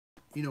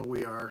You know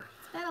we are.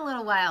 It's been a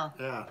little while.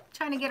 Yeah.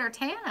 Trying to get our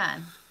tan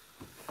on.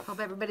 Hope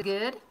everybody's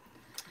good.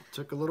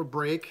 Took a little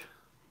break.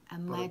 A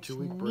about much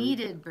 2-week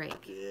needed break.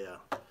 Yeah.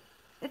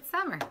 It's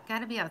summer.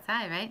 Gotta be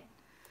outside, right?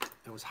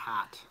 It was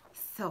hot.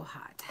 So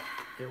hot.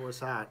 It was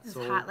hot. It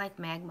was hot like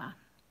magma.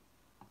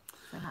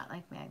 So hot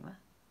like magma.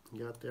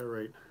 You got that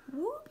right.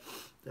 Whoop.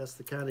 That's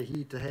the kind of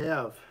heat to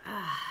have.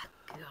 Ah,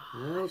 gosh.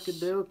 Okie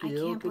dokie,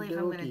 I can't believe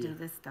I'm gonna okie do dokie.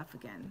 this stuff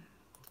again.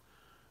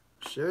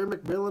 Sherry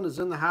McMillan is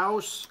in the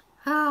house.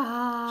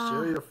 Ah.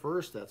 Sherry, you're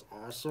first. That's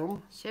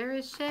awesome.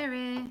 Sherry.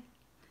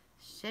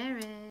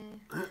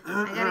 I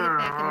gotta get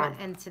back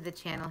into the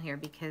channel here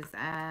because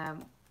I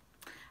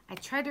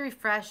tried to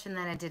refresh and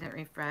then I didn't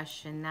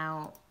refresh and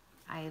now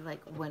I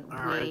like went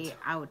way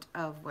out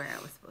of where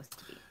I was supposed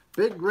to be.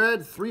 Big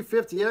Red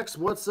 350X,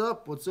 what's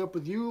up? What's up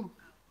with you?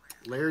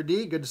 Larry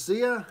D, good to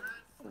see ya.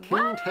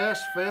 King Tash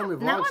Family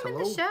Vlogs, Now I'm hello.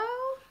 in the show.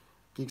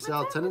 Geek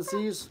Style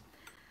Tendencies.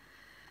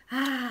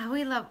 Ah,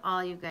 we love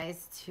all you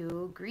guys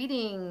too.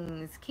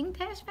 Greetings, King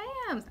Tash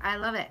fams. I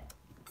love it.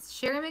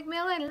 Sherry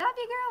McMillan, love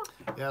you,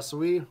 girl. Yeah, so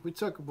we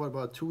took what,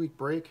 about a 2-week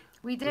break.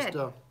 We did.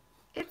 Just,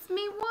 it's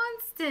me,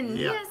 Winston.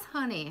 Yeah. Yes,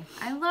 honey.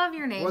 I love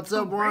your name. What's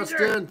up, Tone Ranger.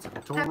 Winston?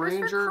 Tone Peppers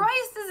Ranger. for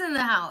Christ is in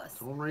the house.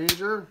 Tone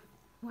Ranger.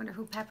 Wonder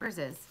who Peppers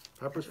is.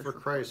 Peppers for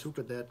Christ. Who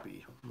could that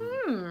be?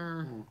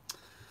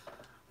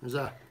 There's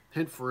a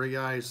hint for you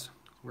guys.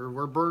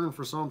 We're burning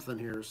for something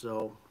here,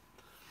 so.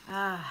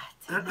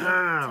 Tonight's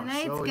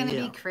So, gonna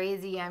yeah. be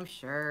crazy, I'm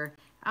sure.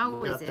 You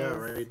Always got is. that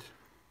right.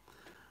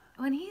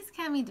 When he's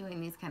got me doing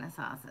these kind of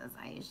sauces,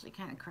 I usually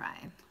kind of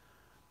cry.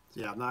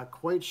 Yeah, I'm not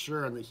quite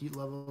sure on the heat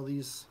level of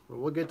these, but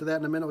we'll get to that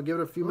in a minute. We'll give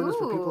it a few minutes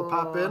for people to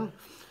pop in.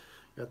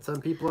 Got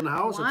 10 people in the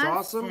house. It's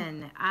awesome.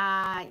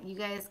 You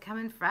guys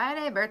coming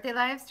Friday, birthday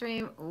live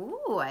stream.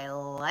 Ooh, I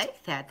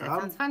like that. That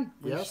sounds fun.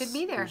 We Yes, should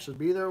be there. We should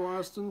be there,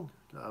 Winston.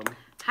 Hot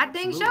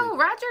dang absolutely. show.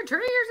 Roger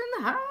Trier's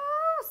in the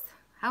house.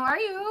 How are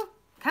you?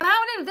 Come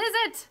out and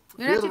visit.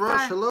 You're Feel not the too rush.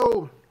 far.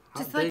 Hello.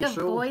 Just Hot like dang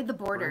show. avoid the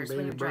borders Burn,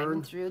 when you're baby, driving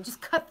burn. through.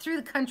 Just cut through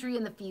the country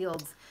and the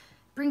fields.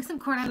 Bring some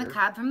corn on the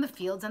cob from the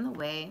fields on the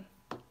way.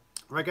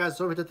 All right, guys,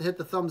 so we have to hit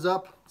the thumbs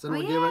up. So then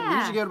we give it. We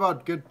usually get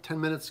about a good 10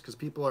 minutes because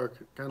people are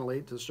kind of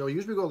late to the show.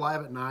 Usually we go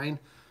live at 9.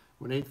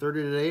 When 8:30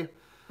 today.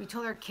 We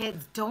told our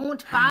kids,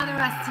 don't bother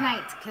us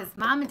tonight because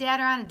mom and dad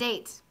are on a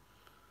date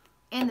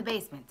in the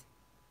basement.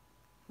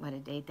 What a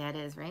date that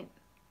is, right?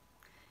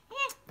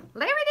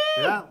 Larry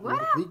D! Yeah,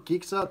 What up?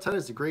 Geeks Out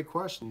Tennis. A great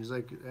question. He's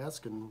like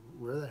asking,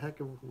 where the heck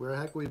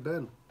have we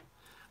been?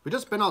 We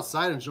just been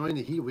outside enjoying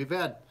the heat. We've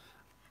had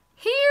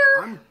Here!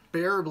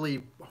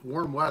 unbearably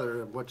warm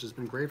weather, which has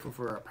been grateful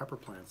for our pepper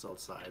plants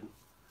outside.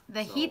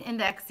 The heat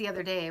index the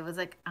other day was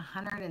like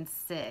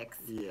 106.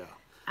 Yeah.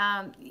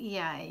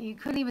 Yeah, you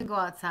couldn't even go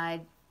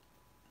outside.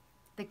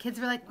 The kids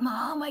were like,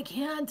 Mom, I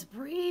can't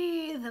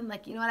breathe. I'm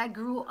like, you know what? I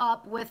grew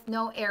up with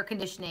no air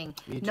conditioning,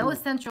 no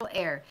central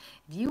air.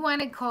 If you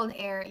wanted cold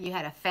air, you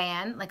had a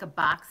fan, like a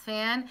box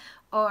fan,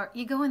 or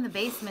you go in the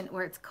basement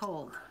where it's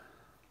cold.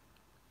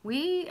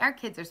 Our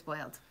kids are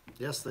spoiled.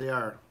 Yes, they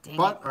are. Dang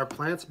But it. our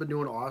plants have been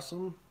doing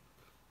awesome.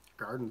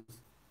 Garden's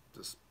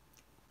just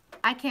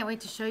I can't wait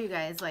to show you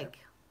guys, like,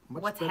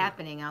 Much what's better.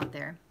 happening out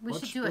there. We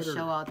Much should do a better.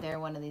 show out there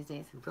one of these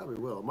days. we probably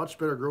will. Much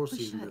better growth We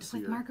season should, this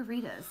with year.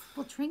 margaritas.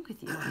 We'll drink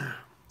with you.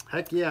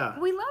 Heck yeah.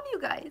 We love you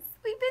guys.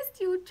 We missed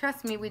you.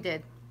 Trust me, we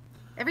did.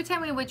 Every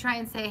time we would try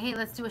and say, hey,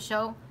 let's do a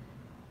show,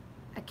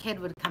 a kid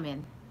would come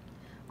in.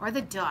 Or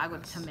the dog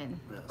would come in.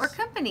 Yes. Or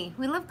company.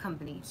 We love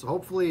company. So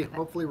hopefully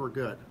we're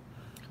good.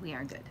 We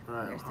are good. All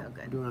right, We're so I'm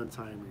good. doing on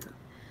time here.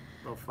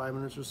 About 5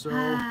 minutes or so.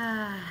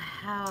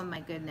 Oh,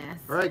 my goodness.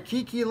 All right,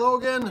 Kiki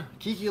Logan,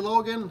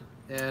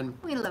 and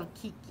We love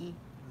Kiki.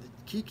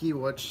 Kiki,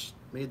 which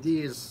made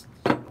these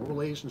no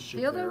relationship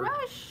Feel the there.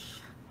 rush.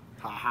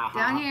 Ha ha ha.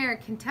 Down here,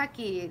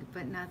 Kentucky,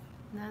 but not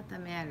the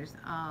matters.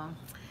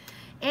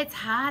 It's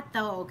hot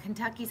though.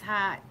 Kentucky's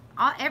hot.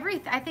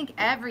 I think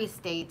every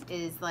state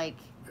is like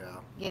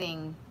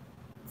getting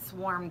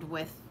swarmed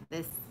with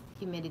this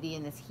humidity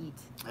and this heat.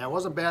 Yeah, it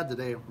wasn't bad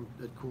today.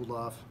 It cooled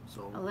off.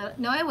 So A little.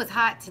 No, it was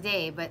hot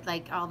today, but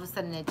like all of a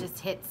sudden it just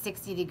hit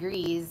 60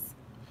 degrees.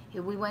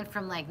 We went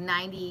from like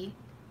 90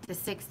 to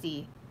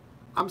 60.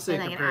 I'm saying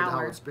in like an compared to how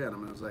hour. it's been. I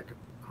mean, it was like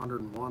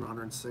 101,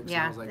 106. Yeah,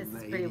 and it was like it's in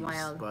the pretty 80s.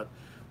 wild. But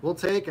we'll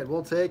take it.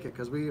 We'll take it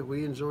because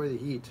we enjoy the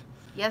heat.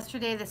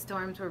 Yesterday the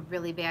storms were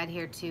really bad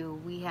here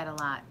too. We had a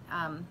lot.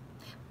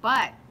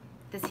 But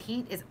this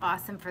heat is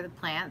awesome for the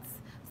plants.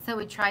 So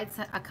we tried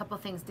a couple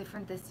things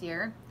different this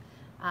year.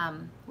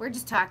 We're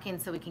just talking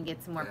so we can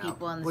get some more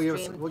people on the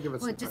stream. We'll give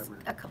it some just time.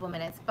 a couple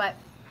minutes,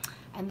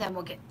 and then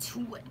we'll get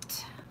to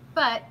it.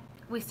 But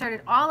we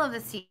started all of the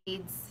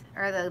seeds,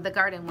 or the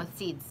garden with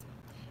seeds.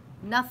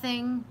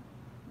 Nothing,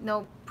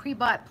 no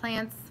pre-bought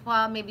plants.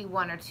 Well, maybe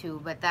one or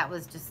two, but that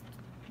was just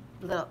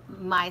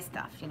my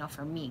stuff,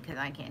 for me, because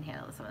I can't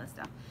handle some of the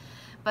stuff.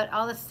 But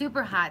all the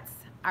super hots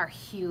are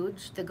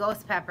huge. The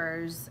ghost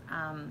peppers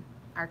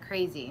are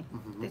crazy.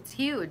 It's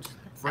huge.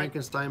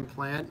 Frankenstein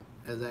plant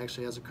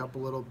actually has a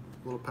couple little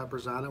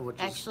peppers on it, which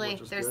Actually,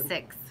 is there's good.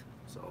 6.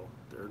 So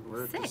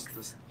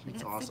This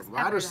heat's awesome.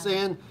 Ryder's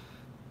saying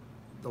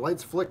the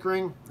light's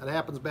flickering. That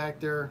happens back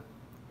there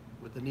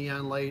with the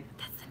neon light.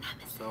 That's the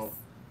nemesis. So,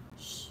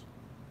 shh.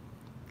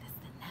 That's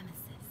the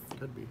nemesis.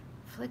 Could be.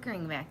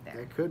 Flickering back there.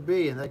 That could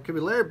be. That could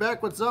be. Larry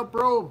Beck, what's up,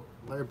 bro?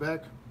 Larry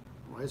Beck,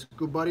 my high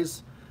school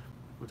buddies.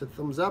 What's a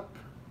thumbs up?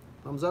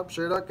 Thumbs up.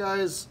 Share it out,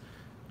 guys.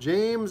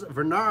 James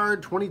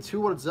Bernard, 22.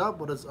 What's up?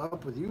 What is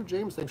up with you,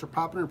 James? Thanks for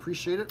popping in.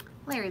 Appreciate it.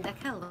 Larry Beck,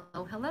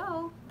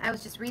 hello. I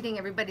was just reading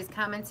everybody's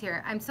comments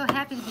here. I'm so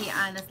happy to be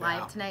on this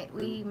live tonight.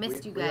 We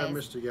missed you guys. We have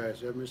missed you guys.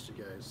 We have missed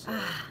you guys.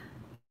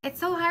 It's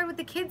so hard with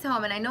the kids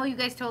home, and I know you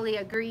guys totally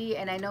agree,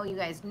 and I know you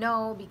guys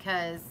know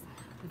because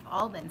we've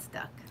all been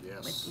stuck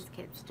with these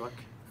kids. Stuck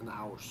in the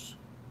house.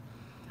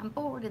 I'm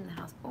bored in the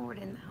house, bored.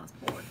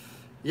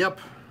 Yep.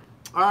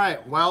 All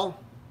right, well,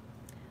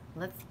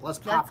 let's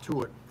pop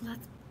to it.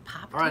 Let's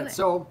pop to it. All right,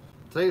 so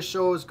today's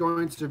show is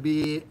going to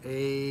be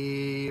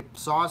a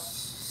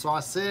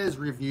sauces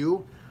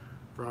review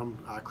from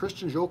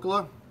Christian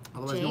Jokola,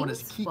 otherwise known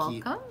as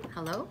Kiki. Welcome.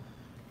 Hello.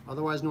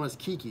 Otherwise known as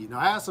Kiki. Now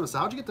I asked him,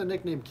 how'd you get the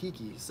nickname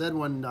Kiki? He said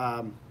when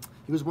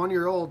he was 1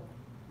 year old,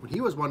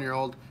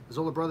 his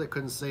older brother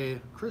couldn't say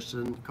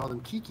Christian, called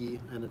him Kiki,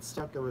 and it's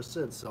stuck ever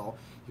since. So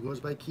he goes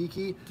by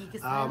Kiki. Geek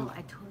is I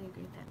totally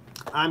agree with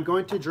that. I'm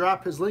going to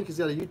drop his link. He's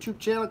got a YouTube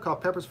channel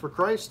called Peppers for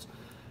Christ.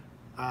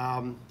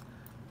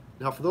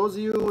 Now, for those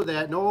of you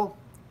that know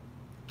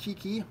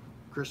Kiki,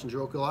 Christian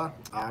Jokola,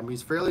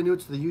 he's fairly new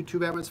to the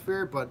YouTube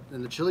atmosphere, but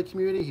in the chili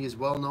community, he's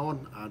well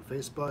known on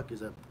Facebook.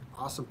 He's an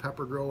awesome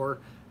pepper grower,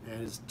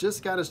 and he's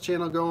just got his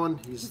channel going.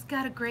 He's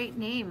got a great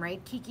name,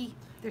 right, Kiki?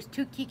 There's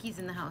 2 Kikis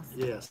in the house.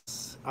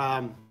 Yes.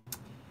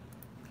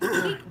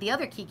 The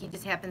other Kiki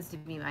just happens to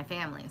be my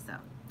family, so.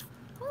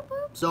 Boop,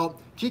 boop. So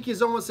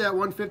Kiki's almost at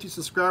 150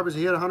 subscribers.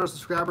 He had 100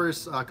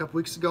 subscribers a couple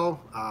weeks ago.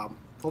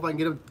 Hope I can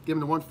get him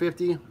to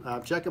 150.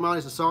 Check him out.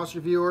 He's a sauce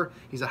reviewer.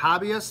 He's a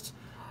hobbyist.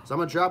 So I'm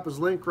gonna drop his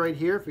link right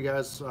here if you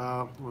guys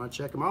want to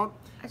check him out.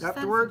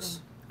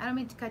 Afterwards, I don't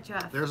mean to cut you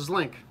off. There's his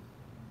link.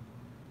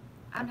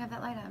 I don't have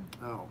that light on.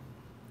 Oh.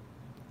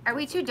 Are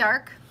we too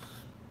dark?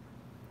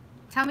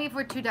 Tell me if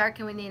we're too dark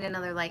and we need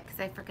another light,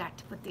 because I forgot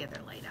to put the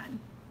other light on.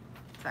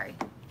 Sorry.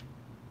 If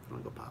you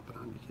want to go pop it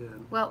on, you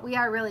can. Well, we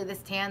are really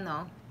this tan,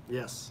 though.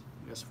 Yes.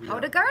 Yes, we are. How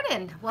to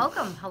garden.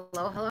 Welcome.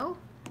 Hello.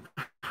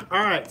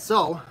 All right.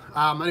 So,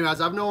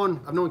 anyways, I've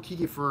known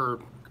Kiki for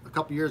a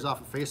couple years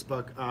off of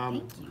Facebook.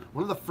 Thank you.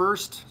 One of the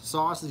first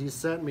sauces he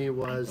sent me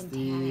was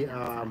the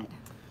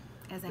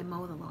as I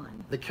mow the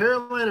lawn. The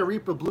Carolina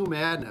Reaper Blue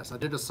Madness. I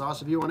did a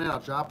sauce review on it.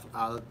 I'll drop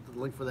the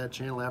link for that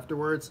channel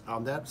afterwards.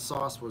 That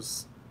sauce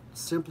was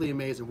simply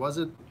amazing. It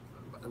wasn't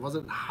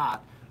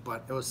hot,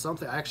 but it was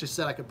something. I actually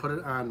said I could put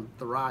it on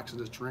the rocks and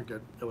just drink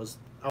it. It was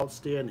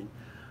outstanding.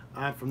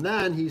 From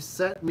then, he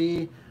sent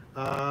me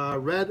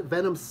red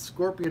venom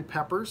scorpion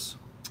peppers,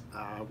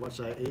 which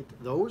I ate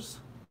those.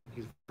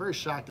 He's very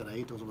shocked that I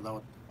ate those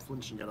without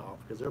flinching at all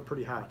because they're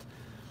pretty hot.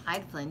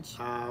 I'd flinch.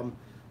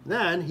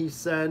 Then he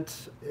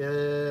sent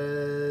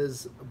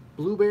his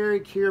blueberry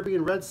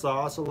Caribbean red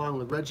sauce along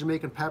with red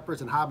Jamaican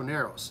peppers and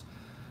habaneros.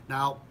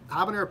 Now,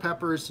 habanero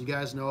peppers, you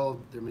guys know,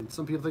 I mean,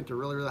 some people think they're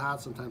really, really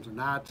hot. Sometimes they're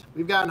not.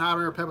 We've gotten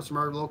habanero peppers from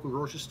our local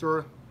grocery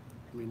store.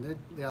 I mean, they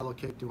got a little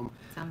kick to them.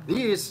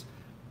 These,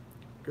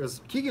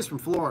 because Kiki's from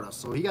Florida,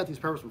 so he got these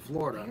peppers from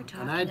Florida. You're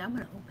talking, I'm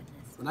going to open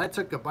this. When I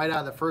took a bite out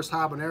of the first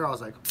habanero, I was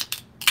like,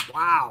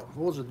 wow,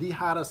 those are the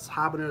hottest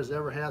habaneros I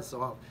ever had.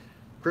 So,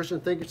 Christian,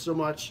 thank you so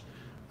much.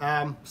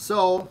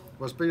 So,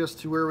 let's bring us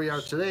to where we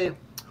are today.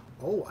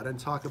 Oh, I didn't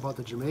talk about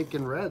the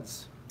Jamaican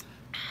Reds.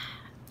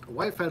 My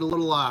wife had a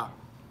little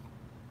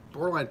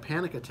borderline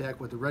panic attack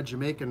with the red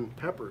Jamaican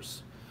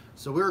peppers.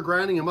 So we were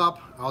grinding them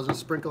up. I was going to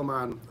sprinkle them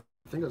on,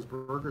 I think it was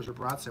burgers or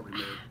brats that we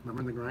made.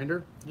 Remember in the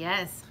grinder?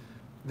 Yes.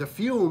 The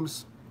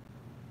fumes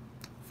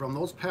from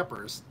those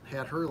peppers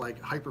had her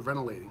like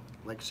hyperventilating.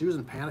 Like she was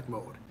in panic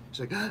mode.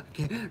 She's like, I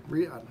can't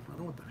breathe. I don't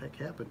know what the heck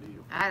happened to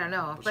you. I don't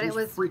know, but it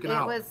was freaking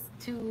out. It was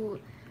too.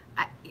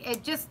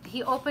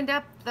 He opened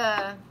up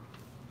the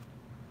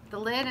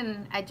lid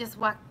and I just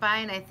walked by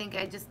and I think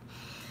I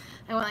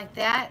went like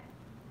that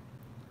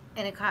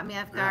and it caught me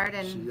off guard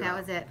and that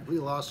was it. We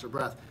lost her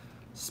breath.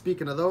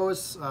 Speaking of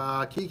those,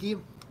 Kiki,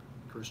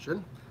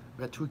 Christian,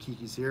 we got 2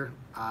 Kikis here.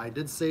 I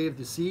did save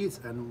the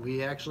seeds and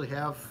we actually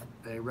have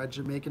a red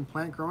Jamaican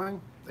plant growing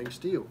thanks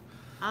to you.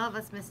 All of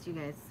us missed you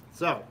guys.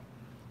 So.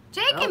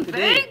 Jake and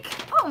Bake!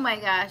 Oh my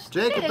gosh.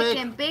 Jake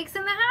and Bake's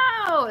in the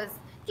house.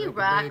 You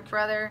rock,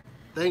 brother.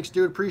 Thanks,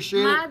 dude.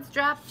 Appreciate it. Mods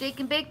drop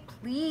Jake and Bake,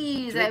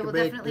 please. I will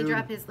definitely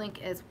drop his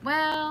link as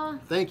well.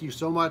 Thank you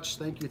so much.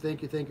 Thank you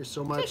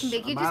so much. Jake and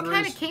Bake, you just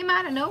kind of came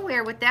out of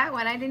nowhere with that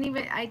one. I didn't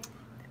even.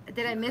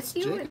 Did I miss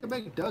you? Jake and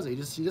Bake does it. He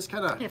just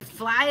kind of. It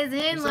flies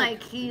in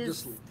like he's. He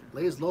just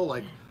lays low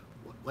like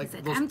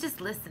those, I'm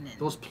just listening.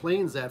 Those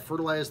planes that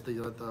fertilize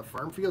the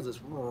farm fields,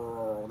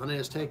 then they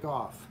just take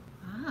off.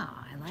 Oh,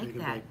 I like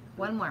that.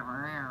 One more.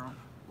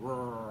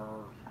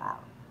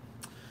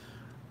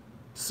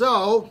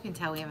 So. You can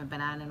tell we haven't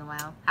been on in a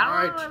while.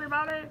 Hello,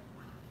 everybody.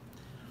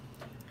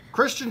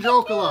 Christian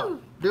Jokola.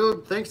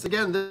 dude, thanks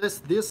again.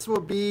 This will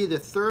be the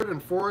third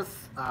and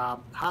fourth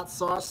hot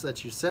sauce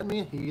that you sent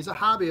me. He's a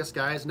hobbyist,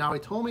 guys. Now, he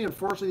told me,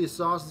 unfortunately, these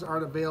sauces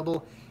aren't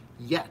available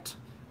yet.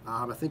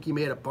 I think he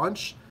made a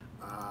bunch.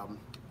 I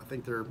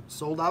think they're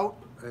sold out,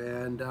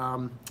 and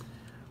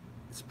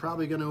it's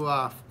probably going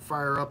to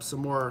fire up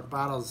some more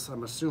bottles,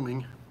 I'm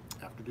assuming,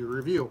 after do a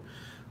review.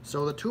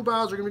 So the two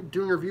bottles we're going to be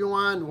doing a review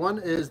on, one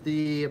is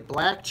the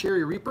Black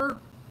Cherry Reaper.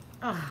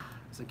 Oh.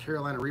 It's a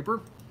Carolina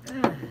Reaper.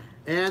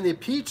 And the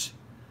Peach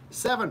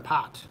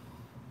 7-Pot.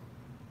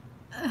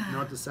 You know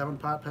what the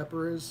 7-Pot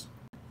pepper is?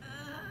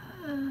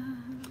 So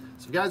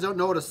if you guys don't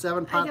know what a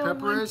 7-Pot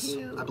pepper is,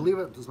 I believe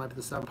this might be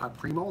the 7-Pot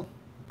Primo,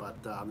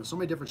 but there's so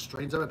many different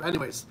strains of it. But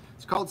anyways,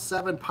 it's called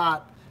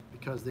 7-Pot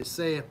because they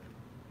say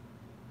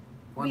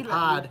one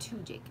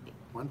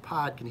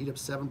pod can heat up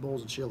 7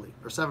 bowls of chili,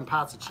 or 7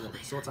 pots of chili.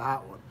 So it's a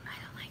hot one. I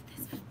don't like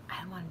this.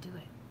 I don't want to do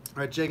it.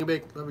 All right, Jake and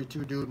Bake, love you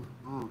too, dude.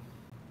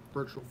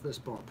 Virtual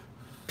fist bump.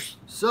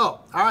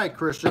 So, all right,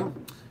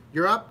 Christian,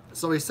 you're up.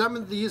 So he sent me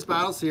these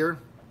bottles here,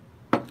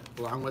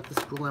 along with this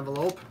cool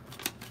envelope.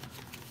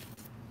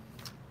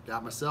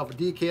 Got myself a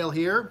decal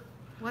here.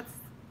 Do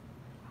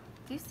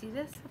you see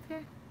this up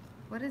here?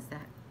 What is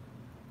that?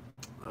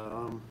 I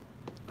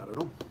don't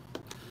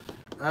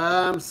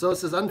know. So it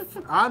says,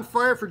 on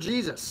fire for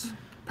Jesus,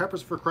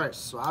 peppers for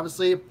Christ. So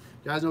obviously, you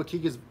guys know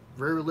Kiki is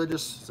very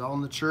religious. He's all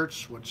in the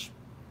church, which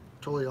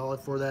totally all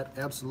for that,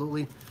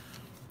 absolutely.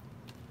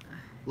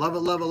 Love it,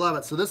 love it, love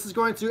it. So this is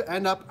going to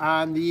end up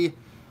on the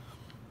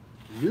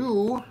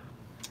new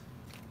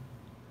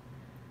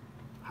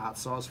hot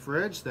sauce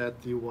fridge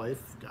that the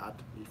wife got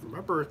me for my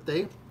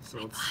birthday. So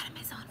I bought him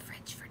his own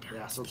fridge for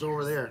downstairs. Yeah, so it's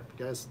over there.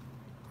 Guys,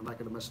 I'm not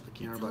going to mess with the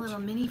camera. It's a little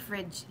mini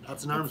fridge.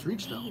 That's an arm's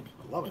reach now.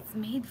 I love it. It's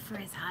made for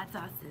his hot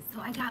sauces, so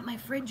I got my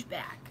fridge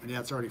back. And yeah,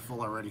 it's already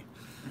full already.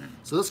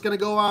 So this is going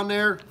to go on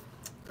there.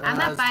 I'm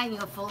not buying you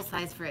a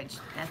full-size fridge.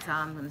 That's all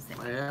I'm going to say.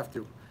 I have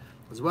to.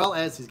 As well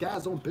as he's got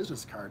his own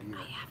business card here.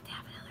 I have to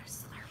have another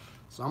slurp.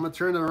 So I'm going to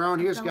turn it around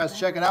here so you guys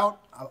check it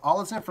out.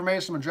 All this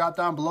information I'm going to drop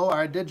down below.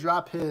 I did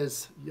drop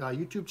his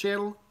YouTube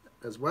channel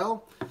as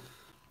well.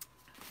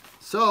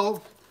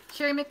 So.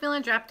 Sherry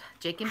McMillan dropped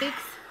Jake and Biggs.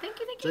 Thank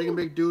you, thank you. Jake and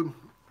Big Dude.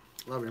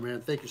 Love you, man.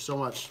 Thank you so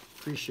much.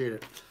 Appreciate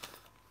it.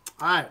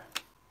 All right.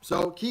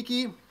 So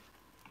Kiki.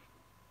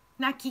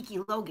 Not Kiki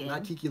Logan.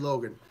 Not Kiki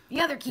Logan. The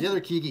other Kiki. The other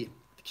Kiki.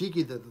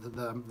 Kiki, the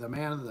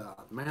man of the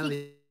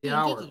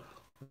hour. Kiki.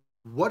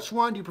 Which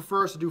one do you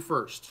prefer us to do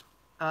first?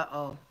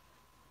 Uh-oh.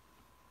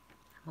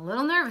 I'm a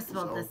little nervous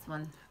about this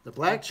one. The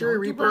Black Cherry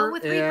Reaper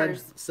and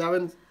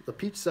the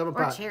Peach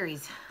 7-Pot. Or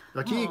cherries.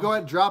 Now, Kiki, go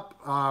ahead and drop,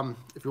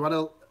 if you want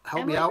to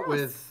help me out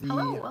with the...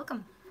 Hello,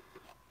 welcome.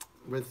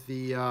 With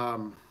the...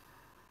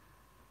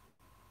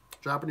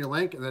 dropping your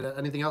link, and then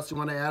anything else you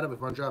want to add, if you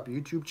want to drop a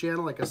YouTube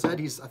channel. Like I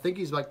said, I think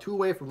he's like 2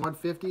 away from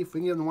 150. If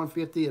we can get him to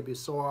 150, it'd be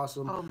so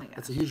awesome. Oh my gosh.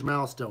 It's a huge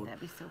milestone. That'd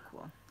be so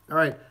cool. All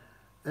right.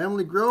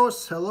 Emily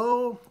Gross,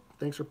 hello.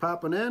 Thanks for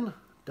popping in.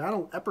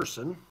 Donald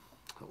Epperson,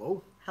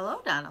 hello.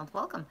 Hello, Donald.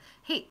 Welcome.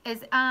 Hey, do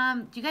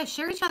you guys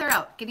share each other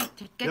out?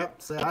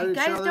 Yep. Say hi if to you each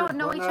guys other, don't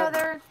know whatnot. each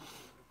other,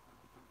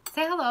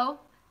 say hello.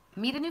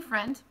 Meet a new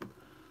friend.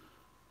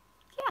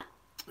 Yeah.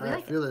 All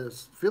right. Feel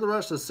the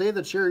rush to save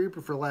the Cherry Reaper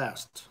for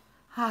last.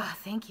 Ah,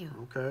 thank you.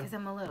 Okay. Because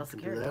I'm a little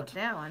scared about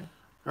that one.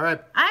 All right.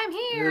 I'm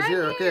here. I'm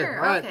here. Okay. All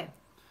right. Okay.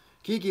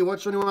 Kiki,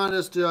 which one do you want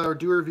us to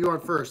do a review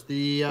on first?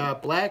 The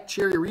Black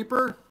Cherry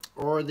Reaper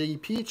or the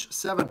Peach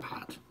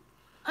 7-Pot?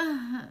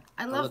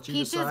 I love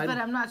peaches, but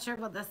I'm not sure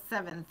about the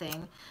 7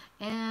 thing.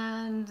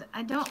 And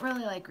I don't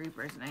really like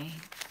Reapers, and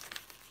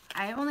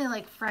I only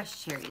like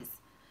fresh cherries.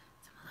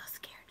 So I'm a little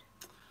scared.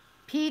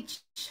 Peach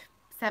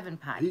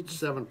 7-Pot. Peach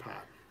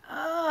 7-Pot.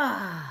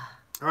 Ugh.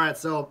 All right,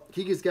 so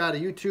Kiki's got a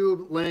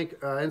YouTube link,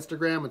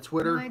 Instagram, and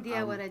Twitter. No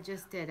idea what I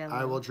just did.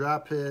 I will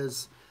drop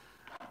his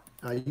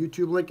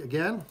YouTube link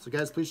again. So,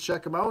 guys, please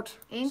check him out.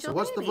 Angel so,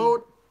 what's Baby. the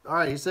vote? All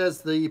right, he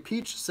says the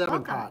Peach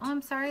 7-Pot. Oh,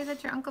 I'm sorry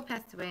that your uncle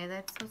passed away.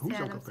 That's so Who's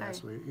sad. uncle I'm sorry.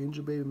 passed away?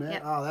 Angel Baby Matt?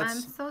 Yep. Oh, that's...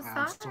 I'm so sorry.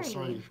 I'm so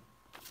sorry.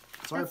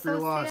 Sorry That's for your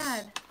so loss.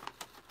 sad.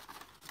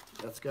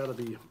 That's got to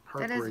be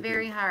heartbreaking. That is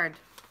very hard.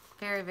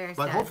 Very, very sad.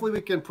 But hopefully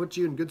we can put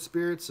you in good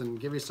spirits and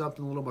give you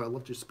something a little bit,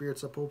 lift your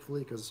spirits up,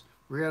 hopefully, because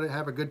we're going to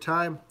have a good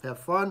time, have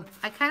fun.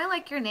 I kind of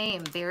like your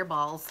name, Bear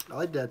Balls. I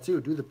like that,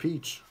 too. Do the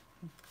peach.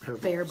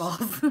 Bear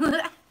Balls.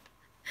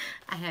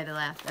 I had to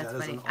laugh. That's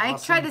funny. Awesome, I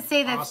tried to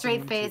say that awesome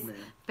straight YouTube face. name.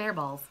 Bear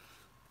Balls.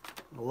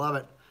 I love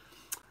it.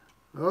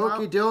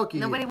 Okie dokie.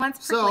 Nobody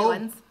wants prickly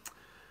ones.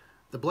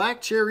 The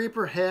Black Cherry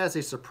Reaper has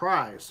a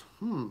surprise.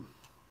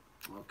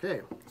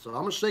 Okay, so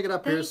I'm gonna shake it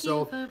up here.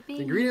 So the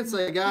ingredients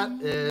I got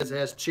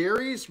has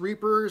cherries,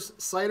 reapers,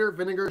 cider,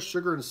 vinegar,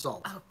 sugar, and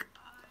salt. Oh, God.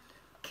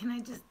 Can I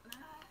just...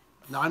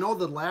 Now I know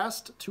the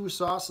last 2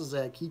 sauces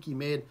that Kiki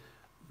made,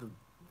 the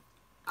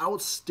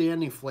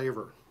outstanding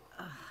flavor.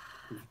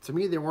 To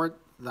me, they weren't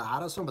the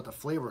hottest one, but the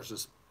flavor is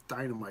just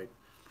dynamite.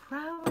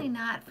 Probably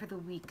not for the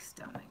weak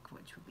stomach,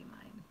 which would be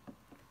mine.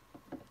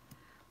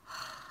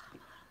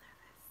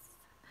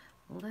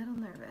 I'm a little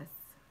nervous.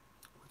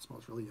 It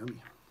smells really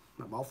yummy.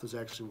 My mouth is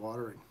actually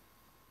watering.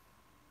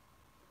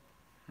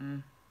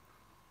 I'm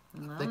a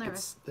I little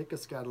nervous. think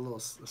it's got a little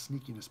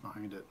sneakiness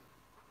behind it.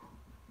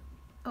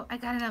 Oh, I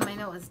got it on my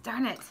nose.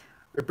 Darn it.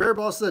 Bear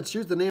Ball said,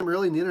 choose the name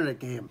early in the internet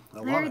game. I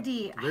Larry love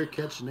D. it. Very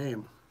catchy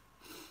name.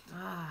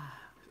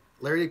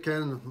 Larry,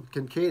 can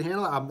Kate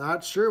handle it? I'm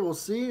not sure. We'll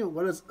see.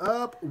 What is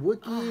up?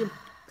 Wookiee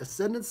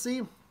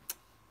Ascendancy.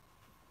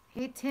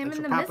 Hey, Tim Thanks and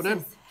for the popping in.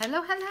 missus.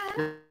 Hello, hello.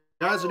 You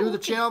guys are new to the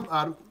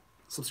channel.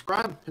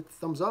 Subscribe. Hit the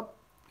thumbs up.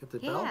 Hit the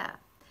bell. Yeah.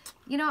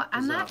 You know,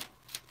 I'm not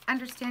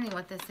understanding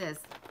what this is.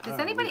 Does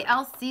anybody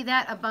else see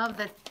that above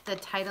the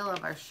title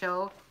of our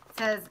show? It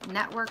says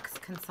Networks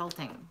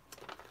Consulting.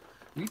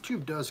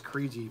 YouTube does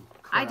crazy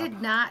crap. I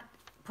did not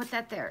put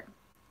that there.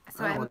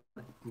 So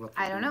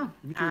I don't know.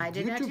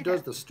 YouTube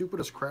does the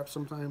stupidest crap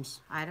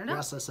sometimes. I don't know.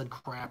 Yes, I said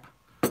crap.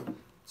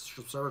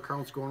 Server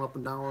counts going up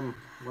and down.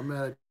 1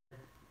 minute.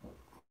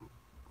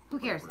 Who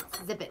cares?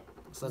 Zip it.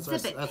 So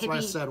that's Zip it, that's why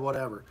I said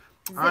whatever.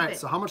 Zip All right, it.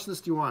 so how much of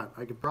this do you want?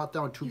 I could brought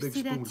down two big see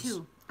spoons. that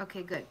too?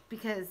 Okay, good.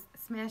 Because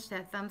smash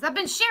that thumbs up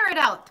and share it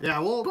out. Yeah,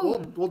 we'll deal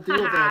with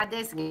Ha-ha, that.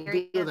 this We'll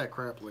scary. deal with that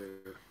crap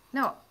later.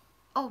 No.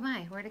 Oh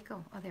my, where'd it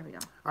go? Oh, there we go.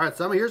 All right,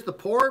 so here's the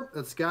pour.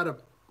 It's got a.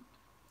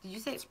 Did you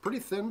say? It's pretty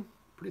thin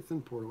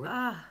pour. Away.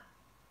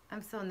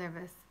 I'm so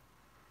nervous.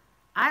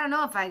 I don't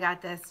know if I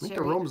got this. I think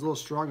Sherry. the aroma's a little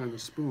strong on the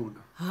spoon.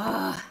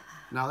 Now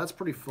that's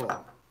pretty full.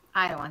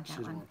 I don't want She that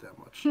doesn't one. want that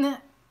much.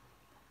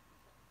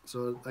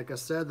 So, like I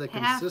said, the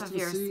Half of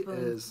your consistency spoon.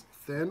 is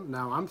thin.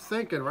 Now, I'm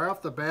thinking right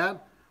off the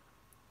bat,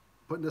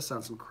 putting this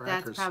on some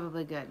crackers. That's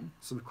probably good.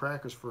 Some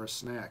crackers for a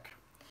snack.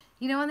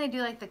 You know when they do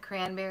like the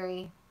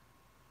cranberry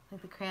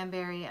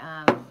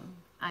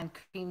on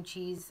cream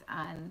cheese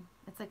on,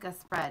 it's like a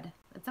spread.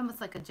 It's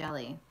almost like a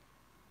jelly.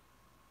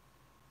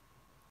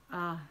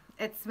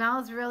 It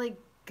smells really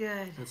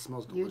good. It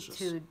smells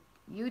delicious.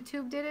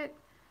 YouTube did it?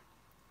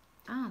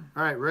 Oh.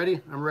 All right,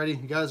 ready? I'm ready.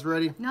 You guys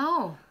ready?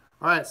 No.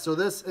 All right, so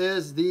this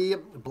is the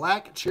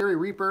Black Cherry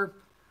Reaper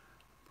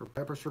for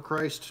Peppers for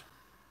Christ.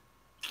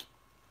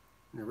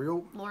 There we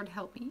go. Lord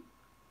help me.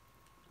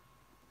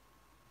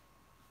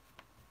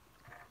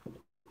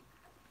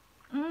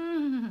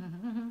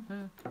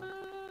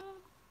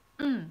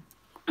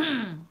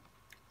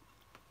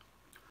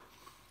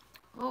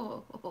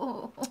 Oh.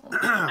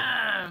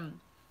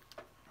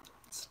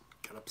 It's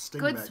got a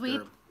sting Good back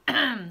sweet.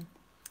 there.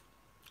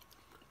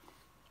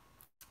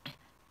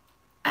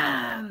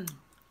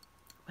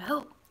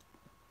 Well.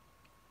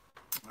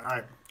 All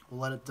right, we'll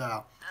let it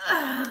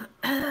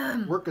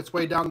work its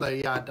way down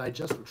the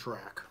digestive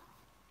tract.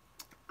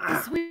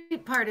 The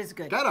sweet part is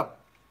good. Got a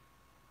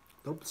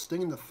little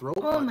sting in the throat.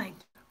 Oh my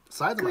The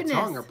sides of my goodness.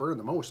 tongue are burning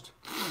the most.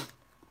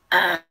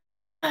 Oh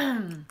my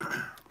god.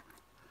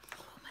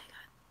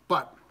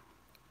 But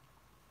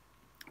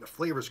the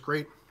flavor's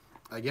great.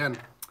 Again,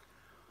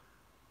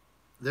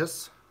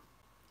 this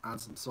on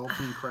some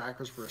saltine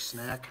crackers for a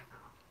snack.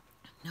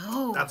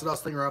 No. That's what I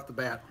was thinking right off the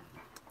bat.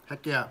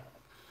 Heck yeah.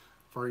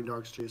 Farting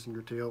dogs chasing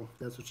your tail.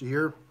 That's what you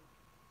hear.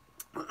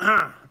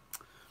 All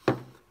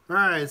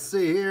right, let's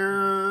see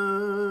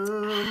here.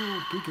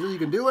 You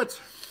can do it.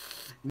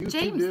 YouTube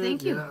James, did,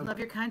 thank you. yeah. Love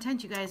your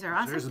content. You guys are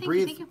awesome. There's Thank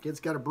breathe. you. Thank you. Kids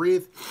got to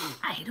breathe.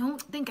 I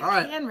don't think All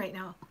I right. can right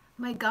now.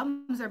 My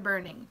gums are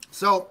burning.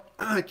 So,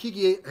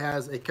 Kiki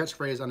has a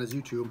catchphrase on his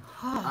YouTube,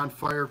 on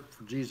fire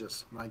for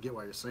Jesus. And I get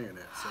why you're saying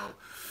that. So,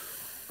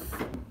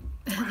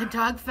 The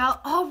dog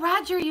fell. Oh,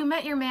 Roger, you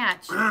met your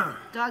match.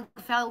 Dog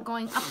fell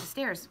going up the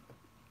stairs.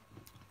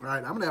 all right,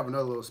 I'm going to have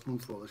another little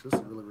spoonful of this. This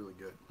is really, really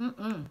good.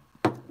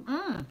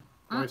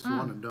 Nice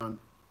one and done.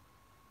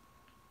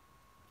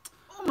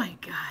 Oh my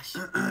gosh.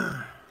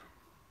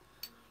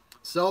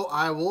 So,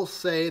 I will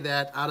say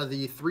that out of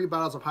the 3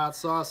 bottles of hot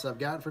sauce I've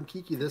gotten from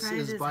Kiki, this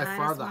Surprise is is by far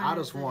hottest the one,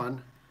 hottest isn't it?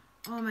 one.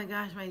 Oh my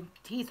gosh, my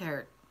teeth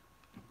hurt.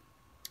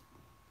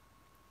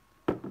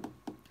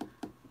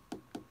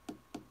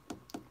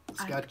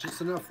 It's got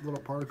just enough little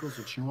particles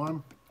to chew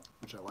on,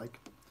 which I like.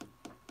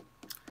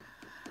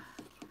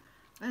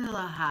 It's a little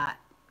hot.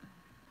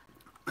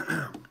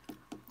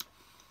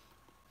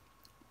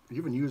 You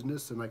even using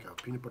this in like a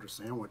peanut butter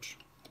sandwich.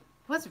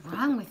 What's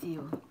wrong with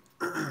you?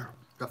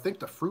 I think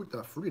the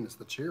fruitiness,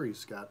 the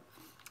cherries got.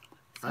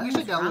 I Something's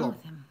actually got a wrong little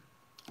with him.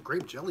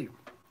 grape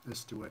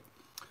jelly-ness to it.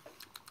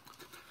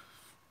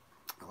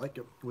 I like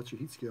it. What's your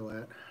heat scale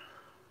at?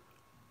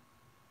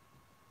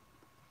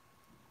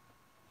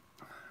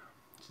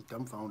 She's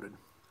dumbfounded.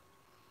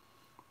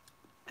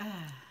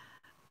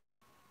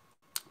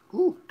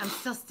 Ooh. I'm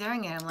still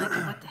staring at him like,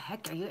 what the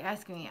heck are you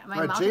asking me? My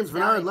All right, mouth James is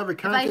Bernard, dilated. love your If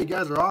content. I- You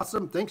guys are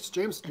awesome. Thanks,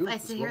 James. If I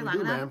This is sit what here we long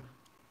do, enough, man.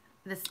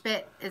 the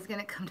spit is going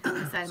to come down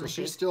the side of So my she's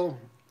face. still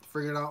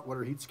figuring out what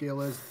her heat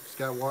scale is. She's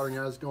got watering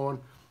eyes going.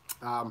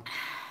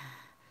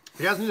 If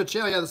you guys need a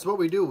channel, yeah, this is what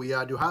we do. We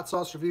do hot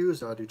sauce reviews,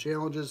 do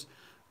challenges.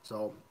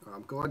 So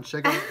go ahead and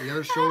check out the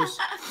other shows.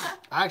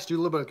 I actually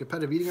do a little bit of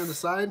competitive eating on the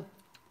side.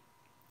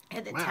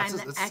 At the Man, time,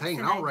 this the is ex hanging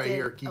and out I right did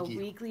here, a Kiki.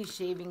 weekly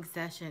shaving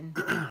session.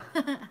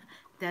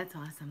 That's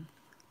awesome.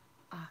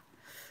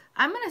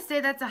 I'm going to say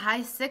that's a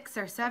high 6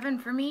 or 7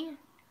 for me.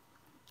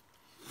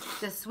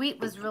 The sweet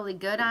was really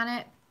good on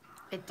it.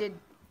 It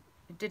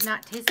did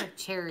not taste like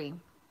cherry.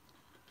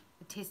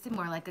 tasted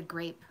more like a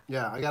grape.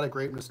 Yeah, I got a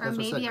grape. Or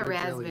maybe a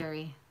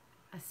raspberry.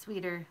 A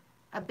sweeter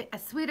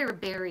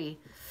berry.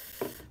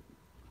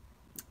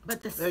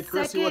 But the Hey,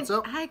 Chrissy, what's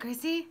up? Hi,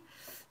 Chrissy.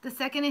 The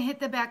second it hit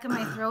the back of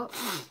my throat,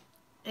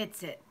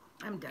 it's it.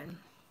 I'm done.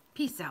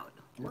 Peace out.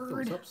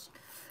 Word.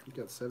 You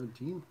got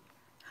 17?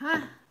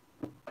 Huh?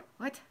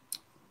 What?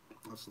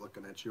 I was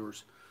looking at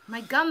yours.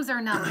 My gums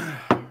are numb.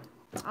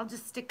 I'll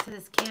just stick to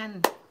this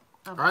can.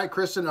 All right,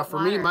 Kristen. For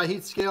me, my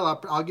heat scale,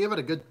 I'll give it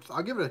a good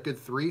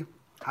 3,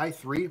 high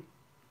 3.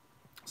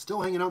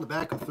 Still hanging out the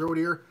back of the throat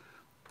here.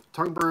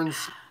 Tongue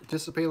burns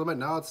dissipate a little bit.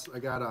 Now I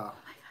got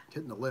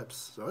hitting the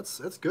lips, so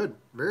it's good.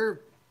 Very.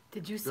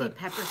 Did you say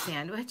pepper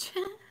sandwich?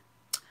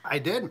 I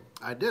did.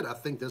 I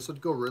think this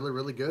would go really,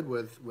 really good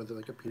with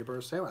like a peanut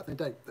butter sandwich. I think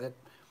that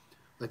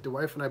like the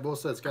wife and I both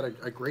said, it's got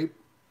a grape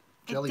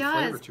jelly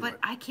flavor to it. But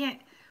I can't.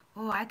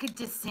 Oh, I could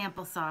just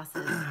sample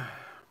sauces.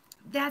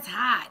 That's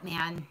hot,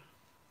 man.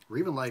 Or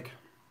even like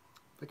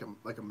a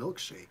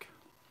milkshake.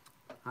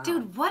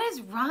 Dude, what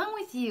is wrong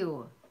with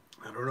you?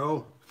 I don't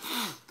know.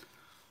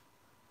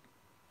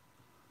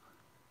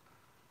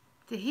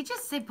 Did he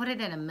just say put it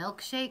in a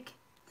milkshake?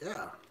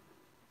 Yeah.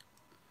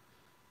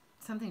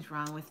 Something's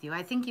wrong with you.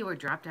 I think you were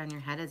dropped on your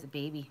head as a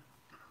baby.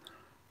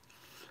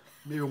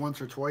 Maybe once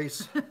or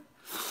twice.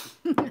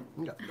 You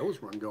got the nose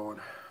run going.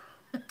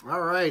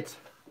 All right.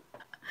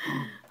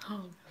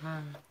 Oh,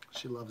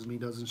 she loves me,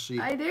 doesn't she?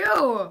 I do.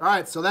 All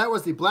right, so that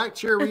was the Black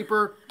Cherry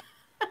Reaper.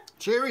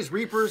 Cherries,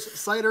 Reapers,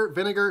 cider,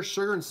 vinegar,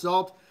 sugar, and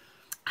salt.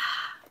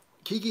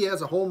 Kiki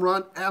has a home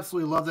run.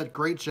 Absolutely love that.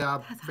 Great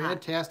job. That's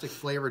fantastic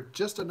flavor.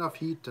 Just enough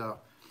heat to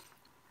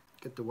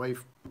get the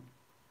wife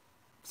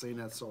saying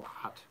that's so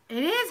hot.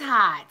 It is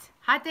hot.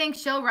 Hot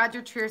Thanks Show.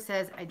 Roger Trier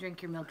says, I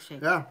drink your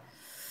milkshake. Yeah.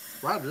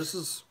 Wow, this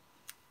is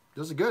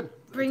good.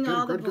 Bring good,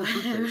 all good, the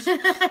boys.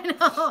 I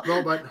know.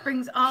 No, but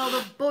brings all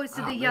the boys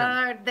to the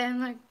yard.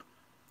 Then like,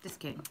 just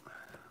kidding.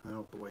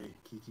 Oh boy,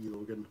 Kiki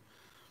Logan.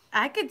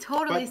 I could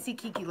totally see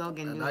Kiki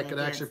Logan doing And I could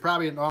that actually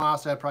probably, in all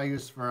honesty, I'd probably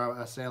use for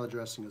a salad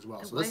dressing as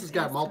well. So this has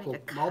got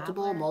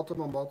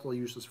multiple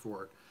uses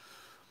for it.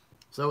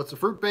 So it's a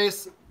fruit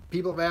base.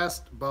 People have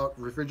asked about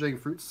refrigerating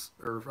fruits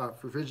or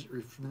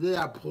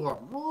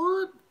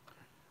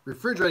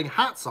refrigerating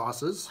hot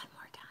sauces. One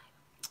more time.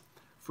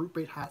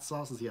 Fruit-based hot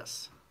sauces,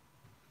 yes.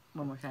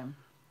 One more time.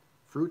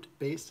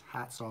 Fruit-based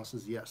hot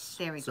sauces, yes.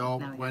 There we go. So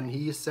when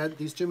he said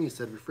these to me, he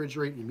said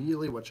refrigerate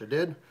immediately, which I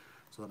did.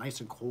 So they're nice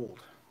and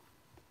cold.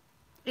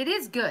 It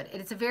is good.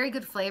 It's a very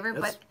good flavor,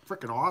 It's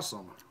freaking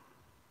awesome.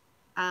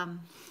 I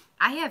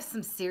have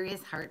some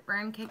serious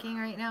heartburn kicking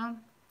right now.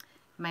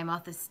 My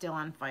mouth is still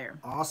on fire.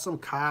 Awesome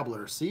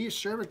cobbler. See,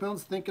 Sharon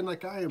McMillan's thinking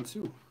like I am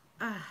too.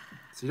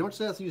 So you don't just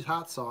have to use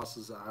hot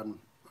sauces on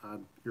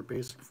your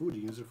basic food.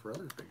 You use it for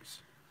other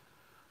things.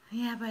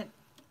 Yeah, but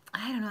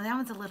I don't know. That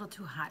one's a little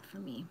too hot for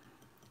me.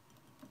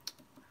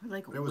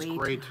 Like it was way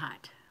great. too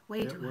hot.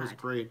 Way too hot. It was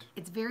great.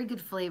 It's very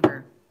good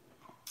flavor.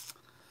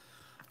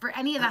 For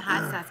any of the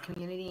hot sauce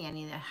community,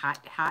 any of the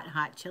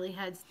hot chili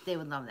heads, they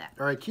would love that.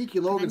 All right, Kiki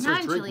Logan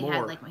says drink non-chili more.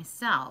 head like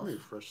myself. Let me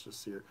refresh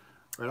this here.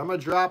 All right, I'm going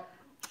to drop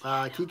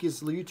Kiki's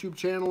YouTube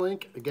channel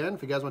link again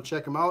if you guys want to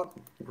check him out.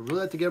 I'd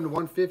really like to get him to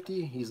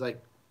 150. He's like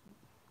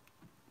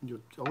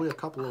only a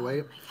couple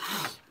away.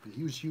 A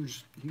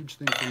huge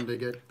thing for him to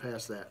get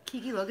past that.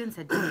 Kiki Logan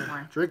said drink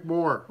more. Drink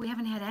more. We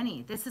haven't had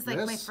any. This is like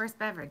my first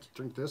beverage.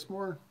 Drink this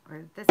more?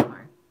 Or this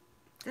more.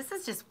 This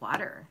is just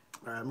water.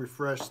 All right, I'm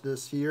refresh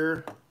this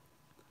here.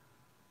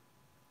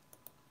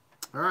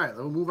 All right,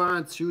 we'll move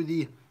on to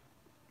the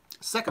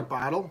second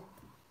bottle.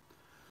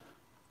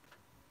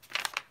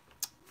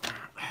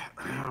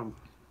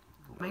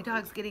 My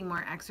dog's getting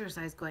more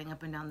exercise going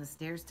up and down the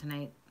stairs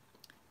tonight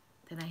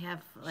than I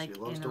have, like, she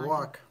loves to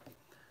walk.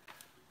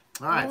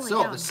 All right,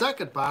 so the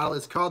second bottle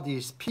is called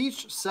the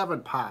Peach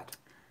 7-Pot.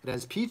 It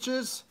has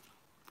peaches,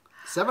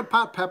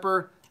 7-pot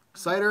pepper,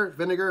 cider,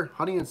 vinegar,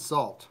 honey, and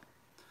salt.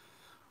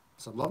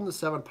 So I'm loving the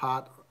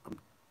 7-Pot. I'm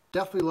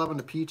definitely loving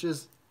the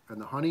peaches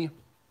and the honey.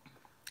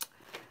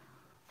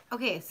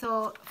 Okay,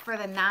 so for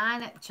the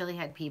non-chili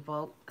head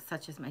people,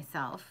 such as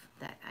myself,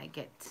 that I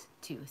get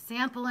to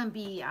sample and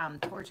be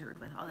tortured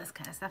with all this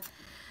kind of stuff,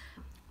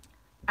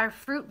 our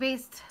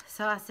fruit-based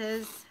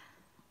sauces,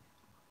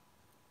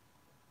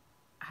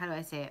 how do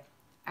I say it?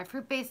 Are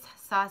fruit-based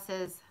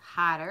sauces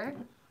hotter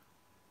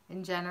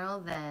in general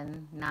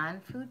than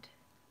non-fruit?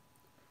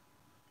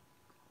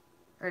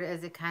 Or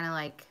is it kind of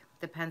like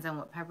depends on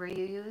what pepper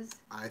you use?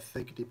 I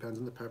think it depends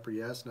on the pepper,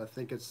 yes, and I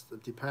think it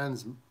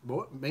depends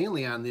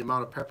mainly on the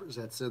amount of peppers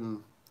that's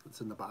in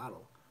the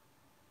bottle.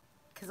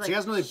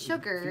 Because like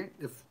sugar,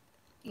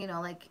 you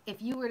know, like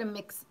if you were to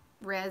mix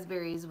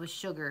raspberries with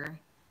sugar,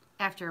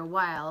 after a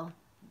while,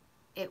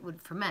 it would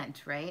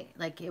ferment, right?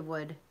 Like it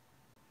would.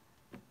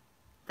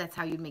 That's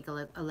how you'd make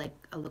a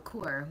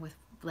liqueur with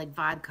like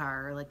vodka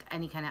or like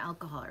any kind of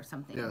alcohol or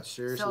something. Yeah,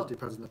 seriously, it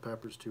depends on the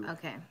peppers too.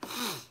 Okay,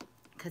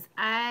 because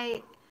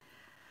I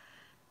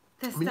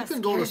mean, you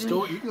can go to the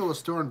store. You can go to the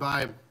store and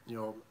buy, you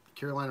know,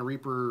 Carolina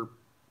Reaper,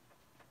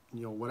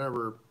 you know,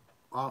 whatever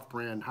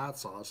off-brand hot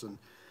sauce, and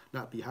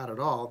not be hot at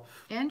all.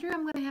 Andrew,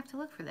 I'm gonna have to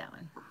look for that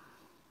one.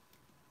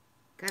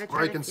 Gotta try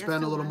Or you the can Fiesta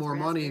spend a little ones, more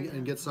money raspberry.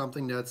 and get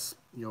something that's,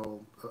 you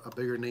know, a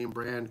bigger name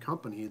brand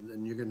company,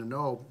 then you're going to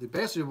know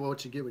basically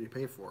what you get what you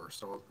pay for.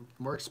 So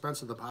the more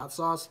expensive the hot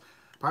sauce,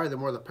 probably the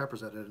more the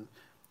peppers that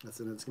it's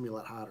going to be a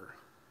lot hotter.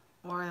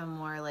 Or the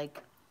more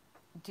like,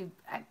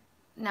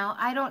 now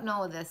I don't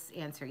know this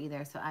answer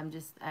either, so I'm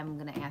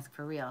gonna ask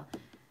for real. Do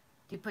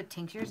you put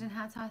tinctures in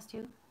hot sauce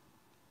too?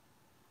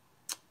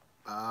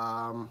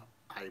 I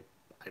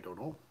don't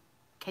know.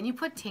 Can you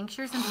put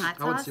tinctures in hot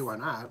sauce? I wouldn't see why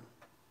not.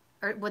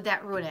 Or would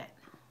that ruin it?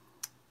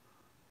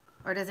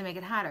 Or does it make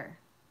it hotter?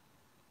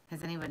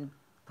 Has anyone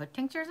put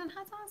tinctures in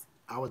hot sauce?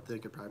 I would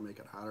think it'd probably make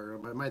it hotter.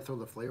 It might throw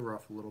the flavor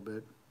off a little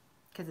bit.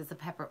 Because it's a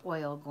pepper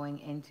oil going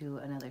into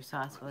another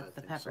sauce with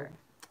the pepper. So.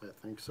 I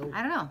think so.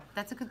 I don't know.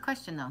 That's a good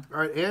question, though.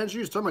 All right,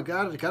 Andrew's talking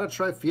about gotta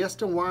try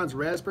Fiesta Juan's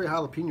raspberry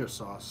jalapeno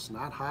sauce.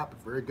 Not hot,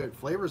 but very good.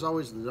 Flavor is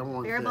always the number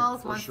one Beer thing,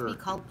 Balls for wants sure. to be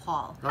called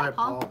Paul. All right,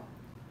 Paul.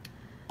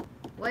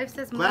 Wife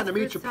says Glad most to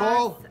meet fruit you,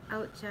 Paul. sauce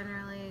out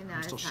generally. No,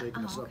 I'm still it's not.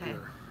 shaking this Oh, up okay.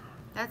 here.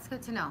 That's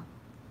good to know.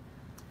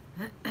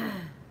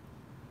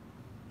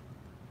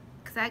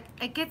 Because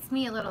it gets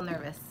me a little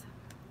nervous.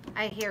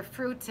 I hear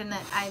fruit and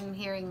that I'm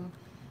hearing,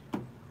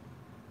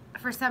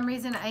 for some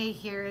reason, I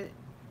hear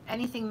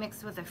anything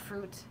mixed with a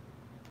fruit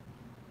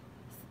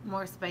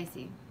more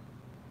spicy.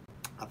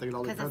 I think it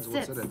all depends on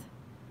Because what's it in sits.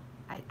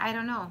 it. I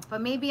don't know,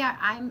 but maybe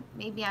I'm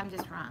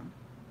just wrong.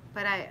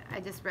 But I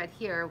just read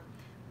here,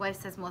 wife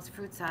says most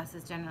fruit sauce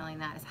is generally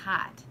not as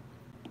hot.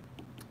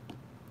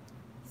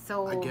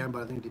 So Again,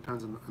 but I think it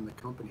depends on the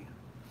company.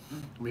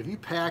 I mean, if you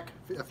pack,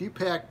 you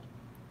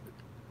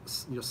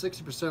know,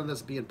 60% of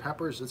this being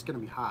peppers, it's going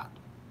to be hot.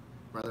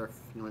 Rather if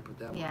you only put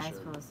that yeah, much I in.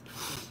 suppose.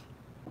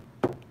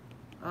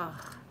 Oh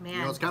man, You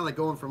know, it's kind of like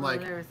going from Oh,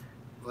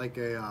 like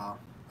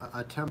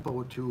a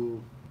Tempo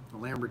to a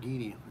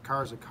Lamborghini. A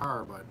car is a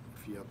car, but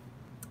if you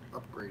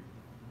upgrade,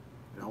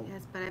 you know.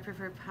 yes, but I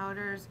prefer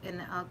powders, and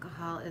the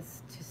alcohol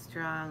is too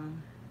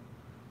strong.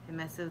 It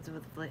messes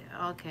with flavor.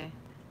 Okay,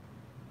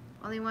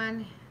 only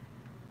one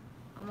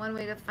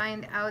way to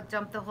find out: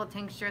 dump the whole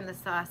tincture in the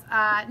sauce.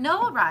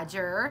 No,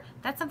 Roger,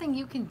 that's something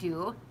you can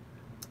do.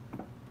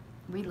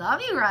 We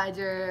love you,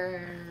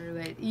 Roger,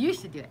 but you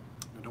should do it.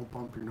 And don't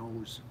bump your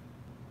nose.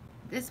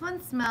 This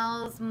one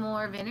smells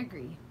more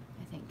vinegary,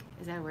 I think.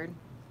 Is that a word?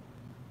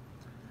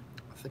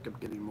 I think I'm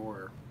getting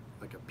more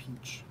like a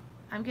peach.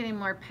 I'm getting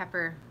more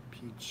pepper.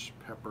 Peach,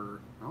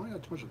 pepper. I only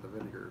got too much of the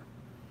vinegar.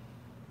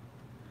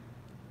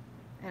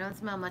 I don't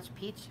smell much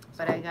peach,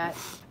 but I got,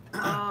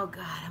 oh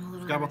God, I'm a little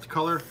Forgot about nervous. the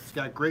color. It's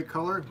got great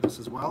color. This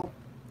as well.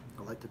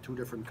 I like the two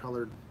different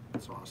colored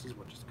sauces,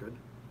 which is good.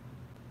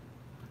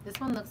 This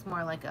one looks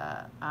more like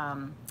a,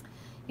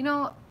 you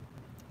know,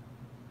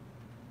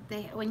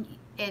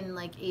 in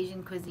like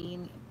Asian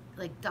cuisine,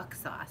 like duck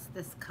sauce,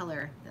 this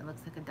color that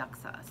looks like a duck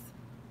sauce.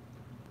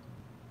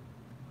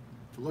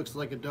 If it looks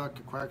like a duck,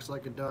 it quacks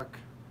like a duck.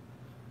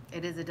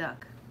 It is a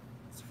duck.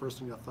 It's the first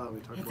thing I thought when we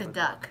talked It's about a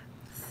duck.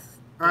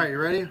 All right, you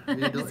ready? Just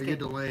You're kidding.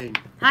 delaying.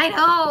 I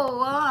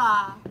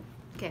know.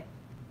 Okay.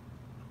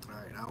 All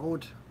right, I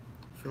won't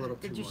fill it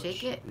up Did too you much.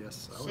 shake it?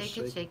 Yes, I was Shake it,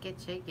 shaking. shake it,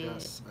 shake it.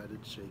 Yes, I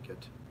did shake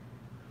it.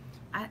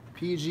 I-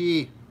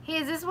 PG. Hey,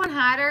 is this one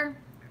hotter?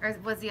 Or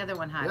was the other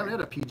one We hotter? haven't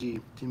had a PG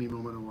teamy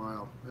moment in a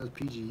while. That was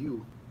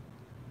PGU.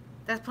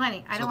 That's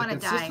plenty. I don't want to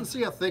The die.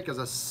 consistency, I think, is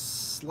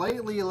a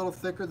little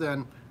thicker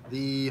than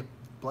the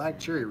Black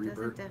Cherry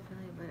Reaper. Doesn't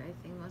definitely, but I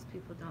think most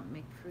people don't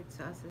make fruit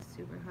sauces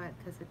super hot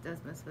because it does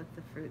mess with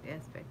the fruit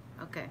aspect.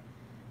 Okay,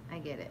 I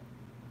get it.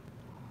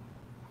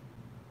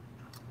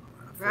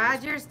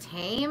 Roger's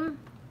tame?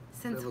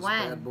 Since Fill this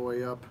when? bad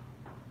boy up.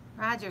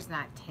 Roger's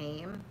not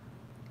tame.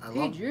 I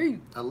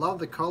love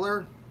the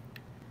color.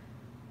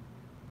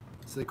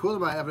 So the cool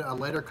thing about having a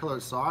lighter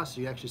colored sauce,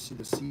 you actually see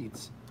the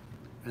seeds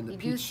and the You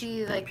peach. do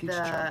see like peach the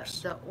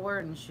chunks.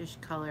 orange-ish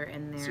color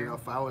in So you know, there.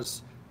 if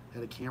I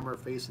had a camera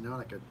facing out,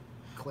 I could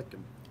click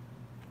and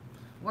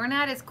We're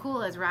not as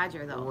cool as Roger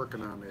we're though.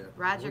 working on that.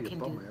 Roger you can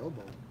bumped do- my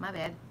elbow. My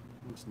bad.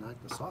 Almost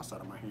knocked the sauce out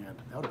of my hand.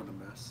 That would have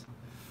been a mess.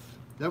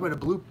 That would have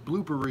been a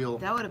blooper reel.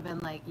 That would have been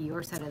like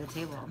your side of the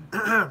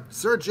table.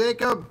 Sir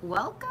Jacob,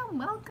 Welcome,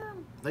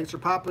 welcome. thanks for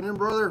popping in,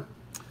 brother.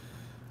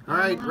 All I'm a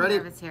right, little ready?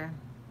 nervous here.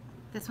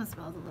 This one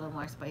smells a little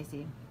more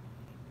spicy.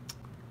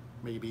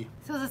 Maybe.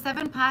 So is a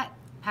 7-pot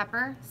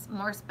pepper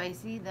more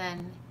spicy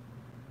than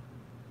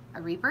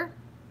a Reaper?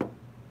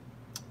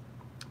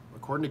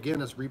 According to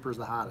Guinness, Reaper's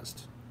the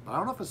hottest. But I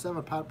don't know if a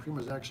 7-pot Prima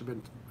has actually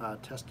been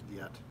tested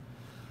yet.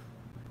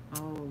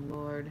 Oh,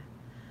 Lord.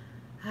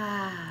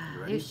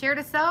 ready? You shared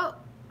us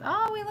out?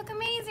 Oh, we look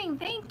amazing.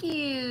 Thank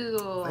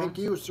you. Thank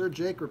you, Sir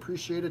Jake. We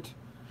appreciate it.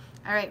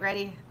 All right,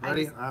 ready?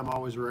 Ready? I'm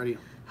always ready.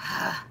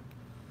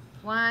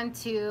 1,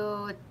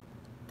 2,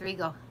 3,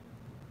 go.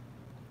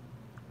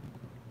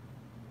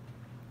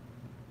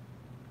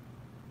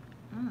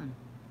 Mm.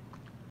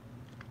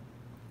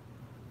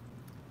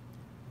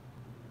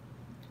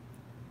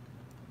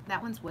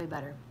 That one's way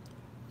better.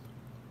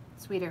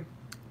 Sweeter.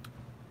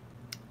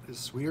 It's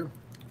sweeter,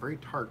 very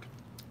tart.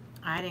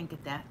 I didn't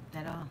get that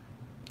at all.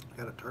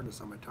 got a tartness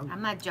on my tongue.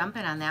 I'm not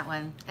jumping on that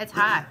one. It's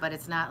hot, but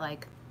it's not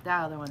like the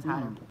other one's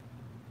hotter.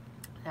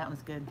 That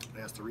one's good.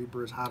 Yes, the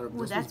Reaper is hotter.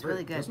 Ooh, that's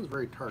really good. This one's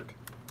very tart.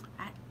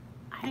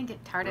 I didn't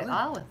get tart at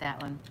all with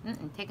that one.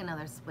 Take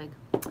another swig.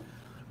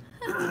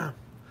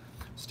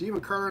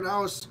 Stephen Carter in the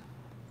house.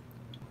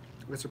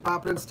 Thanks for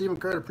popping in, Stephen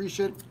Carter.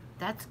 Appreciate it.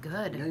 That's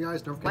good. Yeah,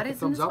 guys, don't What forget is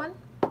the in thumbs this up.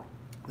 one?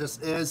 This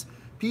is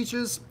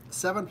peaches,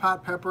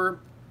 7-pot pepper,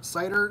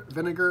 cider,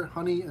 vinegar,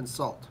 honey, and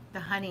salt. The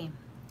honey.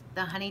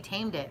 The honey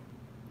tamed it.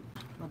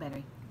 Little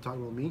battery.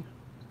 Talking about me?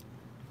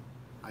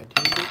 I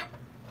tamed it.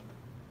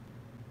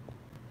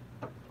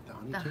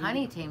 The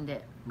honey tamed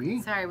it.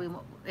 Me? Sorry,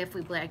 if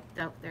we blacked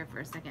out there for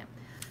a second.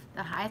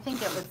 I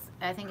think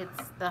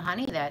it's the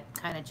honey that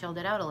kind of chilled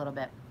it out a little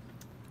bit.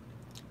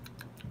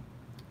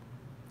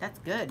 That's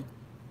good.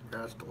 Yeah,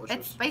 that's delicious.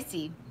 It's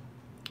spicy.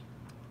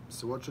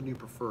 So which one do you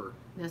prefer?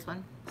 This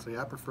one. See,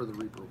 I prefer the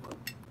Reaper one.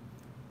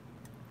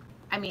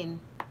 I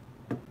mean,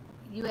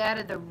 you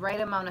added the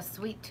right amount of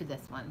sweet to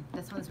this one.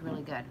 This one's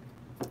really good.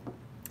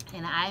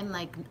 And I'm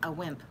like a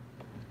wimp.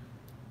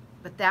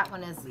 But that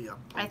one is, Yeah,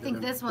 I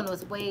think this one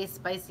was way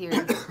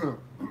spicier.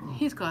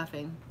 He's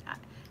coughing.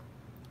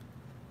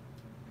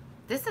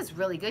 This is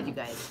really good, you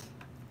guys.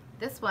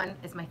 This one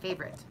is my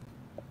favorite.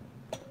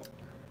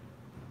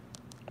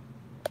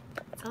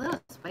 It's a little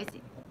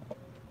spicy,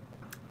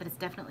 but it's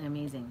definitely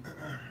amazing.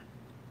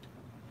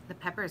 The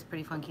pepper is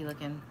pretty funky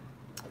looking.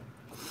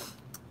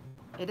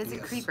 It is a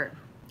creeper.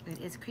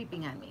 It is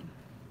creeping on me.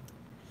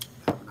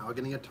 Now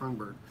getting a tongue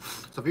burn.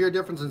 So if you hear a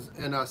difference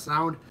in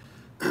sound,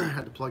 I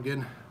had to plug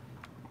in.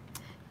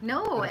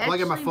 No, I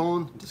plug in my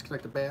phone,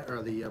 disconnect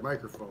the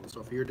microphone. So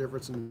if you hear a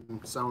difference in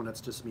sound,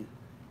 that's just me.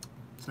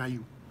 It's not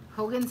you.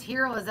 Hogan's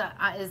Hero is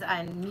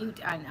on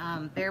mute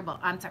on Bearable.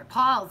 I'm sorry,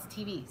 Paul's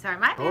TV. Sorry,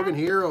 my bad. Hogan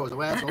Heroes,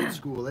 well, that's old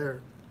school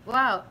there.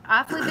 Wow,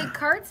 awfully big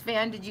Cards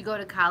fan. Did you go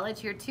to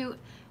college here too?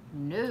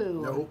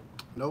 No.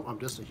 Nope, I'm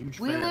just a huge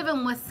fan. We live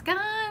in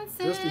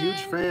Wisconsin. Just a huge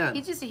fan.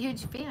 He's just a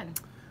huge fan.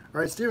 All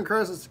right, Stephen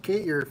Carr says,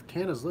 Kate, your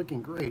tan is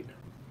looking great.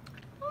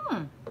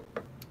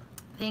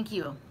 Thank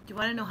you. Do you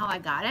want to know how I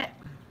got it?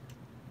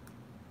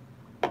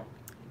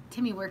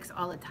 Timmy works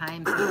all the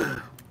time.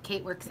 So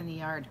Kate works in the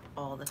yard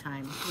all the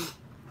time.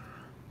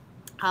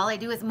 All I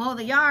do is mow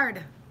the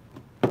yard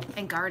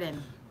and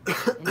garden.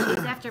 And chase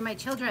after my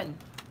children.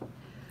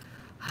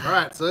 All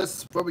right, so this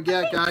is what we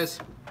got, guys.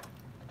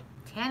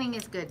 Tanning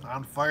is good.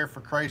 On fire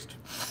for Christ.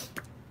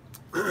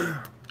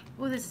 Oh,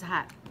 this is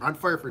hot. On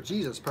fire for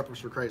Jesus, peppers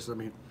for Christ, I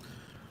mean.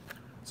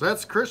 So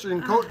that's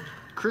Christian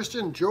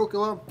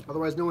Jokula,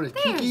 otherwise known as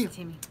Kiki. There's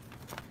Timmy.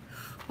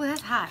 Oh,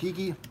 that's hot.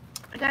 Kiki.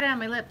 I got it on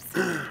my lips.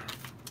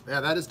 Yeah,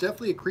 that is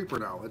definitely a creeper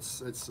now.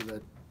 It's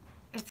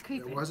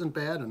creepy. It wasn't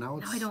bad, and now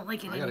it's. No, I don't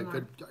like it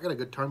anymore. I got a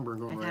good tongue burn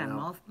going right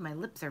now. My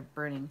lips are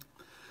burning.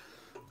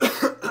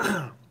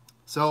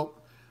 So,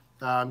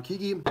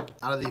 Kiki,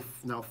 out of the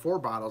 4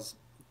 bottles,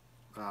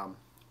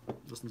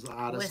 this one's the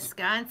oddest.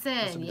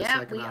 Wisconsin.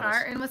 Yep, we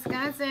are in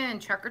Wisconsin.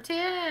 Trucker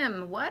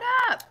Tim, what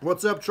up?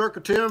 What's up, Trucker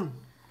Tim?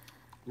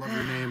 Love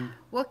your name.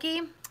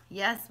 Wookie.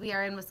 Yes, we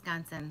are in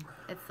Wisconsin.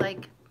 It's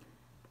like,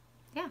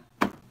 yeah,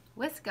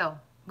 Wisco.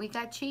 We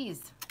got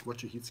cheese.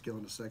 What's your heat scale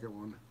in the second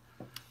one?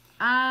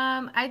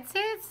 I'd say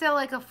it's still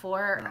like a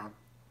 4.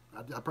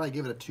 I'd probably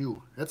give it a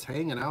 2. It's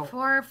hanging out.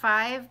 4 or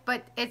 5,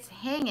 but it's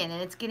hanging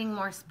and it's getting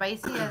more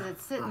spicy as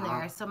it's sitting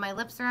there. So my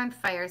lips are on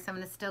fire, so I'm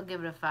gonna still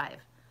give it a 5.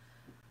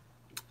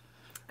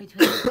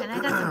 And I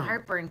got some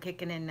heartburn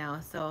kicking in now,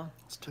 so.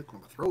 It's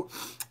tickling my throat.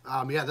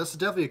 Yeah, this is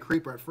definitely a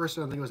creeper. At first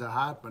I didn't think it was that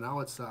hot, but now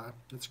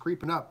it's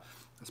creeping up.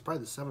 It's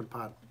probably the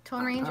 7-pot.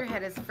 Tone Ranger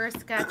had his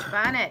first Scotch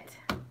bonnet.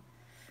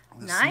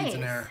 The Nice. seeds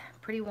in there.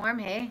 Pretty warm,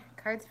 hey?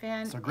 Cards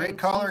fan. So great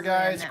color,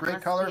 guys.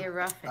 Great color.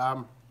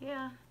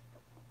 Yeah.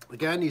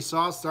 Again, these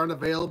sauces aren't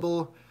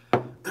available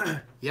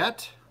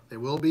yet. They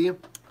will be.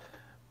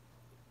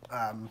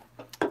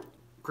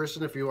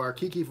 Christian, if you are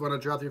Kiki, if you want to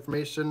drop the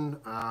information,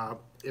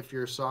 if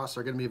your sauce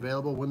are going to be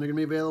available, when they're going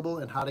to be available,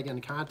 and how to get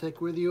in contact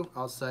with you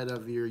outside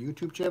of your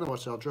YouTube channel,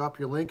 which I'll drop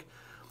your link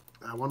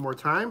one more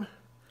time.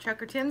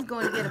 Trucker Tim's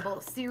going to get a bowl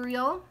of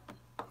cereal.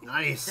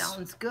 Nice.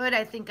 Sounds good.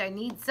 I think I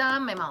need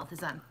some. My mouth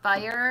is on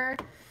fire.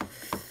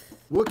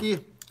 Wookie,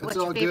 it's What's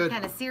all your favorite good.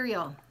 kind of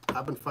cereal?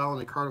 I've been following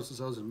the Cardinals since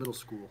I was in middle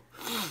school.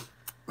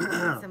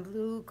 Some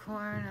blue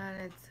corn on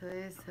it so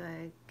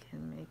I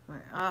can make my.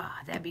 Oh,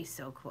 that'd be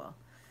so cool.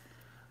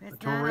 It's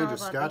Tone not all Ranger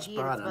about Scotch the heat,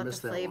 bonnet. it's I about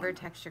missed the that flavor, one.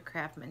 texture,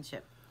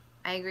 craftsmanship.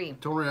 I agree.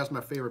 Tone Ranger, that's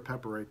my favorite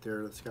pepper right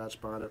there, the Scotch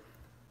bonnet.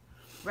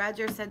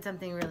 Roger said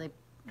something really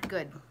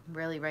good,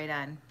 really right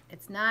on.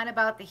 It's not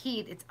about the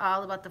heat, it's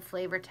all about the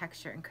flavor,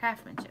 texture, and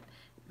craftsmanship.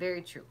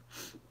 Very true.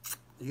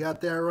 You got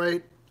that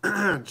right.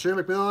 Shane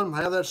McMillan,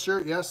 I have that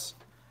shirt, yes.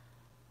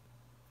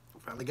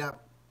 Finally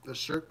got this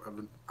shirt. I've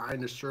been eyeing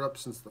this shirt up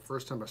since the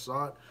first time I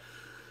saw it.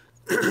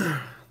 The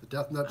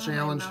Death Nut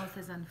Challenge. My mouth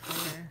is on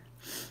fire.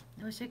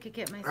 I wish I could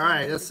get my. All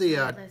right, let's see.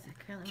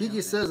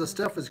 Kiki says the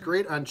stuff is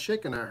great on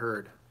chicken, I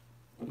heard.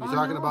 You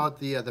talking about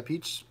the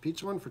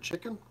peach one for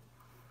chicken?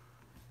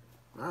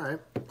 All right.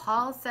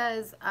 Paul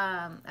says,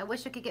 I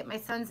wish I could get my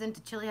sons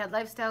into chili hot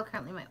lifestyle.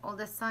 Currently, my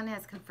oldest son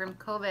has confirmed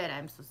COVID.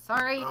 I'm so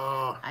sorry.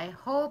 I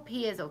hope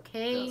he is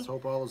okay. Let's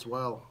hope all is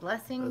well.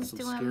 Blessings to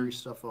That's him. some scary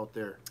stuff out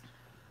there.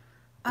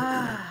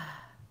 A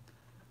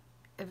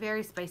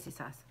very spicy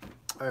sauce.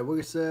 All right,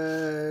 Woogie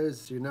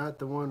says, you're not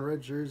the one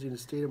red jersey in a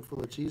stadium full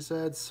of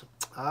cheeseheads.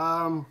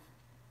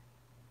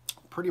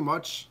 Pretty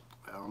much,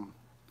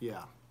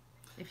 yeah.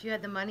 If you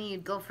had the money,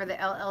 you'd go for the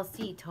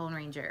LLC Tone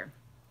Ranger.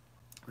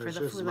 There's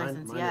For the food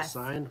license, mine yes. is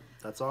signed.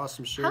 That's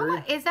awesome, How Sherry.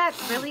 much is that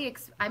really?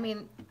 I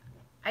mean,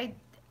 I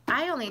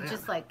only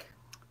just like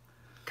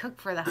cook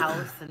for the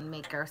house and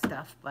make our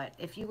stuff. But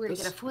if you were to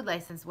get a food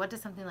license, what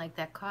does something like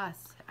that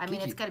cost? I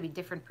mean, it's got to be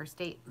different per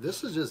state.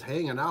 This is just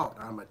hanging out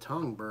on my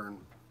tongue burn.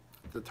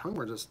 The tongue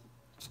burn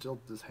still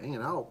just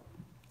hanging out.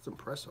 It's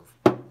impressive.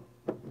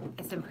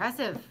 It's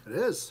impressive. It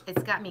is.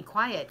 It's got me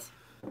quiet.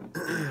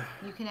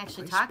 You can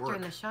actually Nice talk work.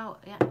 during the show.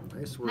 Yeah.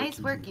 Nice work. Nice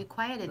Kiki. work. You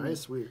quieted me.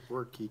 Nice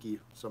work, Kiki.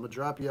 So I'm gonna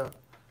drop you.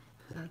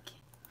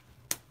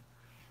 Like,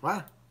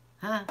 What?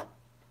 huh?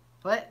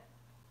 What?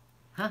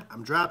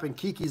 I'm dropping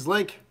Kiki's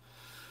link.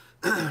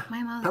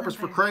 My mouth's Peppers on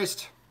for fire.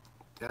 Christ.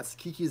 That's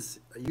Kiki's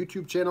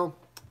YouTube channel.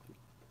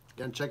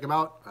 Again, check him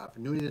out. If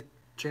you're new to the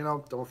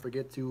channel, don't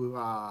forget to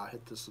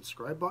hit the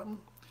subscribe button.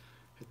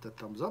 Hit the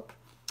thumbs up.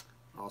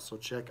 Also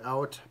check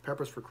out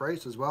Peppers for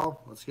Christ as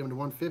well. Let's get him to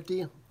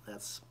 150.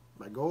 That's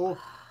my goal.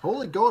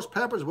 Holy Ghost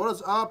Peppers, what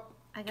is up?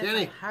 I got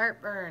Kenny. some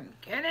heartburn.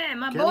 Kenny,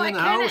 my Kenny boy, in the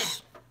Kenny.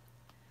 house.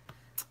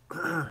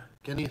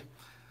 Kenny,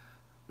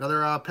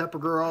 another pepper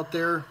girl out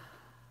there.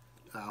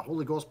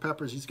 Holy Ghost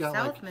Peppers. He's got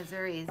South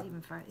Missouri is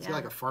even far. he's Yeah. got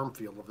like a farm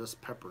field of this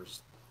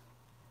peppers.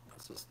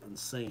 That's just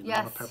insane. The Yes,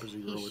 amount of peppers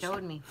he he grows.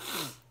 showed me.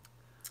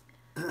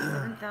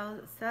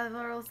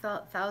 Several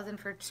thousand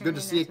for. It's good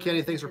to see you,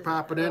 Kenny. Thanks for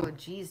popping in. Oh,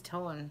 geez,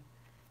 Tone.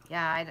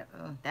 Yeah,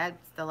 that's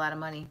a lot of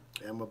money.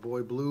 And my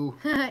boy Blue.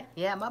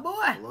 Yeah, my boy.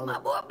 Love My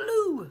it. boy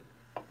Blue.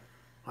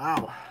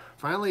 Wow.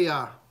 Finally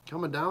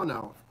coming down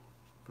now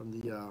from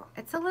the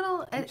It's a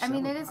little. I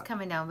mean, it is pot.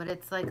 coming down, but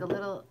it's like a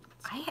little.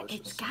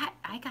 delicious.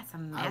 I got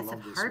some I massive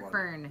love this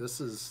heartburn. one. This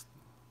is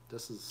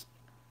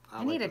I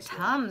like need a this one.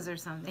 Tums or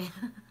something.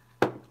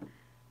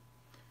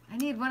 I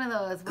need one of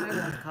those. What are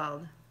those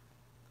called?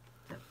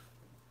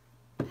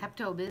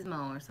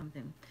 Pepto-Bismol or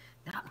something.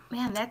 No,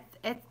 man,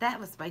 that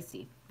was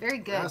spicy. Very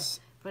good, Yes,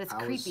 but it's I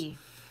was- creepy.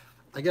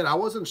 Again, I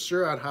wasn't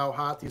sure on how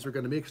hot these were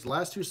going to be because the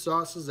last two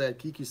sauces that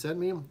Kiki sent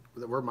me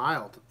that were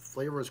mild.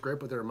 Flavor was great,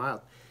 but they were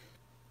mild.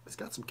 It's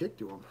got some kick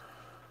to them.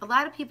 A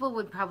lot of people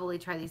would probably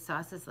try these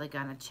sauces like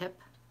on a chip.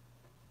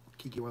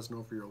 Kiki wants to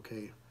know if you're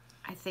okay.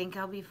 I think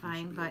I'll be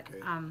fine, be but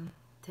okay.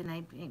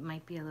 tonight it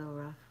might be a little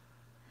rough.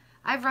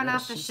 I've run Yeah,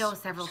 off the she's- show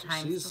several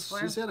times before.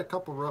 She's had a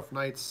couple rough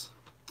nights.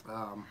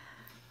 I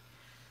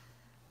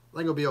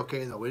think it'll be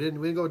okay though. We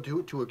didn't go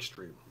too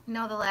extreme.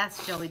 No, the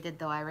last show we did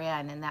though, I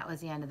ran, and that was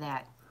the end of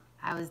that.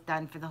 I was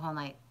done for the whole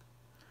night.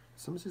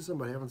 Somebody see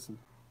somebody having some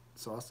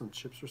sauce and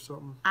chips or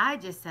something. I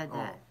just said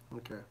that. Oh,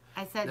 okay.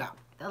 I said Yeah.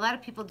 a lot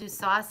of people do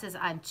sauces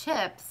on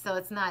chips, so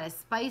it's not as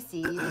spicy.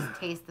 You just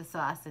taste the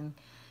sauce and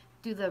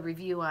do the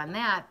review on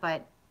that.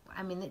 But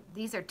I mean,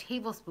 these are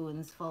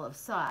tablespoons full of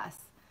sauce,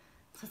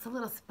 so it's a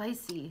little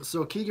spicy.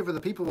 So Kiki, for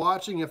the people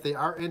watching, if they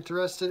are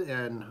interested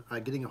in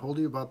getting a hold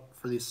of you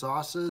for these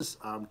sauces,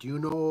 do you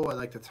know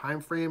like the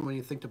time frame when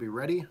you think to be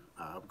ready?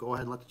 Go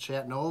ahead and let the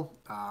chat know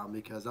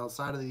because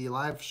outside of the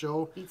live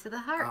show, Beats of the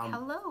heart.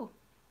 Hello.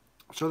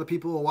 show the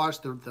people who will watch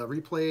the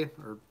replay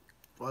or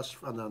watch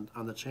on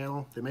the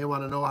channel. They may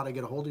want to know how to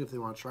get a hold of you if they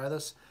want to try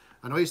this.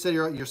 I know you said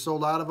you're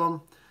sold out of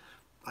them.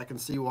 I can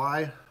see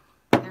why.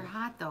 They're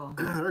hot though.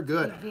 They're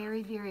good. Be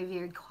very, very,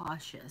 very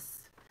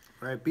cautious.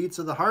 All right, beats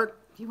of the heart.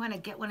 If you want to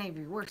get one of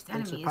your worst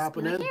Thanks for enemies, be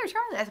popping like, in. here,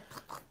 try that.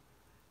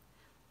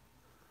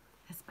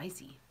 That's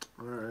spicy.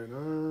 All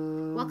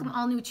right. Welcome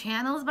all new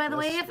channels, by the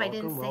way. yes, If I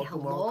didn't say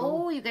welcome, hello,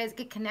 welcome. you guys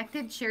get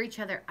connected, share each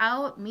other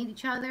out, meet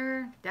each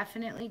other.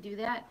 Definitely do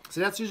that. So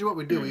that's usually what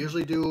we do. We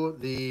usually do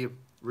the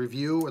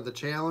review or the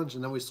challenge,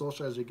 and then we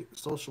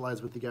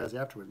socialize with you guys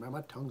afterwards. Man,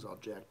 my tongue's all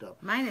jacked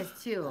up. Mine is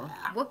too.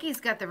 Wookie's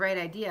got the right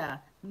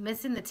idea.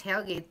 Missing the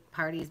tailgate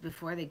parties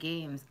before the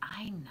games.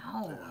 I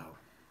know.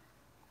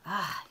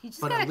 You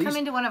just But gotta at come least-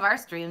 into one of our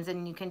streams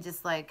and you can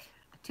just like.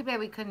 Too bad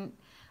we couldn't.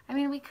 I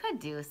mean, we could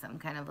do some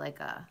kind of like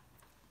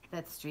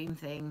that stream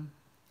thing.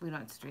 We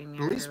don't stream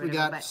yet. At least we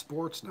got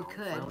sports now. we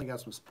could. Finally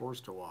got some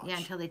sports to watch. Yeah,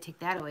 until they take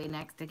that away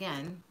next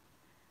again.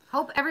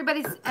 Hope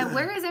everybody's.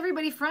 Where is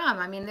everybody from?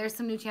 I mean, there's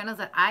some new channels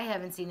that I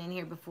haven't seen in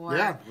here before.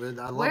 Yeah, I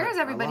love Where it. is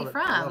I everybody love it.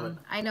 I love from? it.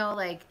 I know,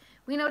 like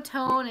we know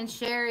Tone and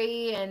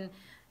Sherry and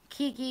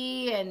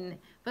Kiki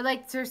but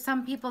like there's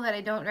some people that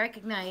I don't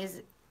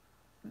recognize,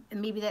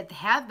 maybe that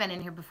have been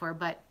in here before,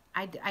 but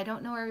I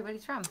don't know where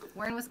everybody's from.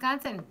 We're in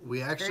Wisconsin.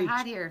 We It's actually very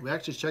hot here. we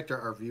actually checked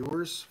our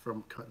viewers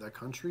from the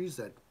countries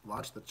that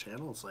watch the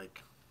channel. It's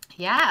like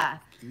Yeah.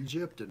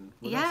 Egypt and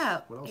what Yeah.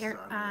 else? What else is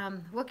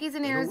on there? Wookie's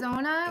in Italy-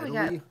 Arizona. We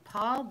got Italy.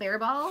 Paul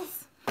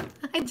Bearballs.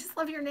 I just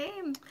love your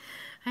name.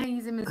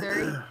 He's in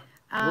Missouri.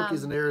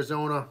 Wookiees in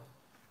Arizona.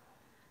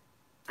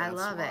 I That's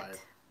love why.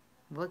 it.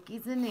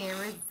 Wookiees in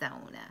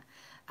Arizona.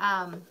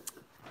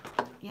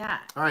 Yeah.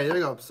 All right, there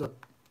you go. So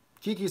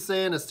Kiki's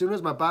saying as soon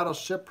as my bottles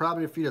ship,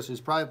 probably a few days. So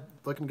he's probably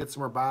looking to get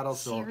some more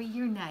bottles. Sherry, So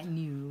you're not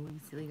new,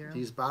 silly girl.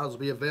 these bottles will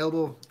be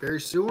available very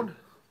soon.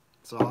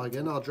 So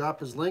again, I'll drop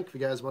his link if you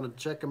guys want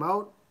to check him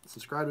out.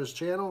 Subscribe to his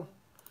channel.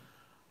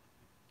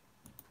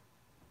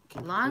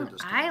 Long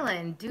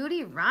Island,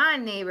 Duty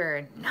Ron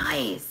neighbor.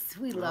 Nice.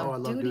 We love, I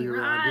love Duty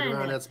Ron. Duty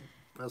Ron,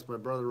 that's my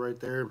brother right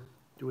there.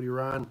 Duty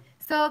Ron.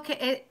 So,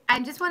 okay,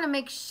 I just want to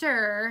make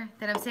sure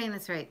that I'm saying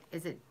this right.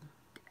 Is it,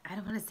 I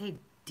don't want to say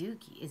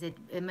Dookie. Is it,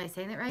 am I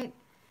saying it right?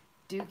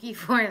 Dookie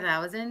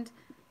 4000?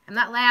 I'm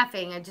not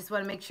laughing. I just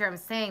want to make sure I'm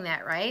saying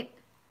that right.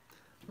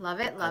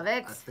 Love it, love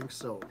it. I think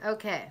so.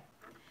 Okay.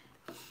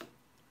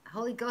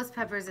 Holy Ghost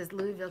Peppers is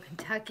Louisville,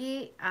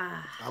 Kentucky.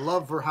 I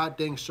love her hot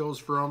dang shows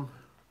from.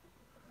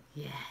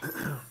 Yes.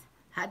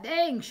 Hot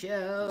dang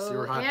show. See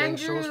where hot dang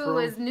show's Andrew from?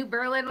 is New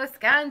Berlin,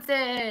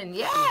 Wisconsin.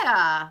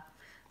 Yeah.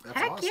 That's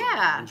Heck awesome.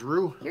 yeah. And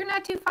Drew. You're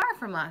not too far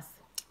from us.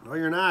 No,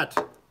 you're not.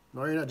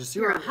 No, you're not. Did you see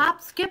You're where a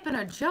hop, skip, and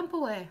a jump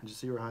away. Did you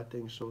see where hot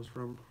dang show's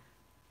from?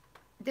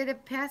 Did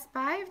it pass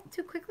by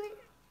too quickly?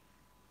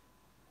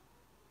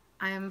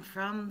 I am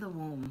from the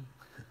womb.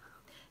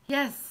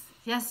 Yes,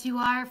 yes, you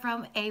are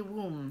from a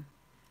womb.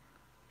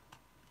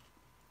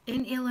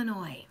 In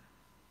Illinois.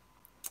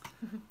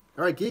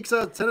 All right, Geeks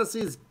Out of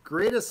Tennessee's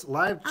greatest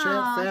live chat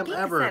fam Geeks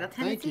ever. Out of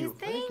Thank you.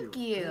 Tennessee, thank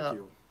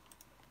you.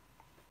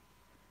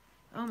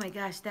 Oh my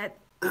gosh, that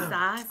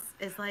sauce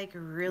is like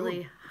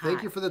really hot.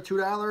 Thank you for the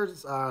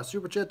 $2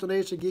 super chat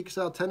donation, Geeks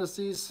Out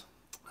Tennessee's.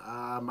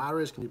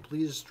 Moderators, can you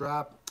please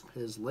drop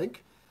his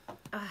link?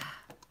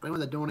 Anyone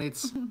that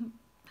donates,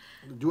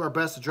 do our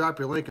best to drop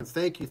your link, and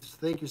thank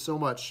you so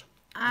much.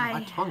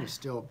 My tongue is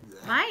still.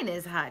 Mine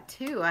is hot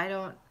too. I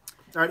don't.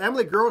 All right,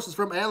 Emily Gross is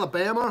from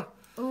Alabama.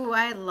 Ooh,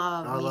 I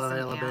love me some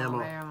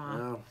Alabama.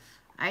 Alabama.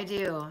 I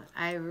do.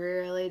 I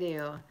really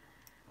do.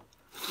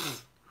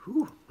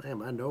 Whew, man,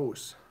 my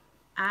nose.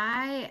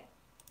 I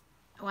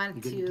want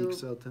You to. getting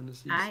Geeks Out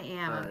Tennessee? I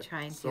am. All I'm right,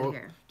 trying so to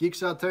here.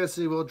 Geeks Out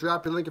Tennessee, we'll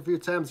drop your link a few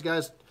times,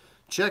 guys.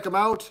 Check them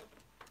out.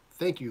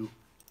 Thank you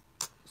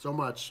so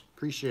much.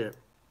 Appreciate it.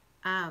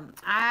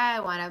 I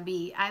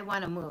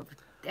want to move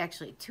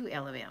actually to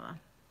Alabama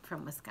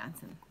from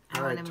Wisconsin.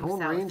 All right, move Tone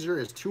south. Ranger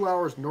is 2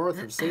 hours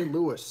north of St.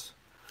 Louis.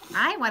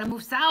 I want to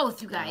move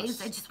south, you guys.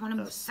 Yes, I just want to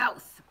move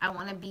south. I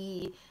want to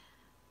be.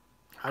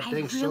 Hot I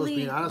dang show's really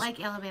being honest. like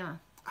Alabama.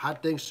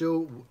 Hot dang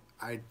show.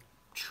 I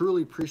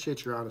truly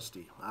appreciate your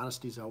honesty.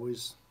 Honesty is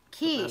always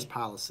Key. the best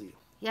policy.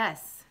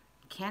 Yes.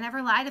 Can't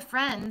ever lie to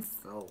friends.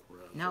 Oh,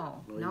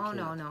 No, you no, can't.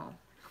 no, no.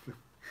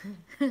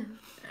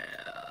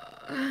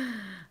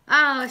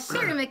 Oh,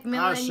 Sherry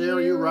McMillan.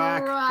 Sherry, you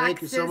rock.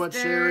 Thank you so much,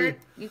 sister. Sherry.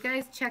 You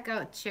guys check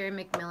out Sherry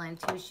McMillan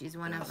too. She's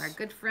one of our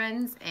good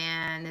friends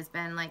and has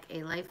been like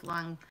a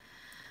lifelong,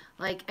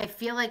 like I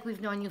feel like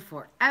we've known you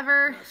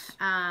forever.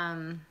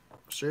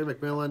 Sherry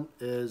McMillan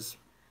is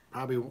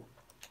probably,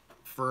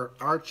 for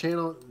our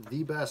channel,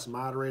 the best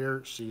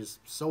moderator. She's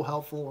so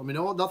helpful. I mean,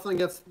 nothing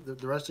against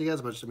the rest of you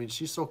guys, but I mean,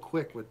 she's so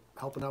quick with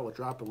helping out with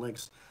dropping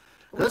links.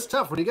 It's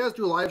tough when you guys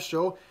do a live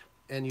show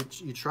and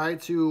you try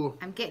to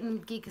I'm getting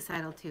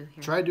geekicidal too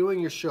here. try doing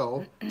your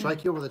show, try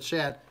keeping up with the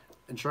chat,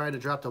 and trying to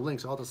drop the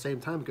links all at the same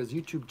time because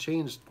YouTube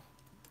changed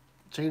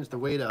the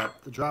way to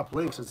drop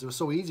links. It was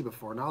so easy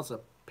before. Now it's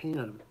a pain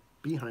in the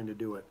behind to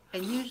do it.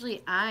 And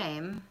usually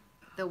I'm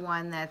the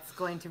one that's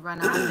going to run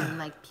off and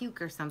like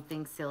puke or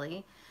something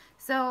silly.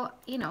 So,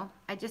 you know,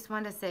 I just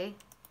want to say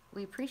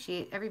we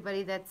appreciate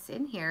everybody that's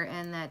in here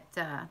and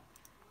that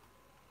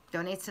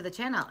donates to the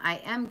channel.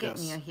 I am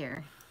getting you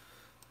here.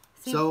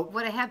 See, So-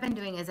 what I have been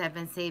doing is I've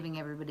been saving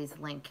everybody's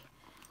link.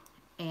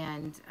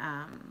 And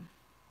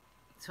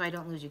so I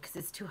don't lose you because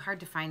it's too hard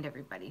to find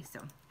everybody. So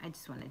I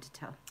just wanted to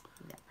tell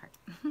you that part.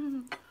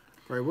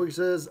 All right, Wookie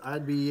says,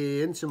 I'd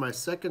be into my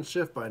second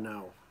shift by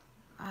now.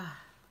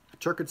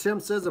 Trucker Tim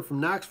says, I'm from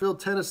Knoxville,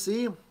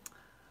 Tennessee.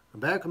 I'm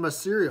back with my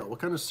cereal. What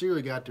kind of cereal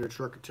you got there,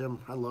 Trucker Tim?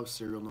 I love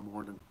cereal in the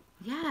morning.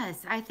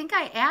 Yes, I think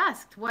I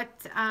asked what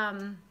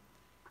kind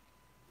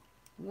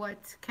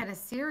of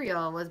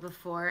cereal was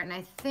before, and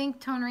I think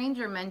Tone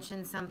Ranger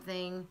mentioned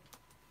something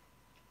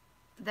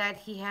that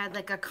he had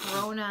like a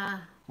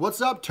Corona.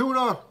 What's up,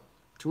 Tuna?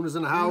 Tuna's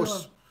in the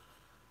house.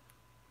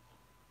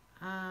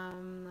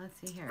 Let's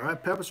see here. All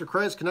right, Peppers for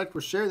Christ, connect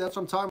with Sherry. That's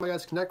what I'm talking about,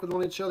 guys. Connect with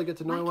one each other, get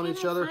to know one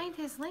each other. Find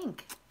his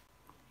link.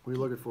 What are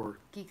you looking for?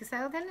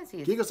 Geekicide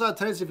Tendencies. Geek us out,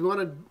 Tennessee. If you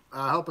want to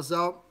help us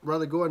out,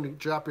 rather go ahead and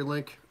drop your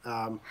link.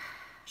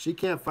 She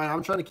can't find.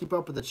 I'm trying to keep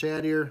up with the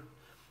chat here.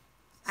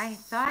 I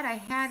thought I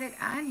had it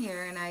on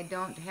here, and I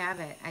don't have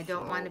it. I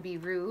don't want to be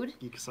rude.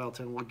 Geek us out,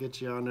 10. We'll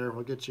get you on there.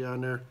 We'll get you on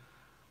there.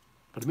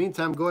 But in the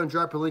meantime, go ahead and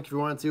drop your link if you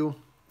want to.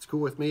 It's cool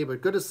with me.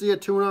 But good to see you,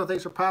 Tuna.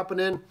 Thanks for popping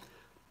in.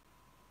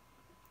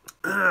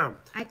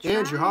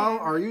 Andrew, how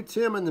are you,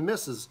 Tim, and the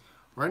missus?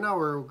 Right now,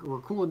 we're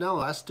cooling down.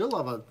 I still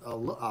have a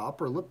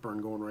upper lip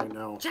burn going right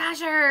now.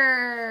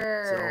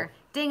 Josher! So-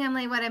 Dang, I'm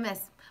late. What I miss?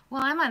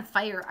 Well, I'm on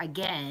fire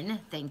again.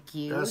 Thank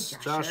you, Yes,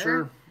 Josher.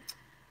 Josher.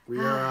 We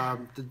are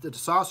the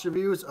sauce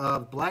reviews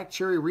of Black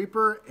Cherry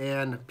Reaper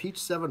and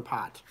Peach 7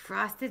 Pot.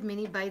 Frosted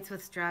mini bites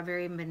with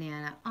strawberry and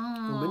banana.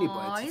 Oh, Mini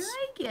bites. I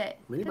like it.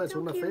 Mini That's bites so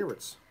one of my cute.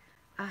 favorites.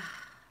 I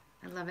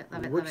love it,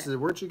 love it, love it.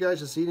 Weren't you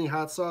guys just eating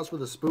hot sauce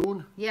with a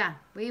spoon? Yeah,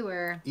 we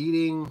were.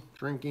 Eating,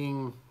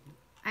 drinking.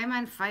 I'm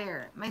on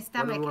fire. My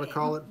stomach. Whatever you want to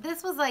call it.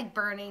 This was like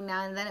burning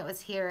now, and then it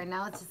was here, and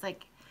now it's just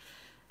like.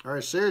 All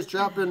right, Sherry's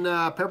dropping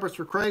Peppers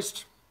for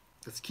Christ.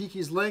 It's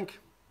Kiki's link.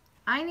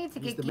 I need to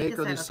He's get the Kika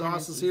maker of these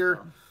sauces here.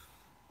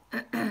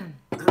 Why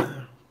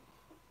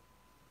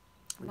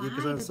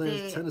did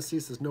they... Tennessee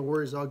says no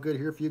worries, all good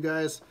here for you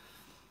guys.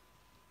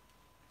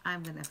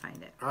 I'm gonna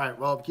find it. All right,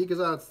 well,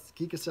 Kika's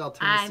out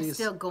Tennessee. I'm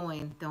still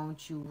going.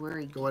 Don't you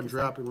worry. Go ahead and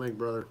drop your link,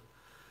 brother.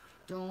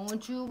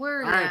 Don't you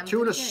worry. All right,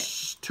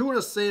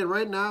 Tuna's saying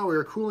right now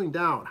we're cooling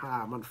down.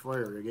 I'm on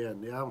fire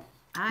again. Yeah,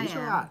 I these are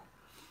am. hot.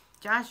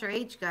 Josh or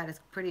H got a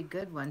pretty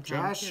good one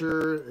time. Josh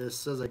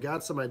says I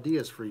got some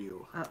ideas for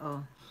you.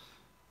 Uh-oh.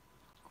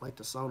 I like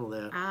the sound of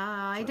that.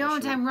 I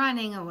don't. I'm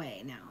running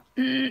away now.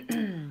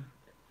 I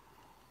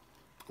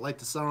like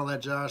the sound of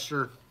that,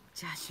 Josher.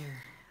 Josher,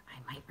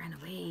 I might run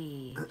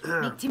away.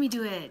 Make Timmy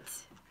do it.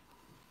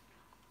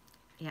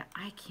 Yeah,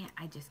 I can't.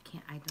 I just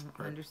can't. I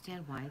don't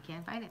understand why I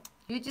can't find it.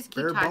 You just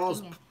keep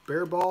talking.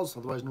 Bear Balls,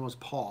 otherwise known as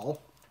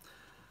Paul,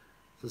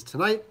 says,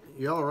 tonight,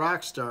 y'all are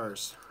rock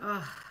stars.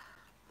 Ugh.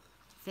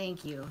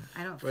 Thank you.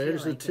 I don't feel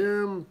Right, like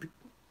Tim, be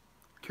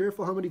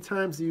careful how many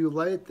times you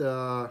light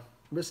the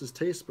Mrs.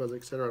 Taste Buds,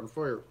 etc. on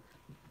fire.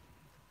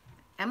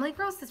 Emily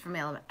Gross is from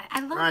Alabama. I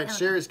love All right, Alabama.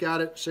 Sherry's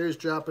got it. Sherry's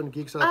dropping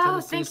Geeks Out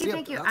Oh, Tennessee.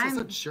 thank you.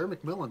 That's Sherry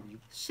McMillan.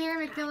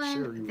 Sherry McMillan.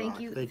 Sherry, you Thank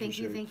rock. you.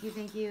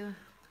 Thank you.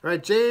 All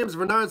right, James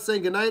Bernard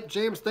saying goodnight.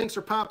 James, thanks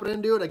for popping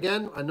in, dude.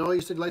 Again, I know you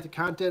said you like the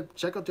content.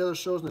 Check out the other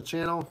shows on the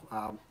channel.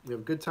 We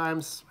have good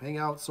times, hang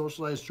out,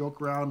 socialize,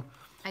 joke around.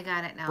 I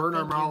got it now. Burn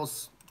our Thank you.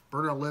 mouths,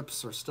 burn our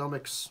lips, our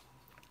stomachs.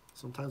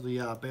 Sometimes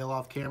we bail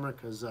off camera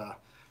because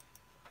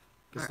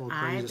gets a little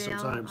crazy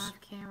sometimes. Off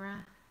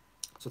camera.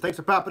 So thanks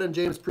for popping in,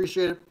 James.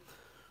 Appreciate it.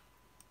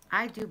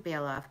 I do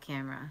bail off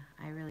camera.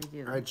 I really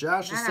do. All right,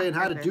 Josh is Not saying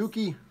on hi to purpose.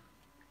 Dookie.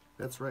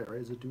 That's right,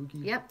 right? Is it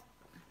Dookie? Yep.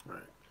 All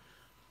right.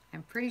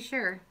 I'm pretty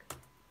sure.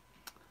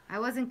 I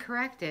wasn't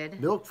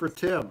corrected. Milk for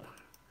Tim.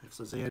 It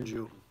says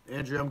Andrew.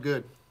 Andrew, I'm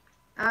good.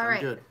 All right.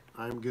 I'm good.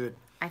 I'm good.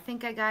 I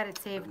think I got it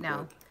saved I'm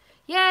now.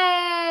 good.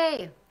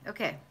 Yay!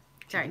 Okay.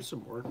 Sorry. Do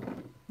some more.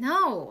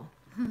 No.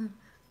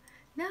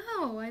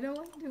 No, I don't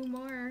want to do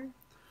more.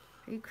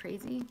 Are you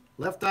crazy?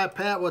 Left Eye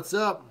Pat, what's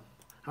up?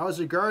 How's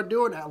your guard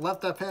doing?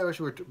 Left Eye Pat,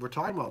 actually, we're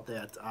talking about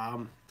that.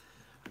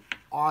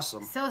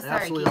 Awesome. So sorry,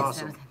 Absolutely Keith.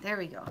 awesome. There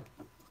we go.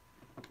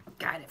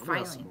 Got it, I'm gonna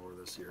have finally. some more of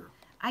this here.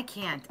 I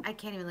can't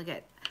even look at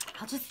it.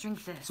 I'll just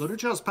drink this. So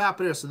Nutrell's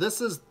popping here. So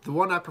this is the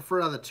one I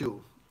prefer out of the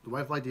two. The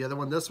wife liked the other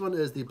one. This one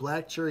is the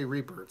Black Cherry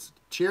Reaper. It's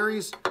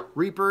cherries,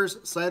 reapers,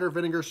 cider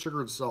vinegar,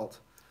 sugar, and salt.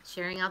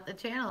 Sharing out the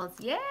channels.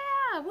 Yeah!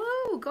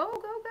 Woo! Go,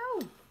 go,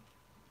 go!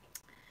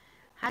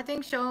 Hi,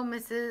 thanks, show,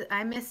 Mrs.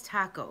 I miss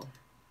taco.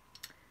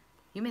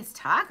 You miss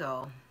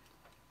taco?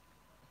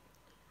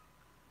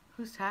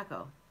 Who's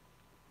taco?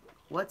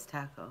 What's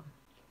taco?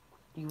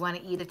 You want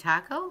to eat a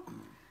taco?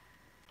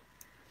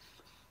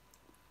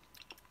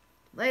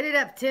 Light it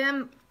up,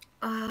 Tim.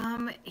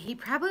 He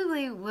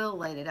probably will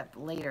light it up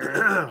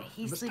later.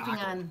 He's sleeping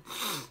taco. on.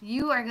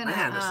 You are gonna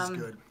Man, this is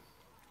good.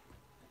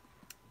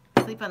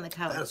 sleep on the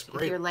couch That's if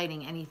great. you're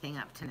lighting anything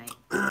up tonight.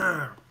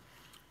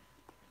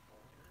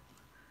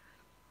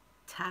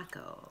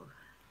 Taco.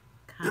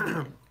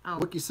 Comment. Oh,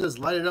 Wiki says,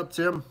 light it up,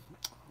 Tim.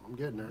 I'm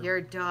getting there.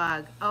 your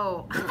dog.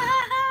 Oh.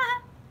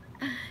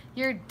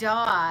 Your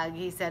dog.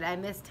 He said, I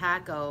miss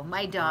taco.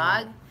 My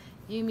dog?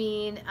 You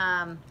mean,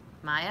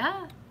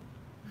 Maya?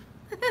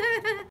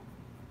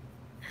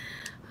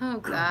 Oh,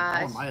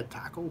 gosh. Oh, Maya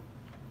Taco.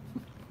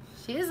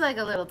 She is like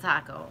a little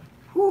taco.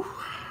 Whew.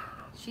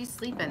 She's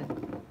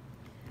sleeping.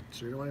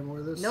 Sure you want any more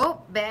of this?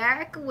 Nope.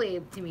 Back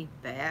away, Timmy.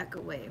 Back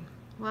away.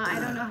 Well, I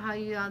don't know how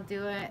you all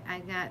do it. I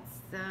got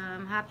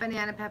some hot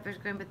banana peppers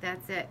growing, but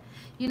that's it.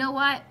 You know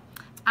what?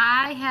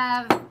 I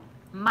have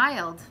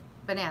mild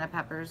banana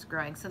peppers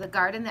growing. So the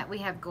garden that we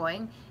have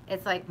going,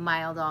 it's like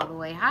mild all the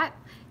way hot.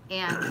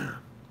 And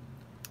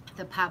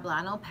the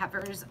poblano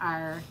peppers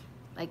are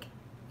like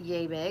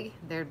yay big.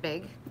 They're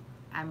big.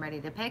 I'm ready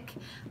to pick.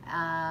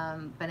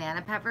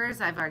 Banana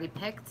peppers, I've already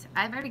picked.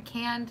 I've already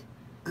canned.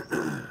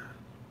 Within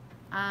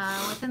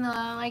the,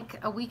 like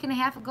a week and a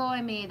half ago,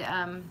 I made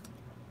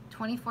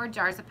 24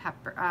 jars of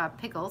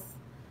pickles.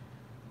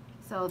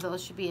 So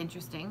those should be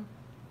interesting.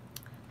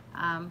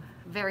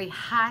 Very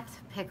hot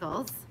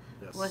pickles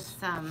with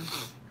some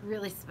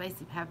really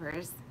spicy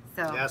peppers.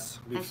 So yes,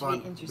 it'll be that fun.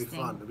 should be interesting.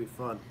 It'll be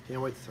fun.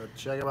 Can't wait to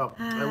check them out.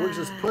 I wish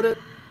just put it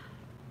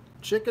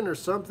chicken or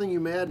something, you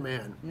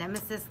madman.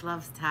 Nemesis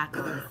loves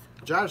tacos.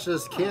 Josh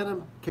says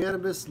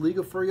cannabis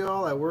legal for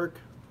y'all. I work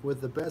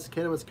with the best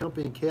cannabis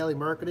company in Cali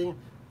marketing.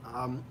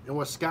 In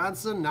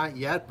Wisconsin, not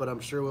yet, but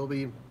I'm sure we'll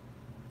be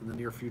in the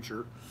near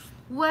future.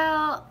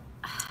 Well,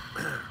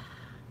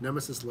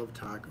 Nemesis Love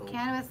Taco.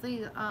 Cannabis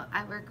League.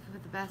 I work for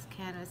the best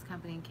cannabis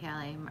company in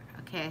Cali.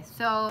 Okay,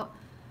 so.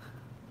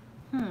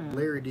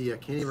 Larry D. I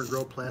can't even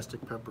grow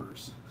plastic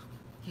peppers.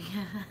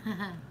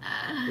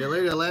 Yeah,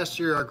 Larry, last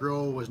year our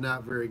grow was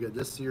not very good.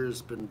 This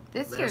year's been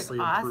vastly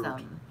awesome.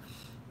 improved.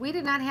 We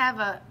did not have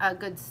a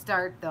good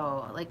start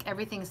though. Like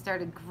everything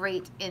started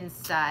great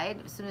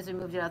inside. As soon as we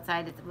moved it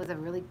outside, it was a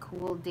really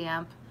cool,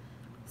 damp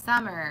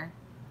summer.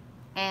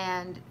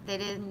 And they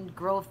didn't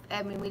grow,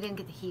 I mean, we didn't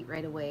get the heat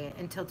right away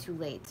until too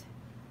late.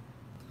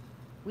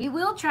 We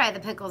will try the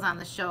pickles on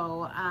the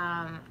show.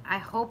 I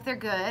hope they're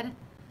good.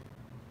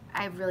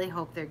 I really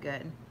hope they're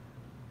good.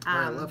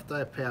 Alright, left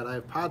eye pat. I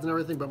have pods and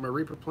everything, but my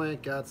Reaper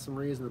plant got some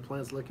reason the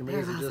plant's looking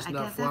amazing, just I not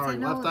guess that's a flowering.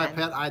 no Left eye then.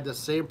 pat, I had the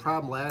same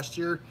problem last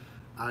year.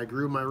 I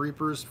grew my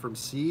Reapers from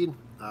seed.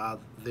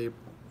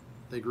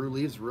 They grew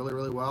leaves really,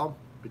 really well.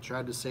 We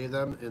tried to save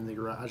them in the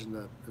garage in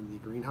the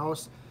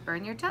greenhouse.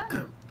 Burn your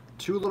tongue.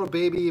 2 little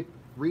baby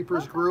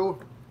Reapers grew.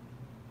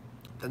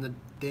 Then the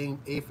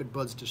dang aphid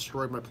buds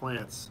destroyed my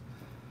plants.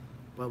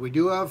 But we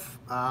do have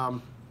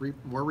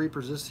more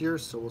Reapers this year,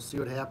 so we'll see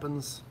what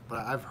happens.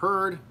 But I've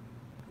heard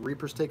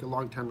Reapers take a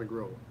long time to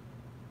grow.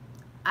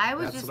 I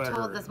was That's just what I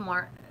told heard. this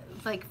more,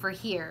 like for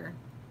here,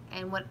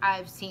 and what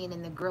I've seen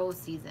in the grow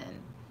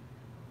season.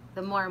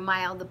 The more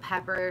mild the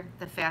pepper,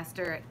 the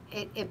faster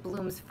it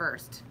blooms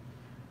first.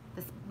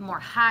 The more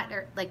hot,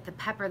 or like the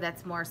pepper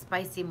that's more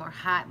spicy, more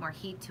hot, more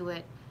heat to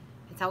it,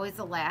 it's always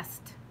the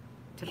last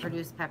to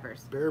produce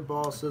peppers. Bear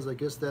Ball says, I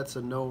guess that's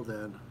a no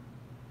then.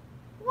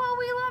 Well,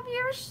 we love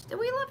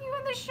you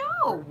in the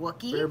show,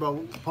 Wookie. Bear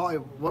Ball, Paul,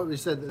 what you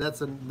said,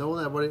 that's a no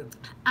then? What?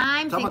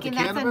 I'm Talking about thinking the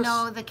that's a cannabis?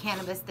 no, the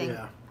cannabis thing.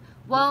 Yeah.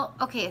 Well,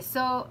 okay,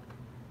 so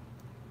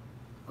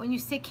when you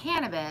say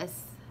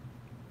cannabis,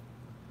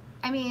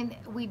 I mean,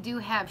 we do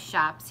have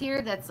shops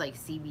here that's like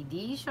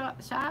CBD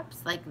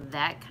shops, like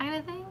that kind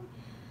of thing.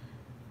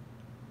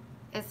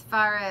 As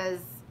far as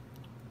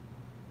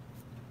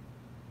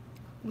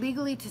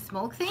legally to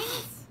smoke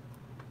things,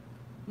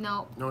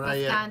 no, No, not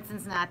yet.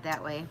 Wisconsin's not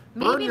that way.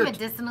 Burn Maybe your-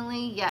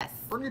 medicinally, yes.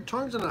 Burn your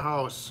tongues in the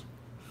house.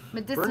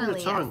 Burn your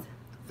Medicinally, tongue. yes.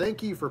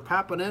 Thank you for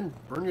popping in.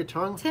 Burn your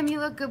tongue. Tim, you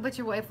look good, but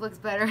your wife looks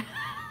better.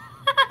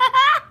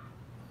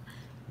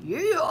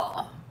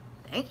 Yeah.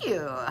 Thank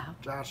you.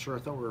 Josh, sure, I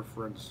thought we were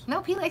friends.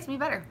 Nope, he likes me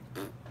better.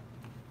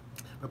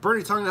 But burn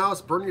your tongue in the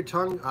house. Burn your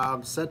tongue.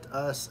 Sent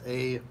us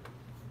an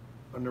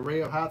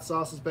array of hot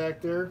sauces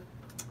back there.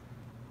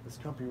 This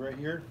company right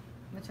here.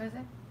 Which was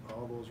it?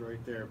 All those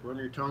right there. Burn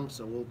your tongue.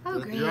 So we'll.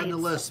 Oh, You're on the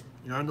great. list.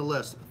 You're on the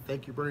list.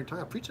 Thank you, burn your tongue.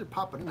 I appreciate it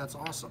popping in. That's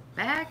awesome.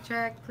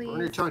 Backtrack, please. Burn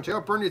your tongue. Check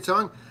out burn your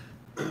tongue.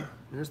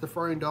 There's the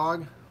farting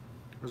dog.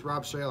 Where's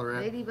Rob Shaler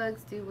at?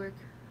 Ladybugs do work.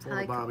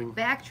 Photobombing.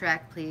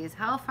 Backtrack, please.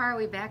 How far are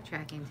we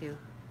backtracking to?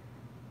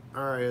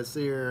 All right, let's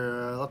see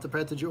here. Left the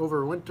Pet, did you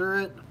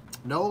overwinter it?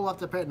 No, Left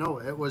the Pet, no.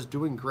 It was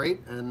doing great,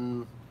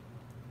 and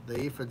the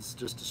aphids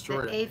just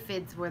destroyed The it.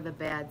 aphids were the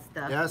bad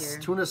stuff Yes, here.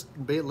 tunas,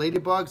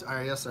 ladybugs.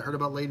 Yes, I heard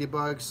about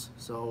ladybugs.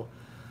 So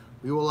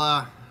we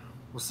will.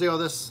 We'll see how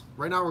this.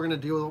 Right now, we're gonna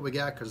deal with what we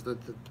got because the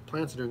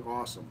plants are doing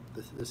awesome.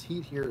 This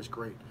heat here is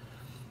great.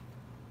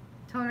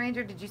 Tone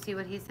Ranger, did you see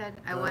what he said?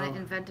 I want Um, to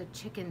invent a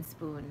chicken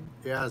spoon.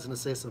 Yeah, I was gonna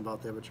say something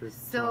about that, but you're.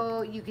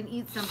 So you can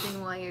eat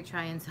something while you're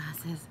trying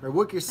sauces. Right,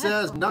 Wookie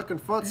says, cool. Nuck and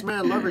Futz,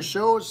 man, love your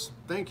shows.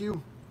 Thank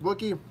you,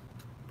 Wookie.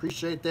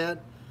 Appreciate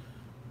that.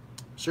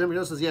 Sherman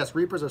Joe says, yes,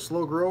 Reapers are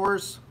slow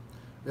growers.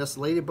 Yes,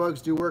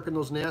 ladybugs do work in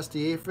those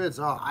nasty aphids.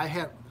 Oh,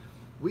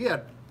 we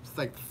had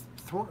like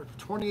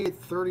 28,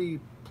 30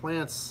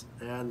 plants,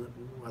 and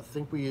I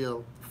think we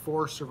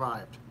 4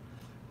 survived.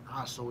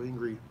 Ah, so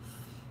angry.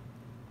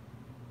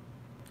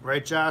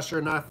 Right, Josh,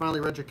 and I finally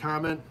read your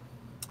comment.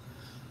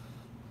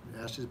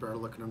 Yeah, she's better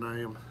looking than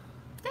I am.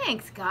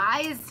 Thanks,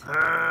 guys.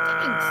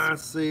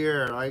 Let's see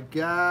here. I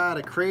got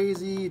a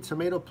crazy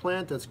tomato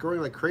plant that's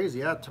growing like crazy.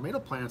 Yeah, tomato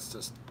plants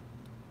just,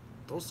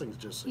 those things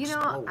just You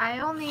explode.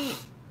 know,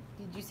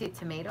 did you say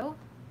tomato?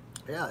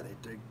 Yeah,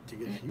 they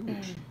get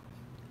huge.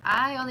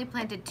 I only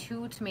planted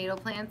 2 tomato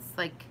plants,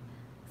 like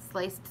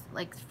sliced,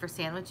 like for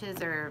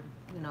sandwiches or,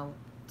 you know,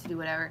 to do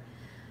whatever.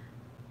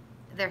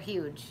 They're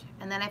huge.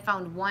 And then I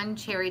found 1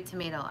 cherry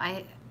tomato.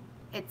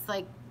 It's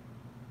like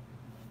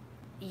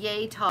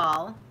yay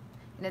tall,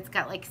 and it's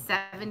got like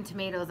 7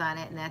 tomatoes on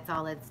it, and that's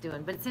all it's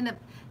doing. But it's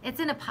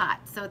in a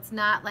pot, so it's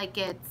not like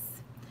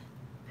it's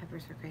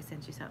Peppers for Christ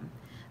sent you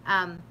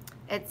something.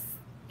 It's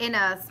in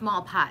a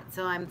small pot,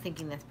 so I'm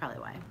thinking that's probably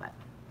why. But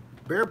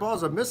Bear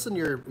Balls, I'm missing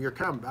your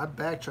comment. I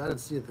backtracked, I didn't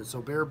see it.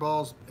 So Bear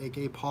Balls,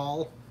 aka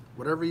Paul,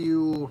 whatever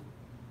you,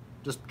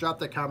 just drop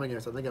that comment,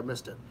 guys. I think I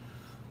missed it.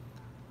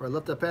 All right,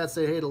 let the Pat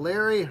say hey to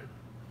Larry.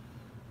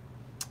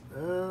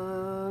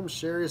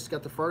 Sherry's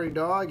got the farting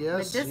dog.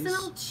 Yes,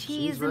 medicinal she's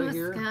cheese right in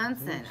here.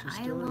 Wisconsin. Yeah, she's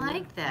I still in like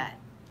here. that.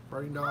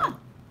 Farting dog.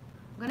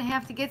 I'm gonna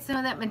have to get some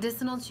of that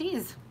medicinal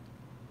cheese.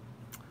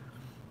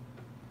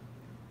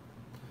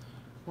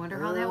 Wonder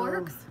how that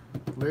works.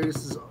 Larry,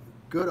 this is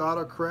good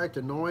autocorrect.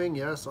 Annoying.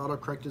 Yes,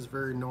 autocorrect is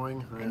very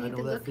annoying. I I need know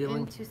to that look feeling.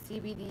 into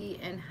CBD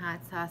and hot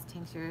sauce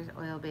tinctures,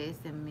 oil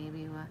based, and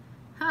maybe what?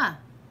 Huh?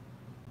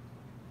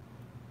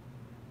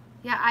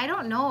 Yeah, I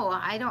don't know.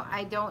 I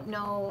don't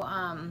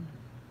know.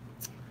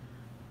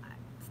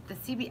 The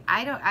CB.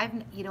 I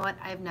don't. You know what?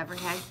 I've never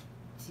had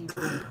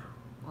CBD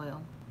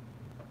oil.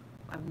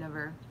 I've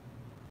never.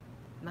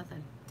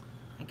 Nothing.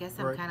 I guess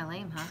I'm Right. kind of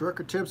lame, huh?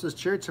 Trucker Tim says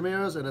cherry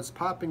tomatoes, and it's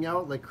popping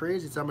out like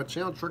crazy. It's on my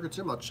channel, Trucker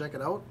Tim. I'll check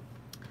it out.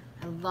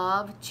 I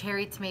love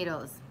cherry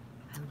tomatoes.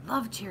 I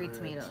love cherry Right.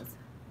 tomatoes.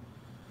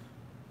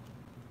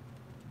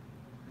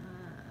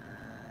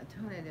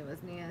 It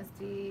was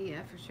nasty.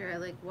 Yeah, for sure. I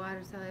like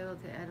water soluble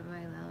to add to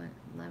my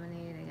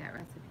lemonade. I got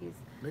recipes.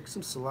 Mix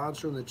some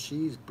cilantro in the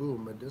cheese.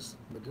 Boom,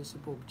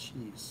 medicinal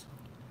cheese.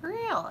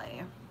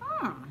 Really?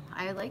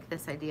 I like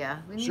this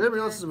idea. Sherry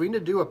else says we need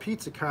to do a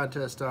pizza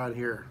contest on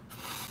here.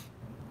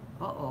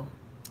 Uh-oh.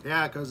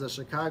 Yeah, because the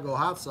Chicago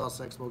Hot Sauce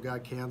Expo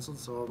got canceled,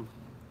 so.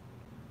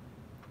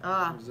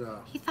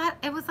 He thought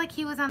it was like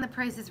he was on The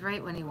Price is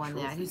Right when he won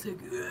that. He's like,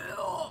 yeah,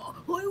 I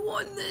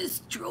won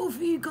this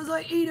trophy because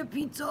I ate a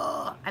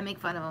pizza. I make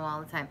fun of him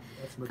all the time.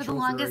 For the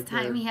longest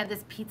time, he had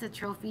this pizza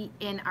trophy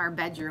in our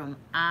bedroom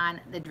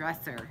on the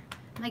dresser.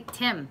 I'm like,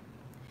 Tim,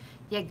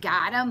 you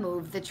gotta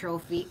move the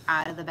trophy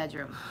out of the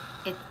bedroom.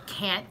 It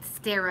can't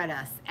stare at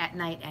us at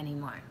night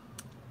anymore.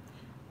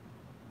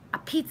 A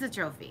pizza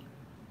trophy.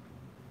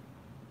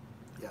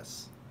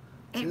 Yes.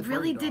 It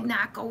really did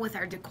not go with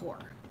our decor.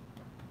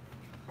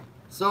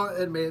 So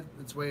it made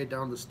its way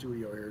down the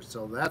studio here.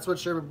 So that's what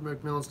Sherry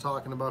McMillan's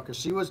talking about, because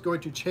she was going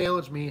to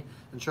challenge me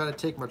and try to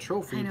take my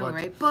trophy. I know, but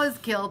right?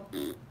 Buzzkill.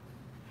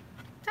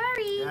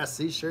 Sorry. Yeah,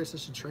 see, Sherry says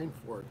she trained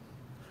for it.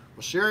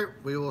 Well, Sherry,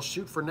 we will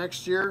shoot for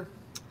next year.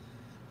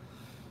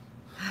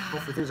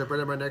 Hopefully things are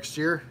better by next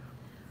year.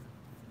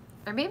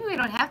 Or maybe we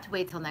don't have to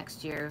wait till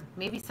next year.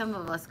 Maybe some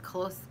of us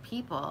close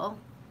people,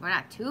 we're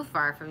not too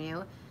far from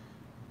you.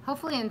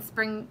 Hopefully in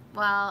spring,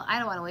 well, I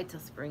don't want to wait till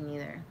spring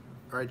either.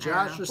 All right,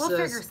 Josh just we'll says,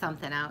 figure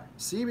something out.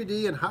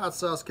 CBD and hot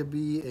sauce could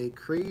be a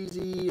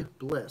crazy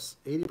bliss.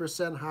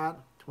 80%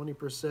 hot,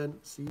 20%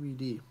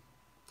 CBD.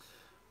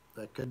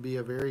 That could be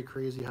a very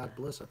crazy hot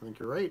bliss. I think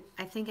you're right.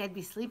 I think I'd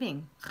be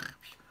sleeping.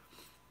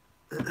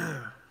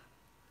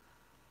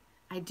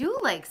 I do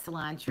like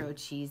cilantro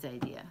cheese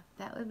idea.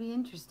 That would be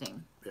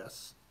interesting.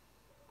 Yes.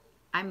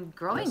 I'm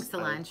growing Yes,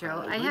 cilantro.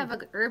 I I agree. have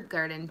an herb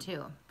garden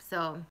too.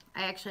 So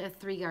I actually have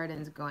 3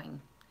 gardens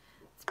going.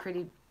 It's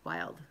pretty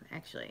wild,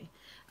 actually.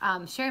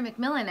 Sherry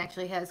McMillan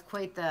actually has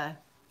quite the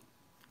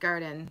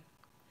garden.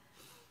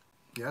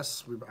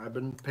 Yes, I've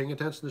been paying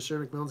attention to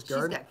Sherry McMillan's She's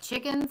garden. got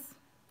chickens.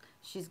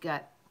 She's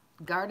got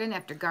garden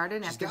after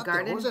garden She's after got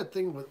garden. what was that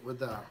thing with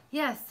the?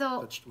 Yeah,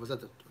 so Was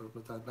that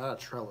not a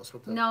trellis?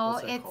 no,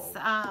 what's that it's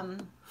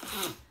called?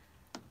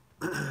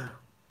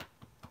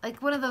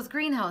 like one of those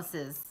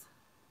greenhouses.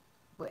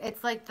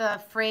 It's like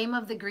the frame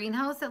of the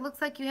greenhouse it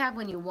looks like you have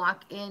when you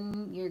walk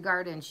in your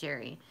garden,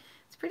 Sherry.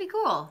 It's pretty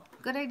cool.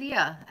 Good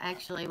idea,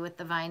 actually, with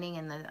the vining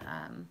and the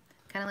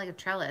kind of like a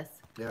trellis.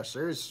 Yeah,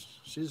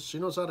 she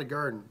knows how to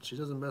garden. She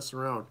doesn't mess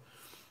around.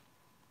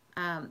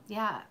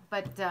 Yeah,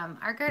 but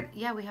our garden,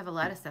 yeah, we have a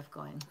lot of stuff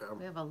going.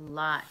 We have a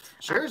lot.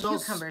 Sherry's Our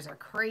also- cucumbers are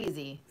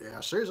crazy. Yeah,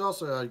 Sherry's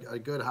also a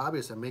good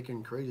hobbyist at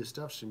making crazy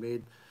stuff. She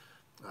made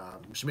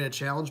a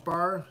challenge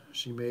bar.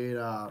 She made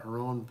her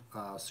own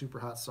super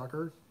hot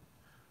sucker.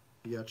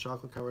 The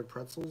chocolate covered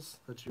pretzels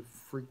that you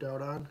freaked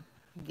out on.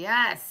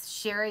 Yes,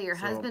 Sherry, your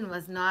husband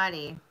was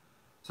naughty.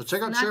 So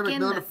check out Snuck Sherry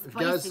in McMillan. the If you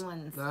guys spicy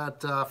ones.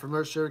 not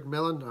familiar with Sherry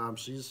McMillan,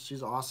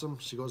 she's awesome.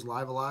 She goes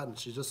live a lot, and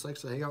she just likes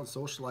to hang out and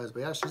socialize. But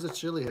yeah, she's a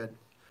chili head.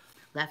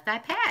 Left Eye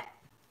Pat.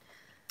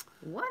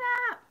 What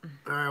up?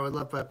 All right, what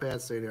left by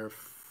Pat say there?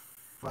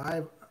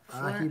 5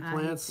 ahi Four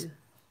plants.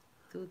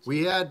 Two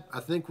I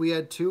think we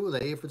had 2.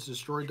 The aphids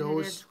destroyed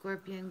Trinidad those.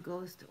 Scorpion,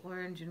 Ghost,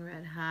 Orange, and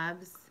Red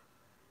Hobs.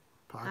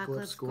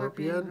 Apocalypse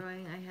Scorpion Scorpion.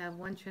 growing. I have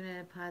 1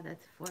 Trinidad pod.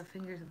 That's 4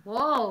 fingers.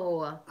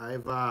 Whoa.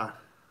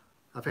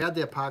 I've had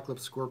the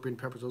Apocalypse Scorpion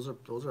peppers.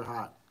 Those are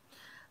hot.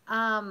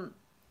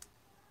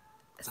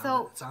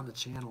 It's on the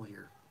channel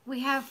here. We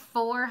have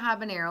 4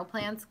 habanero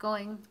plants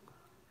going.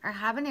 Our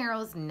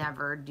habaneros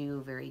never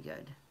do very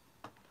good.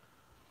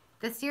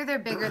 This year they're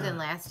bigger than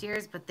last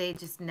year's, but they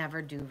just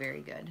never do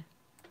very good.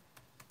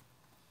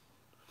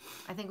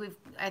 I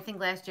think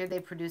last year they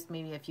produced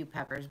maybe a few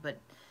peppers, but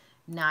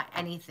not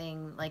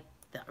anything like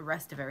the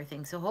rest of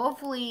everything. So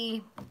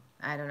hopefully,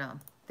 I don't know.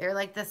 They're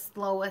like the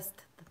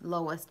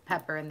lowest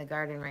pepper in the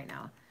garden right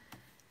now.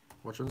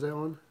 Which one's that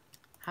one?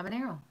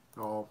 Habanero.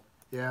 Oh,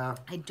 yeah.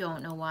 I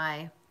don't know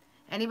why.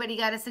 Anybody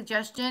got a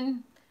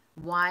suggestion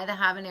why the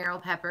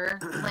habanero pepper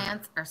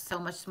plants are so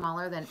much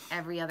smaller than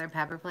every other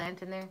pepper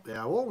plant in there?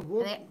 Yeah,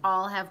 And they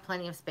all have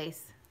plenty of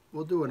space.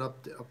 we'll do an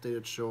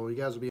updated show. You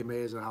guys will be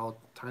amazed at how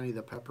tiny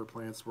the pepper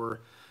plants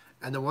were.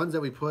 And the ones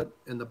that we put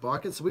in the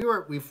buckets,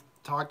 we've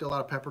talked to a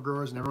lot of pepper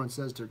growers, and everyone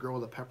says to grow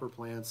the pepper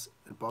plants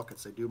in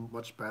buckets, they do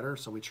much better.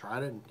 So we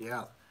tried it, and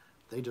yeah,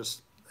 they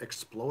just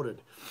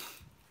exploded.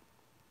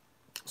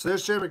 So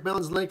there's Sherry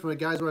McMillan's link. For the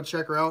guys who want to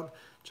check her out,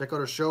 check out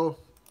her show.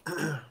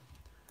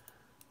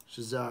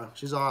 She's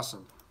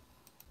awesome.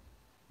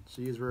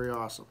 She is very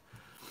awesome.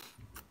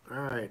 All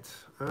right.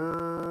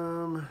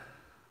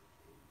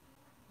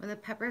 When the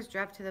peppers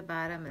drop to the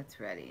bottom, it's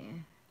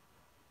ready.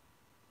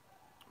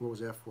 What was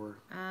that for?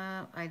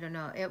 I don't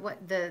know. It went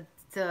it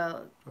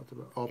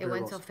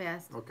went so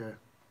fast. Okay.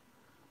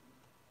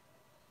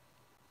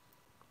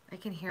 I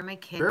can hear my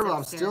kids Bearable,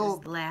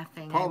 upstairs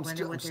laughing. Paul, I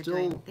wonder what they're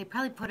doing. They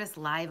probably put us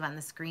live on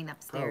the screen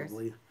upstairs.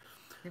 Probably.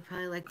 They're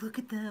probably like, look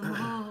at them.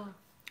 Oh.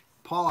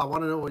 Paul, I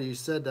want to know what you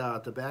said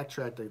to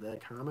backtrack to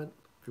that comment.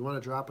 If you want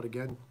to drop it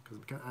again,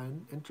 because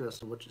I'm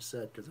interested in what you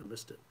said, because I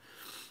missed it.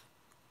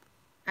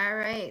 All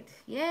right.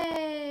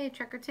 Yay.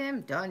 Trucker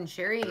Tim. Done,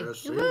 Sherry.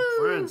 See,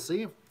 friends,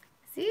 see?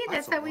 See,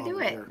 that's how we do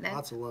it.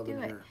 Lots of love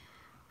in here.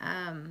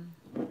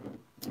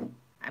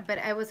 But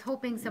I was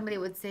hoping somebody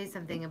would say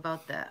something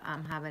about the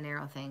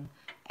habanero thing.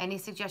 Any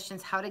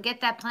suggestions how to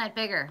get that plant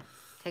bigger?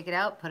 Take it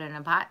out, put it in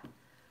a pot,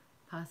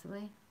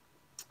 possibly.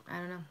 I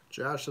don't know.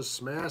 Josh, just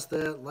smash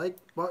that like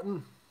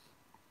button.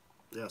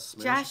 Yes,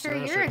 Josh,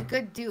 you're a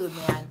good dude,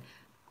 man.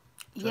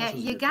 Yeah,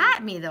 you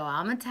got me though.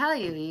 I'm gonna tell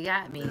you, you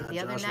got me. The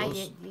other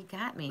night, you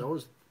got me.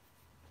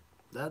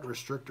 That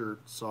restrictor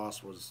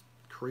sauce was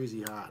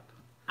crazy hot.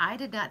 I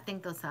did not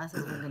think those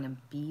sauces were gonna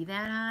be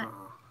that hot.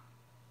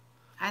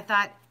 I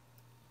thought,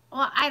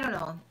 well, I don't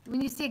know.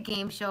 When you see a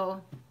game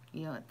show,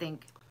 you don't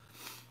think.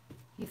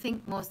 You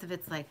think most of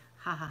it's like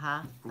ha ha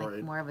ha,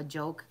 like more of a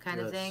joke kind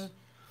of thing.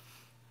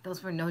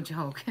 Those were no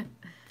joke.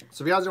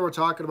 So if you guys know what we're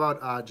talking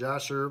about,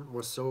 Josher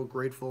was so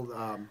grateful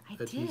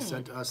that he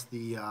sent us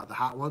the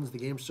hot ones, the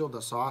game show,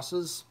 the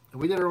sauces.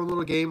 And we did our own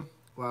little game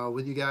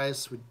with you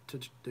guys. We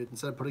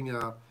instead of putting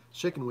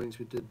chicken wings,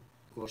 we did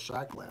little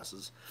shot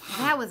glasses.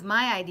 That was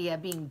my idea,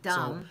 being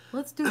dumb. So,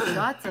 let's do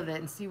shots of it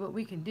and see what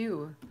we can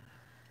do.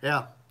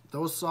 Yeah,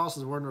 those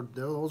sauces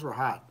those were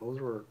hot.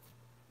 Those were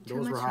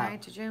hot.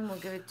 Nitrogen, we'll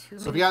give it 2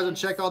 minutes. So if you guys want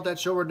to check out that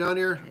show we're done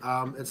here,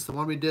 it's the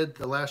one we did,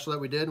 the last show that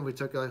we did, and we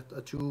took a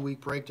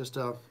 2-week break just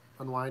to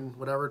unwind,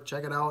 whatever.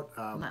 Check it out.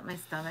 Let my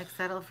stomach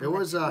settle for it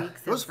was fun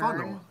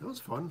though. It was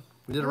fun.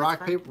 We did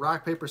rock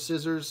paper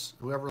scissors.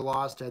 Whoever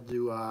lost had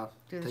to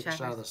take a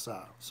shot of the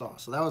sauce.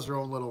 So that was our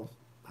own little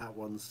hot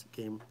ones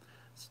game.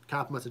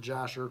 Compliments to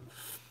Josher.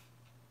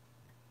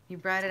 You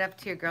brought it up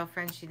to your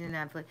girlfriend. She didn't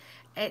have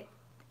it.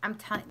 I'm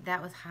telling you,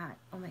 that was hot.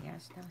 Oh my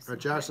gosh, that was so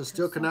Josh, I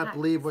still cannot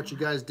believe what you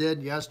guys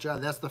did. Yes,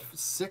 John, that's the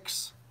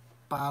 6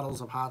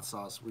 bottles of hot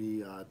sauce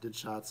we did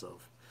shots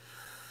of.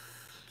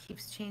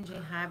 Keeps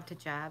changing hob to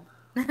job.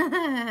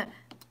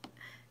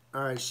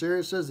 All right,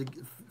 Sherry says,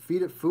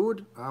 feed it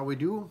food. We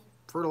do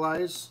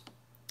fertilize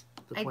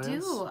the plants.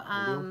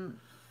 I do.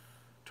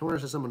 Toner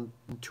says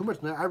too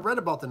much. I read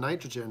about the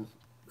nitrogen.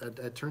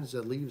 It turns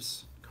the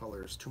leaves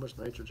colors. Too much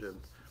nitrogen.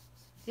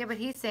 Yeah, but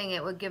he's saying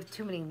it would give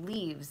too many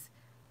leaves.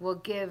 We'll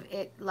give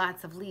it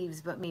lots of leaves,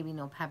 but maybe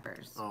no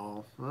peppers.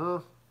 Oh,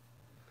 well.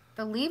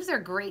 The leaves are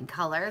great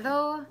color,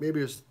 though.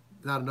 Maybe it's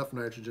not enough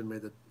nitrogen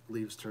made the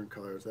leaves turn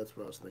colors. That's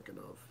what I was thinking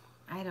of.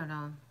 I don't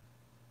know.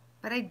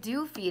 But I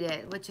do feed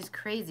it, which is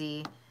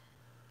crazy.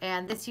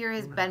 And this year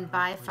has been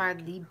by far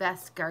the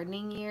best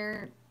gardening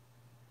year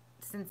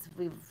since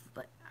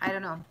I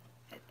don't know,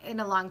 in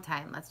a long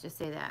time. Let's just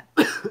say that.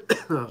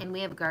 And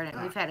we have a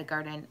garden. We've had a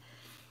garden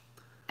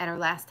at our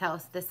last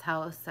house, this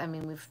house. I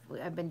mean,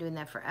 I've been doing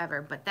that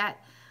forever. But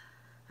that,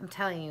 I'm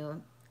telling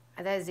you,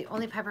 that is the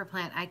only pepper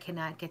plant I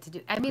cannot get to do.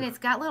 I mean, it's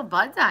got little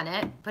buds on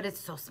it, but it's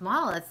so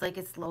small. It's like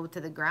it's low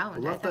to the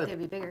ground. I thought they'd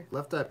be bigger.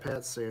 Left Eye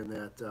Pat's saying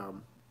that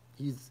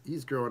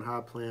he's growing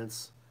hot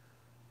plants,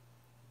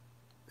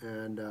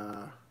 and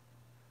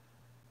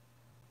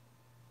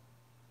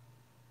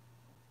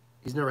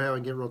he's never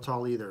having to get real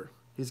tall either.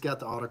 He's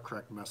got the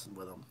autocorrect messing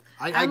with him.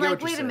 I'm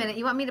like, wait a minute.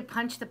 You want me to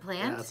punch the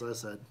plant? Yeah, that's what I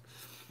said.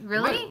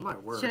 Really?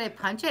 Might work. Should I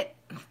punch it?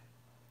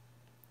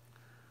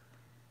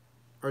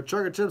 Or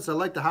Trucker Tips, I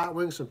like the hot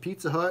wings from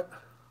Pizza Hut.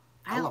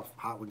 I love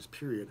hot wings,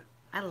 period.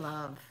 I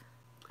love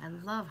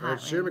hot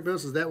wings. Sherry McMillan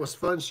says that was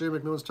fun. Sherry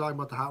McMillan's talking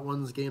about the hot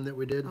ones game that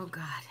we did. Oh,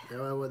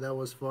 God. That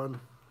was fun.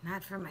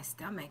 Not for my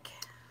stomach.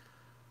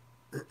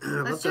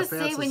 Let's just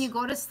say when you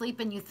go to sleep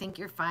and you think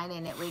you're fine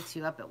and it wakes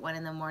you up at 1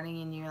 in the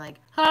morning and you're like,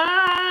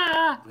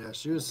 ah! Yeah,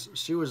 she was.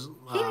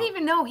 He didn't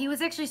even know. He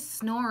was actually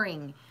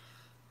snoring.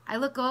 I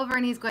look over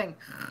and he's going,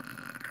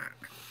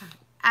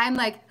 I'm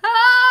like,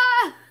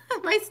 ah!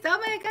 My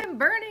stomach, I'm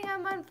burning,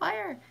 I'm on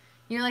fire.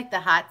 You're like the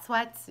hot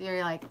sweats.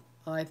 You're like,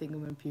 oh, I think I'm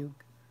going to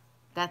puke.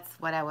 That's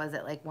what I was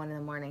at like 1 in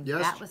the morning.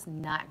 Yes. That was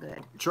not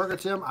good. Trucker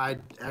Tim, I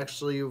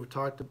actually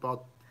talked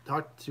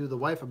to the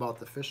wife about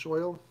the fish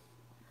oil.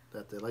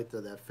 That they like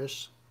that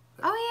fish.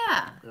 Oh,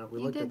 yeah. We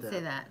you looked did at that.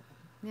 say that.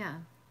 Yeah.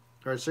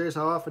 All right, serious,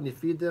 how often do you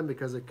feed them?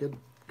 Because it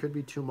could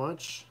be too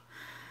much.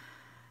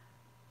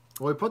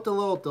 Well, we put the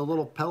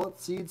little pellet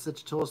seeds that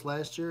you told us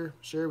last year.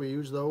 Sure, we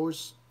used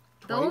those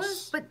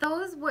twice.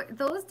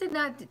 Those did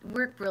not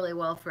work really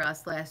well for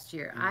us last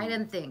year. I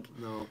didn't think.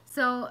 No.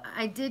 So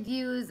I did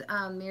use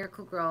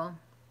Miracle Grow,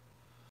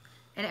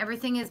 and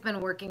everything has been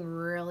working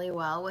really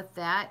well with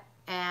that.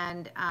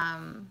 And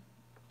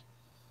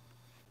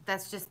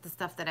that's just the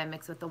stuff that I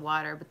mix with the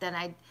water. But then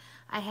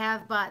I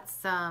have bought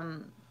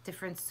some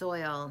different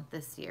soil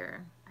this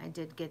year. I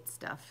did get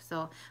stuff.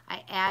 So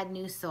I add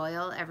new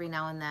soil every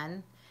now and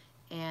then.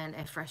 and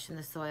I freshen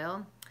the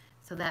soil.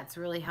 So that's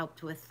really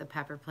helped with the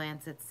pepper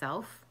plants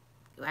itself.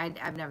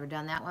 I've never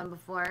done that one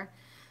before,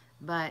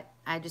 but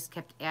I just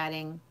kept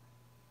adding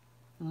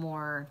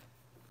more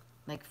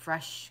like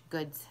fresh,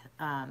 good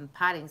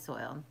potting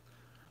soil,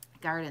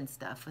 garden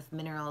stuff with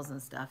minerals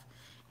and stuff,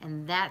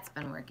 and that's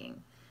been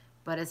working.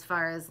 But as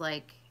far as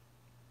like,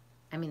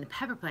 I mean, the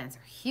pepper plants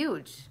are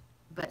huge,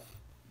 but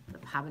the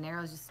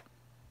habanero is just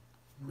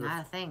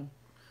not a thing.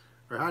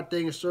 Our hot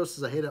dang show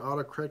says, I hate it.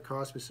 Autocorrect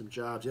cost me some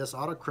jobs. Yes,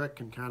 autocorrect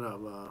can kind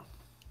of.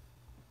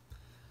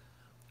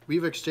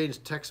 We've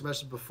exchanged text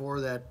messages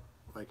before that,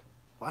 like,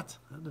 what?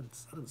 I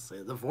didn't say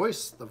it. The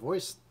voice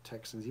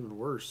texting is even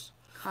worse.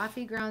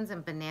 Coffee grounds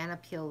and banana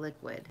peel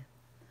liquid.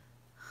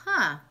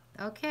 Huh.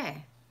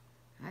 Okay.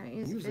 I don't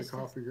use the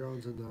coffee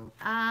grounds and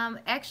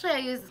actually I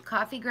use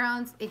coffee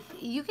grounds.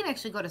 You can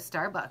actually go to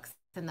Starbucks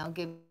and they'll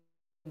give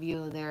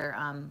you their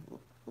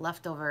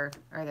leftover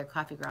or their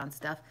coffee ground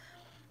stuff.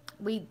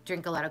 We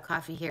drink a lot of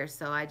coffee here,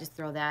 so I just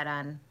throw that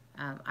on.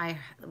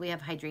 We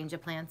have hydrangea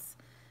plants,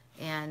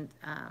 and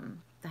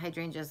the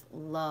hydrangeas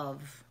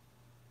love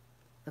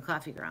the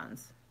coffee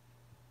grounds.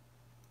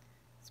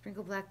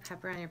 Sprinkle black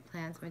pepper on your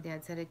plants. My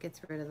dad said it gets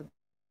rid of the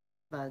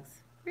bugs.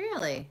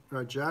 Really? All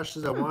right, Josh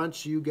says, I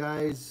want you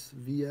guys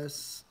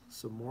VS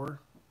some more.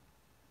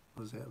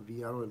 What is that? I don't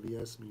know what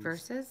VS means.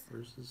 Versus?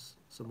 Versus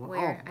some more.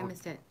 Where? I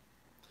missed it.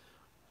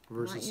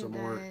 Versus some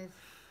more.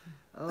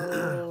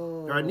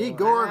 Oh. All right, Need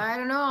Gore. I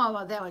don't know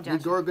about that one, Josh.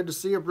 Need Gore, good to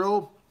see you,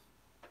 bro.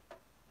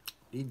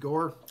 Need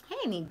Gore.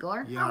 Hey, Need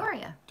Gore. Yeah, how are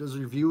you? Does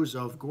reviews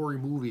of gory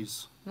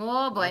movies.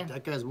 Oh, boy.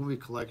 That guy's movie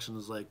collection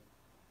is like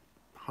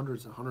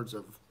hundreds and hundreds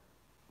of.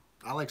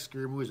 I like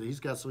scary movies. He's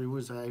got so many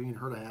movies I haven't even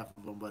heard of half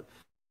of them, but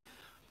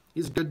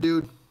he's a good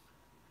dude. I don't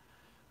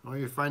know where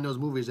you find those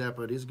movies at,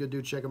 but he's a good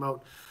dude. Check him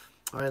out.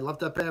 All right, let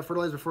that plant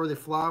fertilize before they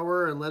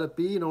flower and let it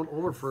be. Don't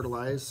over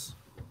fertilize.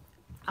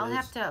 I'll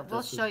have to.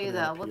 We'll show you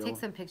though. We'll take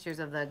some pictures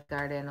of the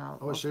garden.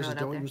 Oh, seriously,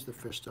 don't use the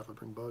fish stuff. It'll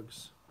bring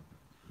bugs.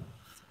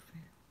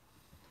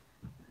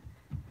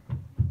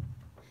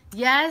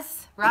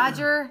 Yes,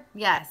 Roger.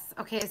 Yes.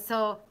 Okay,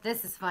 so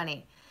this is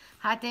funny.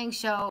 Hot Dang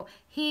Show.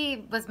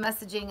 He was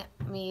messaging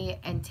me,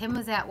 and Tim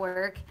was at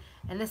work,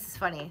 and this is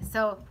funny.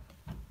 So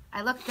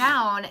I looked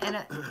down,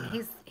 and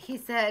he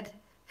said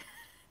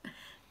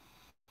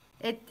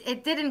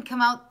it didn't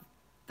come out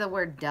the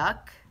word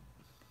duck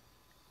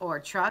or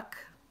truck.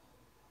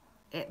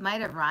 It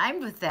might have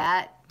rhymed with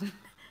that.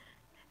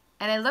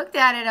 And I looked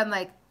at it, I'm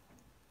like,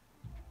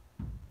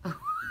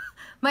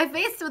 my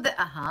face with the,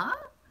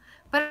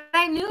 But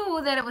I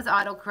knew that it was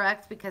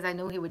autocorrect because I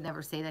knew he would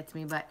never say that to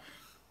me, but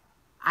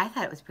I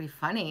thought it was pretty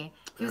funny.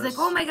 He was like,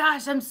 oh my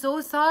gosh, I'm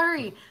so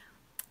sorry.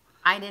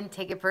 I didn't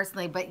take it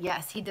personally, but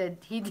yes, he did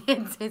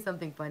say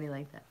something funny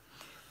like that.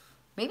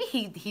 Maybe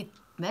he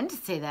meant to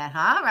say that,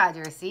 huh,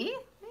 Roger? See?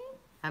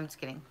 I'm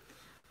just kidding.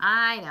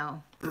 I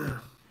know.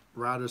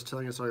 Roger's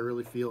telling us how he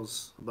really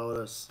feels about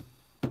us.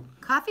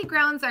 Coffee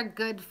grounds are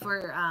good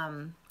for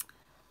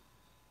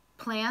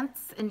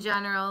plants in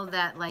general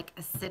that like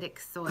acidic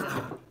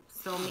soil.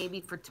 So maybe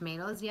for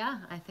tomatoes, yeah,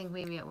 I think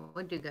maybe it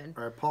would do good.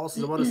 All right, Paul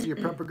says, I want to see your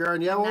pepper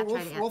garden. Yeah,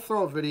 we'll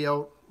throw a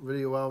video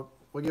out.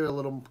 We'll give it a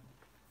little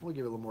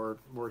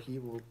more heat.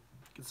 We'll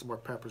get some more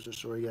peppers to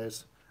show you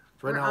guys.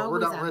 Right now,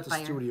 we're at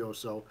the studio,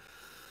 so.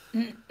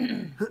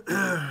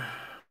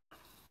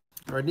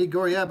 All right, Need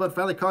Gore, yeah, but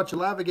finally caught you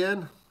live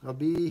again. I'll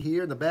be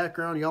here in the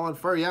background, y'all on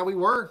fire. Yeah, we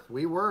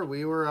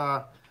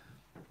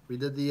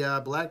did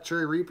the Black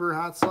Cherry Reaper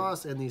hot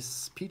sauce and the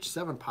Peach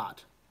 7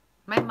 pot.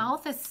 My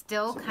mouth is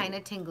still kind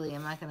of tingly,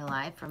 I'm not going to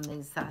lie, from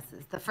these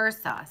sauces. The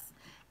first sauce.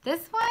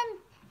 This one,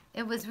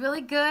 it was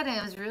really good, and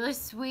it was really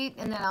sweet,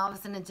 and then all of a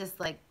sudden it just,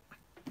 like,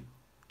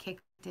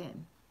 kicked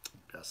in.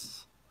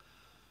 Yes.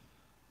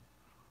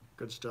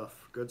 Good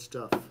stuff. Good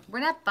stuff. We're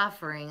not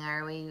buffering,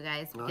 are we, you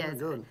guys? Because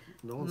good.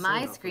 No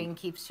my screen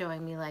keeps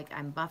showing me like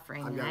I'm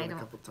buffering. I've got it a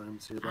couple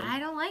times here. I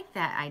don't like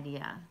that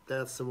idea.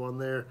 That's the one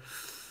there.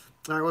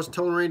 All right, what's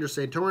Tone Ranger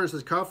saying? Tone Ranger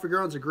says coffee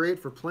grounds are great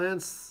for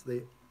plants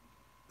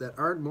that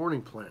aren't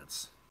morning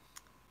plants.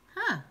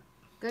 Huh.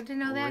 Good to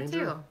know that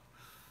too.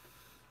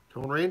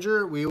 Tone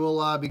Ranger, we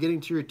will be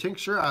getting to your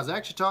tincture. I was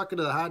actually talking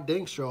to the Hot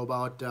Dang Show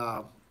about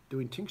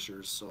doing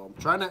tinctures, so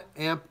I'm trying to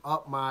amp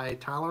up my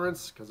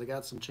tolerance because I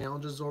got some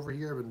challenges over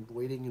here. I've been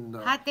waiting in the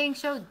Hot Dang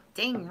Show,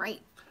 dang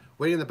right.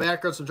 Waiting in the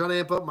background, so I'm trying to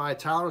amp up my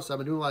tolerance. I've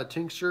been doing a lot of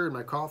tincture and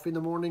my coffee in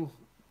the morning.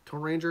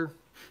 Tone Ranger.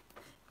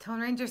 Tone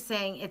Ranger's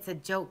saying it's a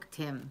joke,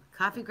 Tim.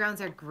 Coffee grounds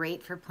are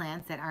great for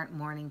plants that aren't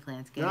morning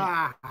plants. Get it?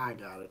 I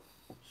got it.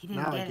 He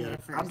didn't get it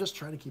at first. I'm just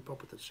trying to keep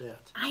up with the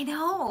chat. I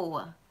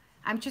know.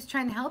 I'm just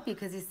trying to help you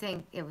because he's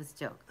saying it was a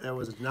joke. It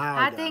was now.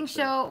 Hot Dang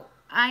Show.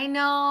 I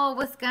know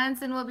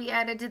Wisconsin will be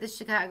added to the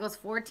Chicago's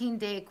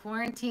 14-day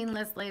quarantine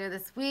list later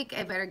this week.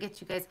 I better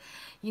get you guys.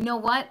 You know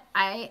what?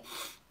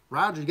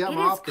 Roger, you got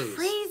my off days. It is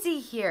crazy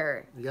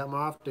here. You got my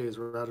off days,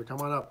 Roger.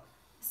 Come on up.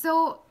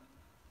 So,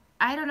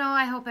 I don't know.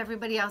 I hope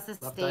everybody else's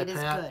state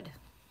is good.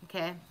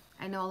 Okay?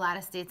 I know a lot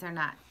of states are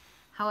not.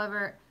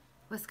 However,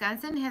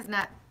 Wisconsin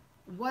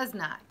was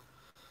not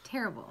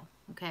terrible.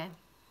 Okay?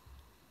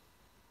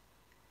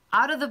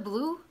 out of the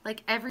blue,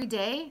 like every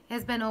day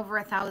has been over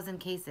 1,000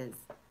 cases.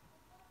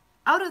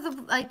 Out of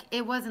the, like,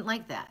 it wasn't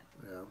like that.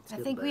 Yeah, I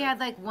think we had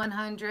like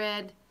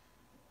 100,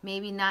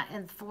 maybe not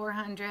in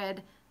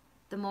 400.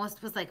 The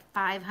most was like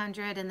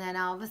 500, and then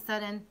all of a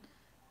sudden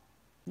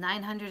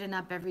 900 and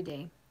up every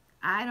day.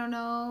 I don't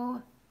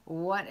know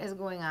what is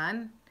going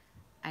on.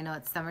 I know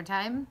it's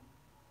summertime.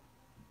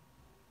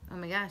 Oh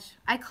my gosh.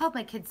 I called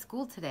my kids'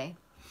 school today.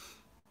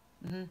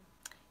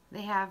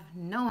 They have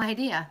no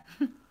idea.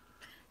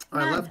 All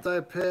right, left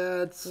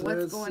iPad.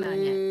 What's going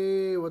on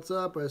yet? What's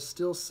up? I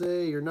still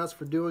say you're nuts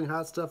for doing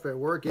hot stuff at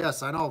work.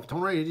 Yes, I know.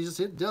 Tone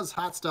Ranger, he does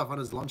hot stuff on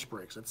his lunch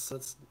breaks.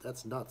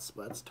 That's nuts.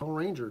 But it's Tone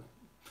Ranger.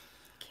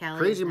 Kelly's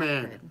Crazy not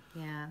man. good.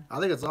 Yeah. I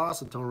think it's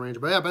awesome, Tone Ranger.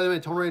 But yeah, by the way,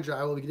 Tone Ranger,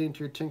 I will be getting to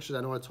your tinctures.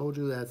 I know I told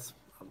you that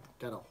I've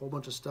got a whole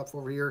bunch of stuff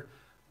over here.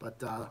 But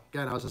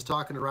again, I was just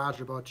talking to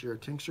Roger about your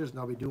tinctures, and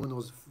I'll be doing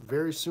those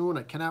very soon.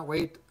 I cannot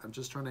wait. I'm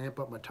just trying to amp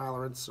up my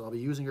tolerance, so I'll be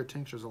using your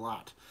tinctures a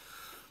lot.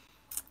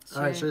 Sure.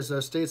 All right, so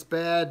state's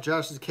bad.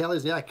 Josh says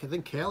Cali's. Yeah, I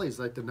think Cali's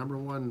like the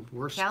 #1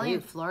 worst Cali state.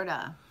 and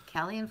Florida.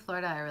 Cali and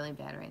Florida are really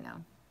bad right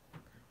now.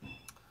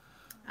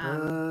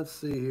 Let's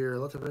see here.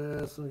 Let's have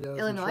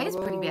Illinois is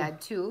pretty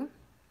bad too.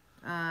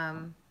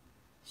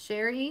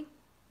 Sherry,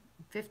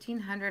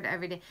 1,500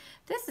 every day.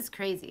 This is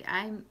crazy.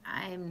 I'm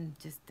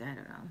just, I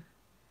don't know.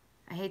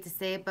 I hate to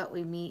say it, but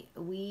we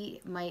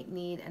might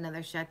need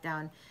another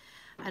shutdown.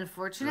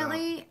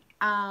 Unfortunately,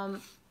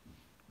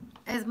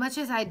 as much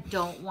as I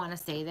don't want to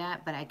say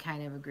that, but I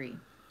kind of agree.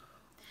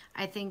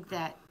 I think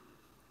that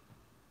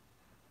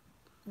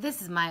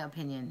this is my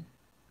opinion,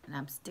 and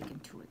I'm sticking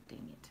to it,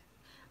 dang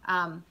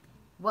it.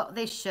 What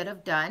they should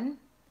have done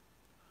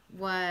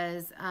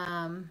was,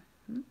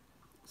 It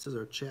says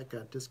our chat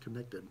got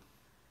disconnected.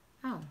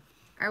 oh,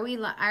 are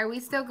we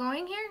still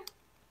going here?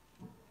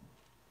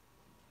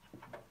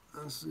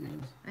 Let's see.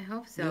 I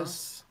hope so.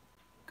 Yes,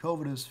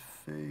 COVID is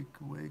fake.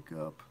 Wake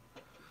up.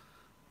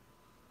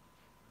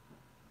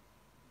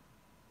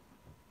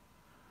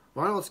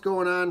 Well, I don't know what's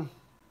going on,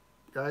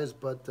 guys,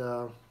 but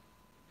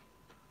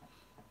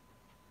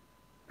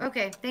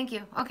Okay, thank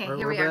you. Okay, here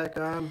we're we are. back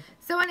on.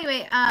 So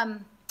anyway,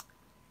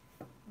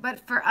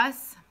 but for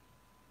us,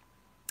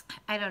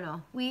 I don't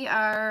know. We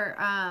are,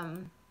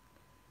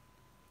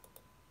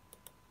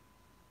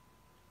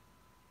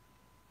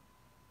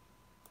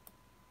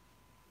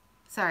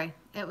 sorry,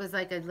 it was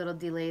like a little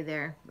delay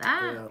there.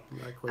 Ah, Yeah, I'm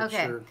not quite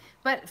okay. sure.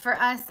 But for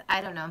us,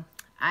 I don't know.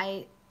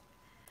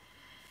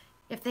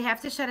 If they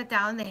have to shut it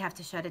down, they have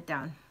to shut it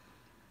down.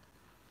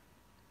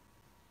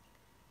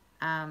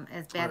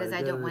 As bad All as right,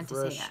 I don't gotta want to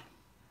say refresh. that.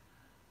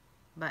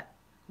 But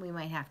we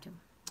might have to,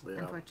 Yeah.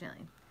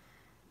 unfortunately.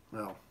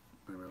 Well,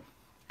 anyway.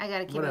 I got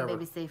to keep Whatever. my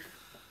baby safe.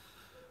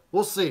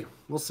 We'll see.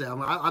 We'll see.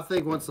 I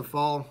think once the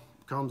fall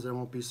comes, it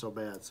won't be so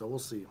bad. So we'll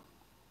see.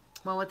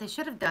 Well, what they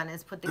should have done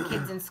is put the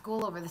kids in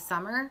school over the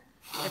summer,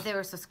 if they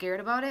were so scared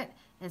about it,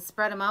 and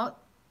spread them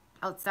out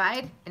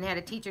outside and had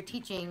a teacher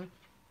teaching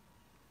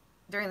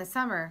during the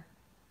summer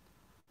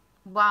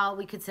while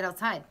we could sit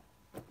outside,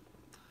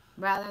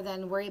 rather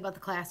than worry about the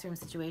classroom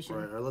situation.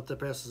 All right, our let that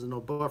pass is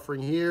no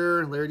buffering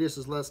here. Larry D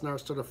says, let's now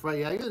start a fight.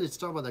 Yeah, you gotta just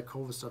talk about that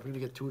COVID stuff. You're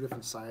gonna get two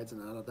different sides,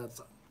 and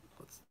that's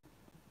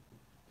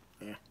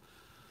yeah.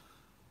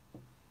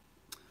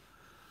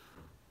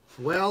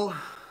 Well,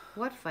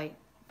 What fight?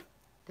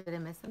 Did I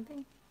miss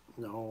something?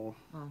 no.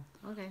 Oh,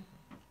 okay.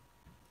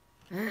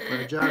 All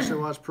right, Josh, I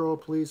watch Pro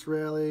Police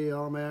Rally,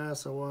 all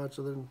mass. I watch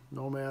other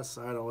no mass.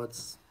 I know it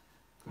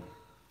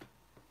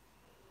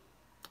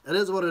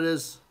is what it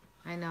is.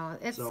 I know.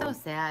 It's So, so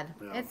sad.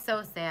 yeah. It's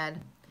so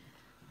sad.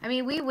 I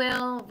mean, we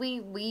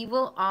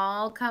will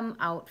all come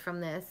out from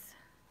this.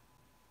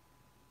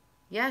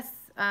 Yes.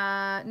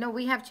 No,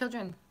 we have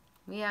children.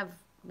 We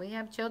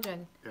have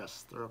children.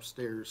 Yes, they're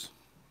upstairs.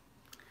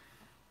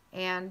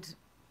 And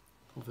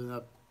Hopefully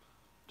not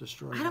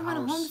destroying I don't the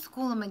want to house.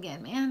 homeschool them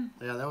again, man.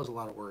 Yeah, that was a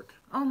lot of work.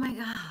 Oh my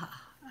God.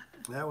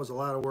 That was a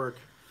lot of work.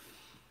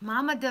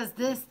 Mama does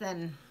this,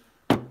 then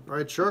All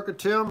right, Sharka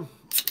Tim,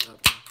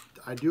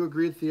 I do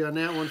agree with you on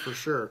that one for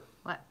sure.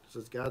 what?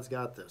 Says God's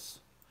got this.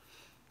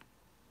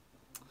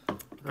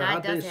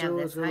 God does have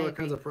this. I All agree.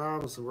 kinds of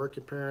problems. The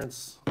working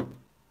parents.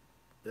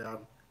 Yeah,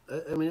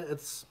 I mean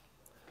it's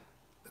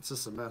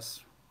just a mess,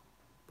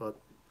 but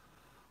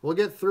we'll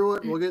get through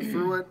it. We'll get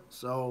through it.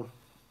 So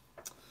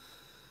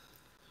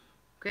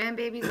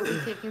Grandbabies will be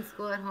taking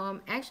school at home.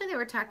 Actually, they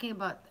were talking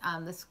about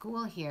the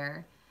school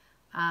here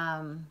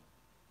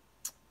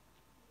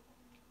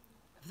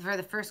for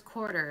the first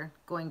quarter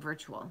going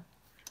virtual.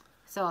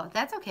 So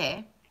that's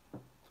okay.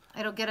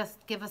 It'll give us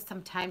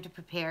some time to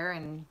prepare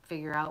and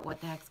figure out what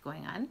the heck's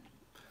going on.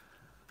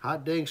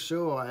 hot dang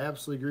show. I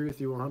absolutely agree with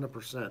you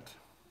 100%.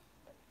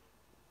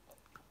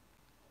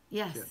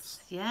 Yes, Yes.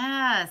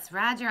 yes,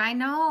 Roger, I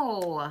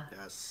know.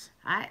 Yes.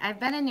 I've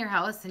been in your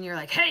house and you're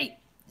like, hey,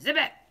 zip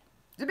it,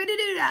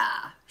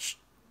 zip-a-doo-dah. Shh.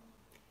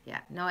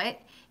 Yeah, no, it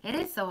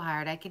is so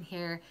hard. I can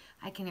hear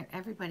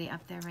everybody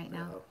up there right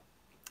now.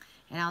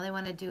 And all they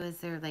want to do is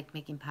they're like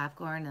making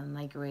popcorn and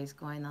like Ray's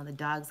going, now the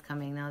dog's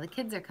coming, now the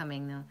kids are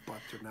coming now. But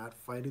they're not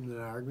fighting, they're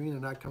not arguing, they're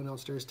not coming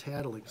downstairs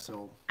tattling.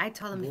 So I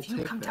told them, we'll if you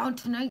take come that. down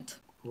tonight,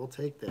 We'll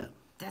take that.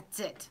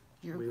 that's it.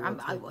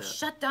 I will that.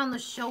 shut down the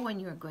show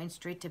and you're going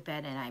straight to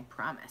bed, and I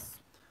promise.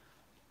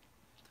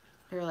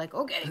 They're like,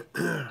 okay,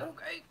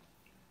 okay.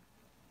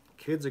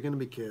 Kids are gonna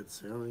be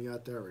kids. You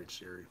got that right,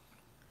 Sherry.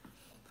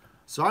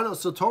 So I know.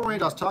 So Total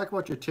Range, I was talking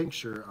about your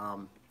tincture.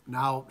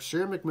 Now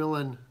Sherry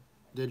McMillan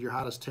did your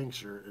hottest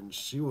tincture, and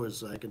she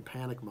was like in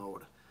panic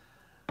mode.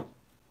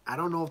 I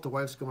don't know if the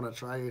wife's going to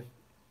try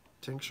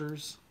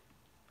tinctures.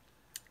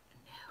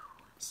 No.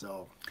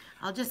 So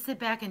I'll just sit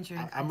back and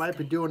drink. I might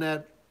be doing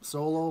that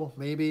solo,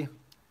 maybe.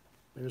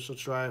 Maybe she'll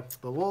try.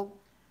 But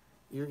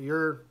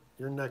you're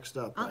next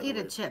up. I'll eat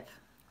a chip.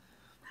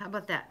 How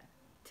about that?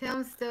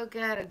 Tim's still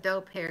got a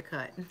dope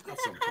haircut.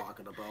 That's what I'm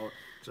talking about,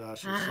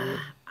 Josh. You see it?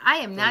 I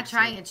am not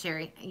trying it,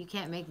 Sherry. You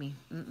can't make me.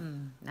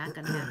 Not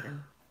gonna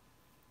happen.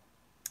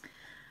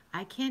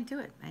 I can't do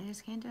it. I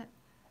just can't do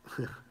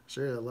it.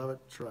 Sherry, I love it.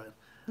 Try it.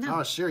 No.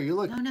 Oh, Sherry, you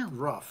look No.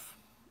 rough.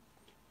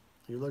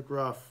 You look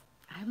rough.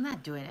 I'm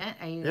not doing it.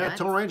 Are you? Yeah, nuts?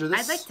 Tone Ranger.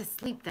 I'd like to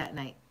sleep that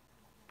night.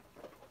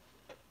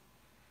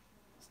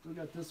 Still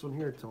got this one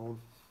here, Tone.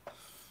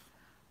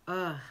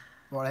 Ugh.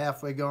 About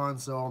halfway gone,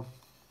 so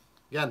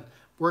again,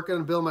 working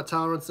on building my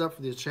tolerance up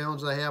for these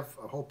challenges. I have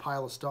a whole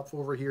pile of stuff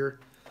over here.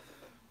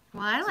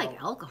 Well, I like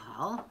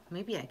alcohol.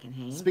 Maybe I can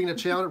hang. Speaking of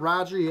challenge,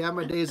 Roger, you have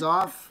my days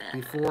off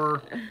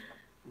before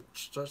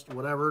just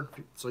whatever.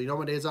 So you know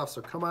my days off.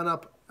 So come on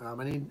up.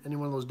 Any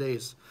one of those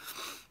days.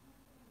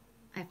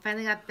 I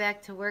finally got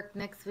back to work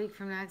next week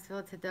from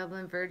Knoxville to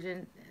Dublin,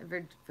 Virginia,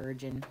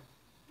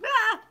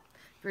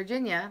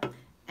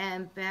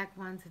 and back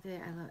once a day.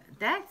 I love it.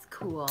 That's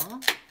cool.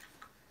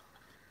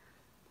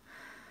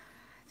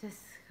 Just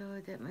go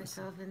dip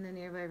myself in the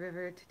nearby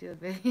river to do a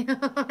video.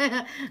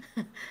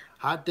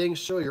 Hot Dang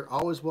Show, you're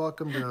always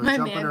welcome to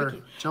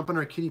jump in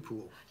our kiddie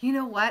pool. You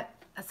know what?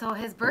 So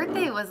his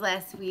birthday was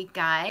last week,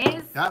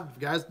 guys. Yeah,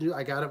 guys,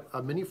 I got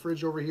a mini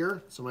fridge over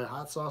here, so my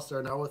hot sauce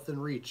are now within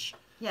reach.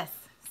 Yes.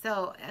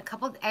 So a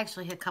couple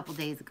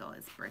days ago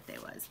his birthday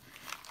was,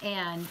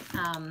 and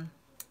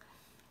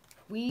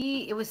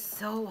it was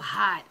so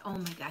hot. Oh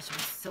my gosh, it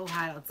was so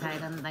hot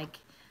outside. I'm like,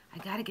 I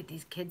gotta get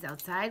these kids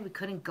outside. We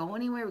couldn't go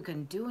anywhere. We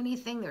couldn't do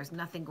anything. There was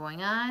nothing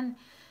going on.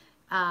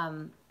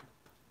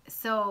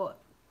 So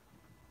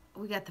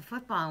we got the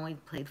football and we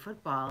played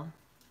football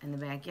in the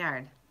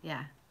backyard.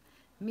 Yeah,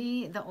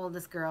 me, the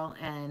oldest girl,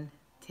 and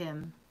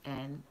Tim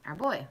and our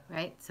boy.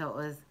 Right. So it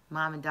was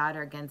mom and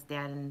daughter against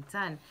dad and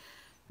son.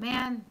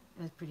 Man,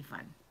 it was pretty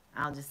fun.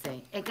 I'll just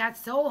say. It got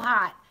so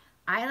hot.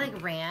 I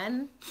like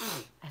ran.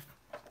 I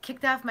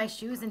kicked off my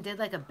shoes and did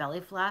like a belly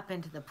flop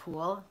into the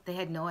pool. They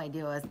had no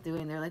idea what I was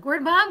doing. They're like,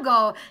 where'd mom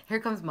go? Here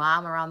comes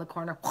mom around the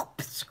corner.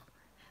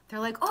 They're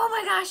like, oh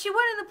my gosh, she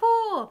went in the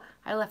pool.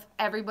 I left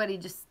everybody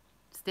just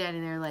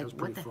standing there like,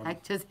 what the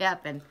heck just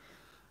happened?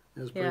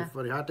 It was pretty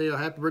funny. Hot day,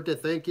 happy birthday,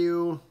 thank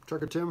you.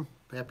 Trucker Tim,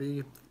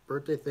 happy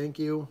birthday, thank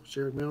you.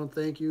 Sherry McMillan,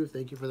 thank you.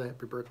 Thank you for the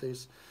happy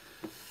birthdays.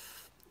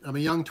 I'm a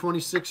young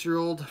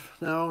 26-year-old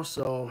now,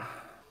 so.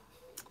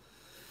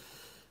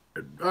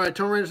 All right,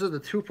 Tone Ranger says the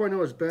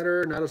 2.0 is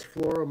better, not as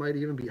floral, might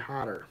even be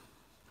hotter.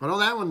 I know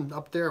that one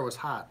up there was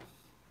hot,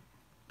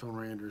 Tone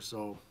Ranger,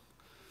 so.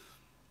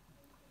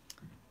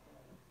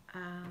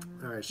 All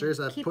right, Sherry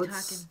says,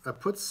 I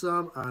put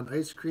some on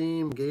ice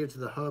cream, gave to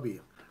the hubby.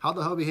 How'd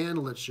the hubby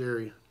handle it,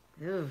 Sherry?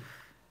 Ew.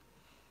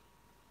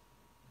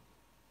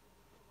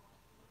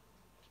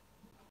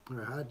 All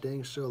right, hot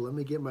dang show. Let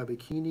me get my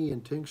bikini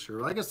and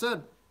tincture. Like I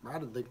said,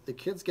 the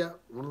kids got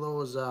one of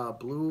those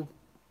blue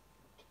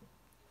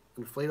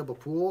inflatable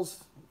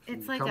pools. If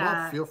It's you like come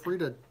up, feel free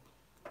to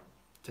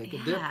take a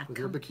dip with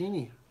your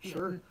bikini.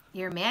 Sure.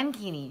 Your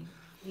mankini.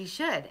 You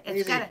should.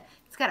 It's got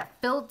a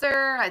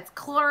filter. It's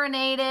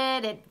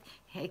chlorinated.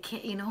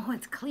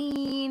 It's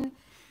clean.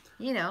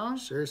 You know.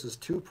 Sherry says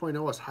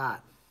 2.0 is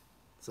hot.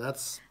 So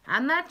that's.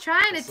 I'm not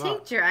trying to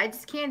tincture. I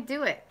just can't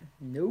do it.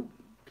 Nope.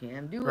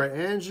 Can't do it. All right,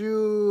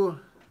 Andrew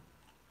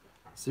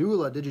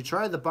Siula, did you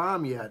try the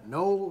bomb yet?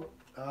 No.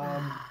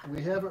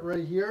 We have it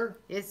right here.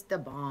 It's the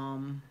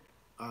bomb.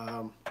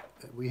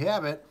 We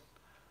have it.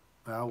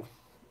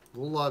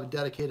 We'll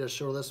dedicate a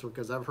show to this one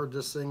because I've heard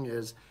this thing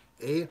is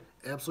A,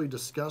 absolutely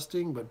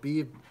disgusting, but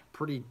B,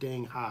 pretty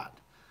dang hot.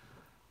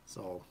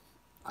 So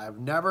I've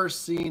never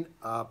seen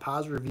a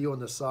positive review on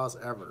this sauce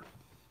ever.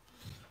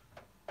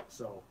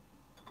 So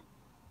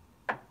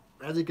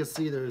as you can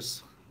see,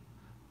 there's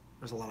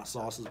a lot of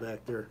sauces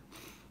back there.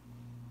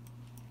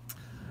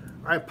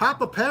 All right,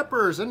 Papa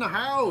Pepper's in the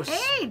house.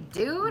 Hey,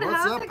 dude. What's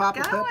how's up, it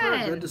Papa going?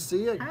 Pepper? Good to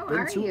see you. How Been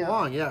are too you?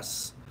 long,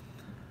 yes.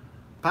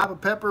 Papa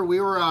Pepper,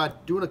 we were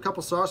doing a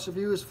couple sauce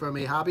reviews from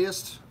a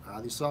hobbyist.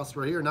 These sauces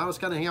were here. Now it's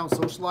kind of hanging out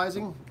and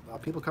socializing.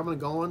 People coming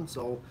and going.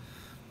 So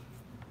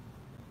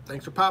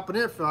thanks for popping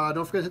in.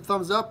 Don't forget to hit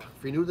thumbs up.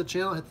 If you're new to the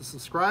channel, hit the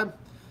subscribe.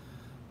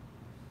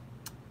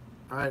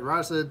 All right,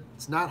 Rod said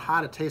it's not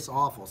hot. It tastes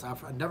awful. So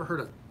I've never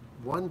heard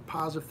one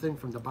positive thing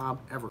from the bomb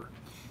ever.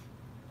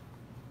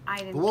 I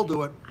didn't. But we'll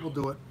do it. We'll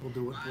do it. We'll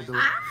do it. We'll do it.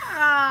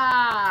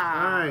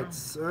 Ah! All right.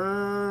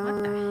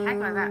 What the heck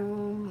was that?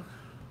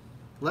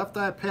 Left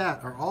Eye Pat.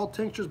 Are all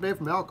tinctures made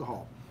from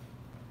alcohol?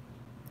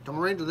 Tone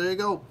Ranger, there you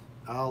go.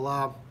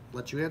 I'll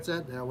let you answer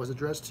that. That was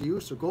addressed to you,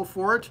 so go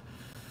for it.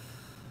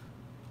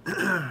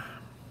 I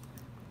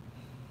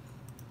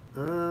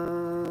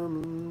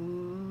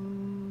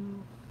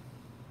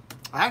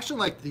actually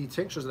like the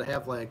tinctures that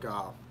have like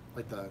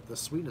the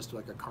sweetness to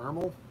like a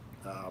caramel.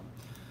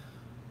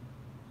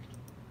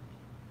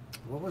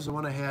 What was the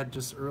one I had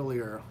just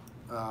earlier?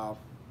 Holy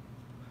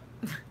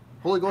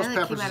Ghost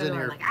Peppers is in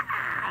here. Like,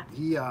 ah! I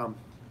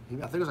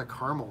think it was a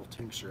caramel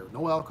tincture,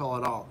 no alcohol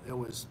at all. It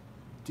was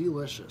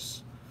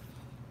delicious.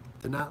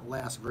 Did not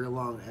last very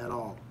long at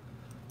all.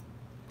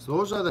 So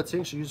those are the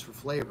tinctures used for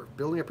flavor,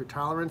 building up your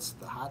tolerance.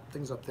 The hot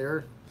things up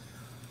there.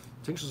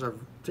 Tinctures are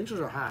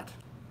hot.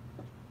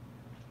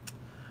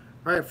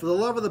 All right, for the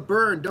love of the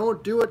burn,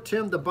 don't do it,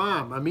 Tim the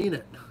Bomb. I mean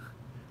it.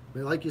 I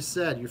mean, like you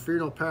said, you fear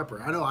no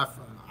pepper. I know I've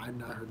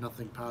not heard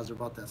nothing positive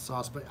about that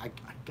sauce, but I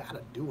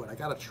gotta do it. I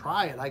gotta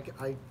try it.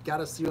 I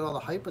gotta see what all the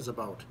hype is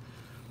about.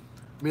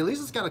 I mean, at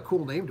least it's got a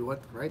cool name to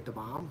it, right? The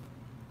Bomb.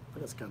 I think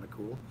that's kind of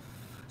cool.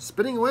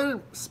 Spinning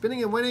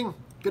and winning.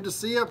 Good to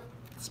see you.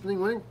 Spinning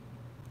and winning.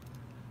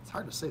 It's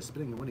hard to say,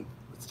 spinning and winning.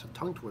 It's a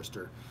tongue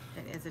twister.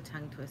 It is a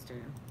tongue twister.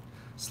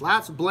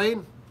 Slats with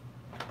Blaine.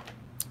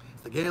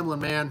 The gambling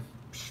man.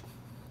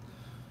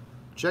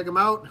 Check him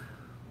out.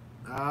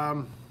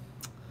 Not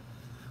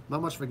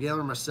much of a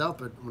gambler myself,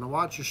 but when I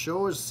watch your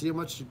shows, see how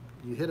much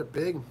you hit it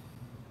big. I'll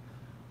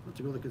have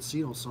to go to the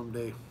casino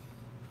someday.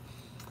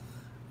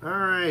 All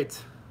right.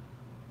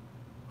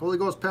 Holy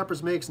Ghost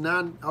Peppers makes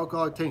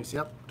non-alcoholic tinks.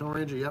 Yep. Tone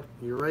Ranger, yep.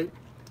 You're right.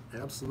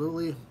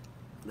 Absolutely.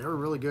 They were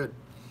really good.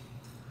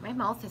 My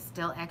mouth is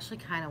still actually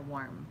kind of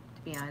warm,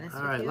 to be honest with you.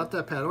 All right, left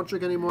that pat. Don't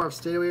drink any more. I've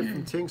stayed away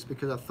from tinks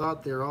because I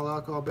thought they were all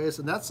alcohol based,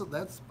 and that's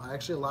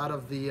actually a lot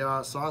of the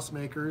sauce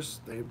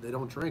makers. They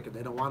don't drink it.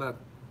 They don't want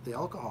the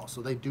alcohol,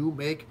 so they do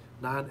make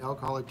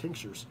non-alcoholic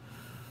tinctures.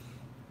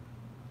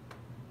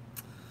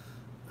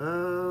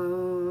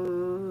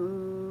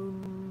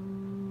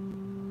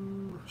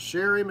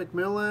 Sherry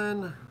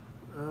McMillan.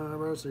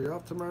 So you're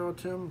off tomorrow,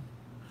 Tim?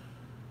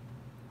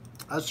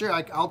 Sure.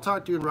 I'll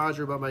talk to you and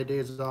Roger about my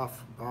days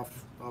off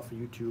of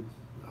YouTube.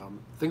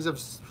 Things have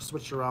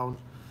switched around.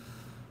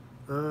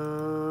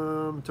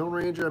 Tone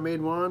Ranger, I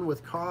made one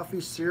with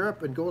coffee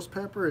syrup and ghost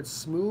pepper. It's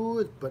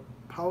smooth, but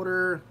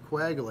powder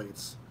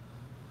coagulates.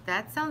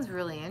 That sounds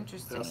really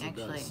interesting, Yes, it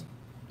actually. does.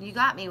 You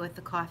got me with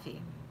the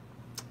coffee.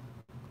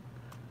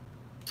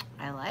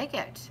 I like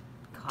it.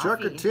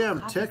 Chucker Tim,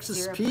 coffee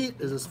Texas syrup. Pete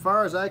is as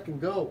far as I can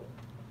go.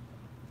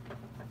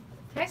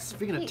 Texas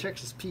Speaking Pete. of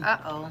Texas Pete,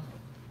 Uh-oh.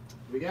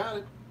 we got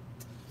it.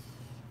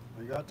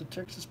 We got the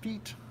Texas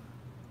Pete.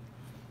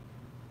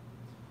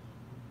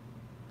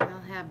 I'll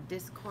have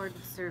Discord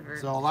server.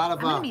 So a lot of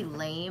I'm gonna be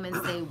lame and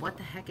say, what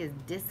the heck is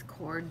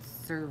Discord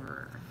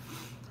server?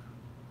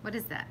 What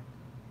is that?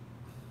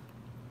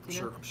 Do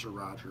you know? I'm sure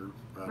Roger.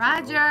 knows.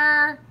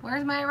 Roger,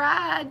 where's my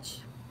Raj?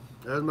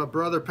 There's my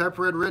brother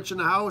Pepperhead Rich in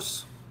the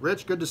house.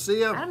 Rich, good to see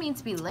you. I don't mean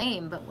to be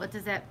lame, but what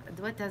does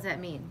that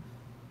mean?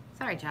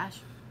 Sorry, Josh.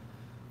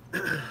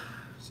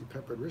 See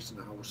Pepperhead Rich in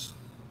the house.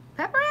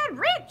 Pepperhead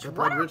Rich.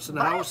 Pepperhead Rich in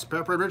the house.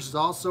 Pepperhead Rich is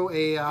also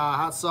a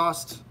hot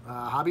sauce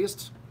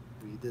hobbyist.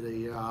 We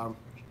did a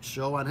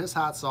show on his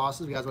hot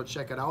sauces. If you guys want to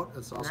check it out,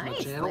 it's also on Nice,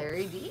 the channel.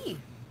 Larry D.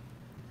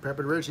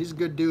 Pepperhead Rich, he's a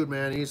good dude,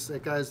 man.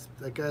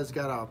 That guy's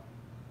got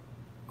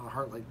a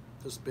heart like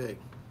this big.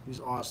 He's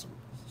awesome.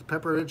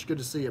 Pepperhead Rich, good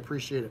to see you.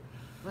 Appreciate it.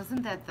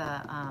 Wasn't that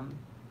the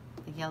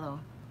yellow?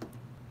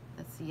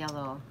 That's the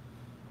yellow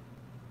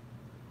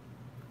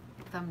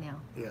thumbnail.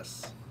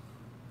 Yes,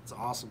 it's an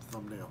awesome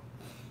thumbnail.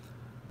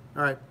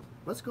 All right,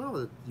 let's go on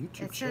with the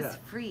YouTube It chat. says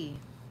free.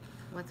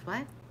 What's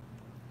what?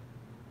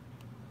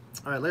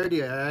 All right, Larry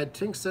D, I had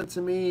Tink sent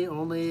to me,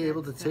 only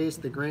able to Sent taste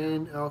to the me.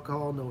 grain,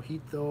 alcohol, no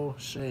heat though.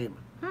 Shame.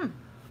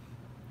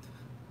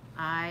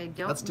 I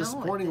don't That's know.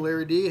 disappointing,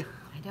 Larry D.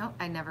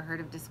 I never heard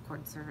of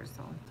Discord server,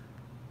 so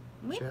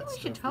maybe Chat we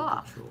should stuff will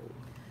talk. control.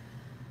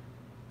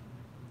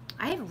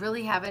 I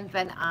really haven't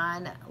been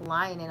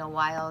online in a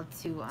while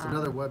to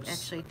another webs-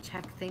 actually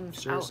check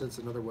things Sarah out. said it's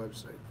another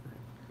website.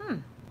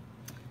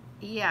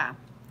 Yeah,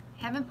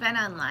 haven't been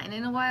online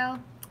in a while.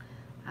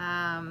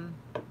 Yeah,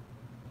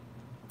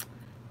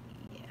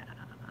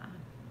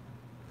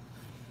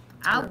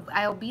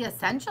 I'll be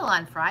essential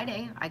on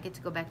Friday. I get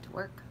to go back to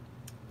work.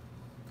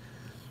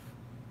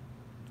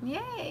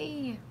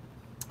 Yay!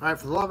 All right,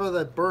 for the love of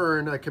that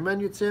burn, I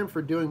commend you, Tim,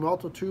 for doing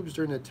multiple tubes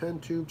during the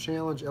 10-tube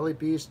challenge. Ellie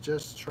Beast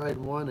just tried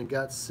one and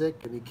got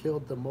sick, and he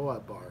killed the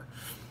Moab bar.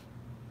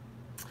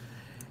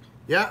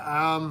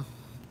 Yeah,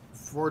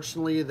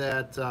 fortunately,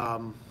 that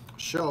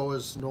show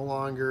is no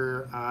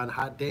longer on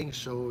Hot Dang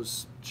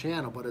Show's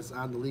channel, but it's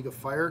on the League of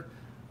Fire.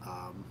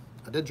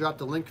 I did drop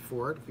the link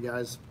for it. If you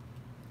guys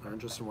are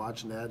interested in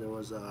watching that, it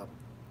was a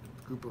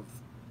group of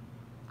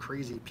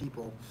crazy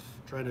people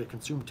trying to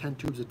consume 10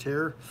 tubes of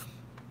terror.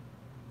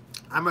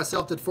 I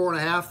myself did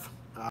 4.5.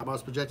 I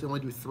was projecting only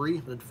do 3,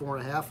 I did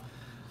 4.5.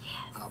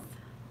 Yes.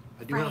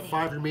 I do have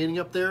 5 remaining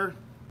up there,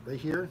 right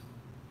here.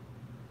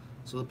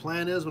 So the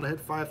plan is when I hit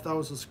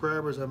 5,000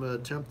 subscribers, I'm gonna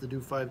attempt to do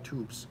 5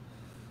 tubes.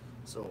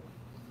 So,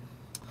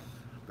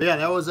 but yeah,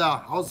 that was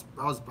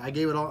I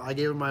gave it all. I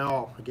gave it my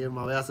all. I gave him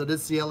my best. I did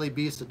see LA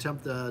Beast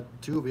attempt a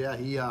tube. Yeah,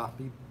 he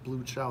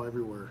blew chow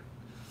everywhere.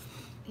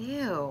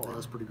 Ew. That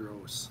was pretty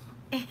gross.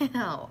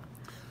 Ew.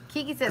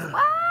 Kiki says,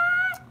 what?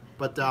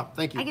 But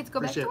thank you. I get to go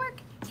back to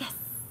work? Yes.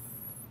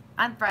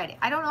 On Friday.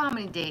 I don't know how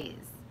many days,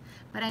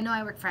 but I know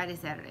I work Friday,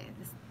 Saturday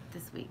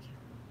this week.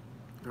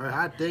 All right,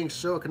 hot dang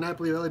show. Cannot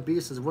believe LA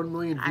Beast has 1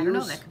 million views. I don't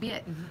know. That could be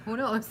it. Who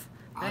knows?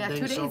 I got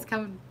 2 days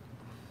coming.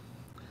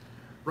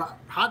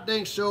 Hot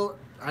dang show.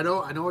 I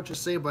know what you're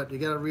saying, but you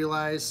got to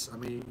realize, I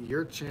mean,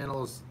 your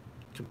channel is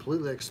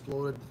completely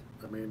exploded.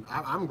 I mean,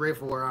 I'm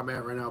grateful where I'm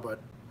at right now, but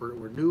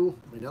we're new.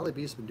 I mean, LA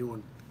Beast's been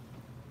doing,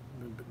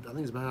 I think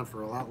he's been on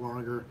for a lot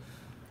longer,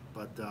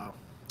 but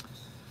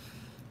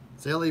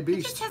it's LA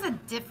Beast. He just has a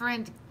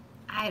different,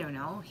 I don't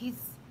know, he's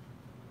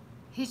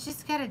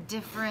just got a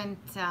different,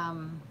 I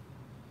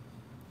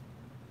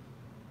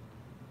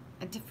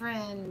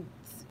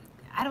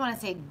don't want to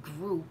say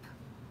group,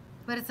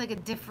 but it's like a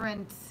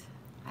different,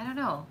 I don't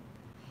know.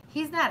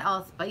 He's not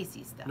all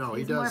spicy stuff. No,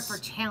 he's more for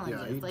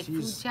challenges, yeah, like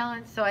food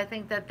challenge. So I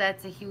think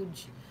that's a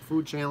huge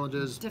food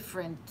challenges,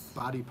 different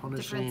body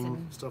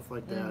punishing, stuff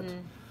like that.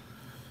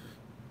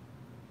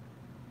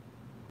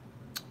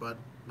 But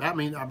I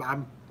mean,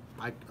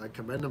 I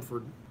commend him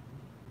for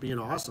being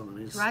awesome. I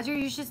mean, Roger,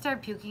 you should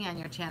start puking on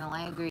your channel.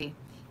 I agree.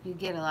 You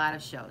get a lot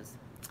of shows.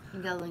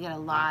 You get a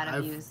lot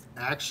of views.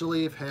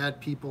 Actually have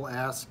had people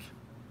ask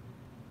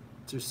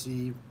to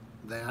see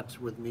that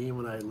with me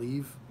when I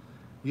leave.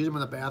 Use them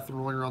in the bathroom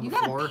rolling around the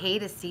floor. You gotta pay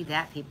to see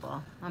that,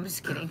 people. I'm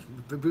just kidding.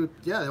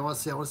 Yeah, they want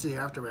to see. I want to see the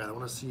aftermath. I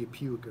want to see you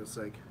puke. It's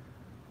like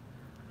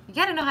you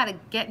gotta know how to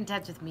get in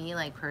touch with me,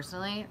 like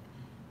personally.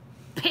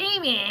 Pay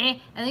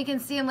me, and you can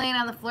see him laying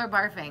on the floor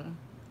barfing.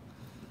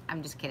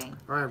 I'm just kidding.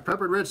 All right,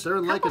 Pepper Rich,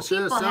 there, like and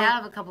share. People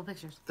have a couple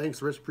pictures.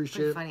 Thanks, Rich.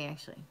 Appreciate it. Pretty funny,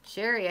 actually.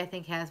 Sherry, I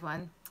think, has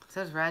one.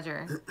 So does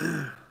Roger.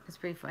 It's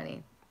pretty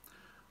funny.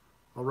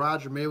 Well,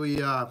 Roger, maybe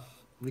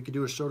we could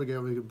do a show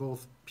together. We could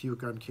both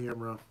puke on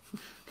camera.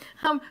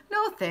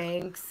 No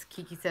thanks,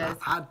 Kiki says.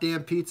 Hot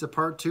damn pizza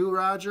part 2,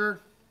 Roger.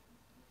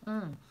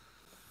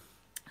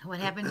 What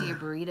happened to your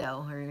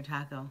burrito or your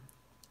taco?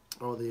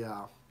 Oh,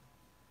 the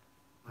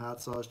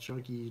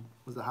Hotsaucejunkie.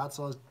 Was the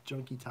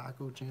Hotsaucejunkie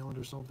taco challenge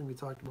or something we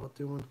talked about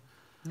doing?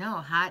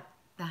 No,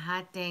 the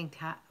hot dang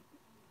taco.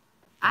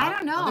 I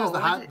don't know.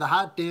 I think the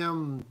hot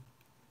damn.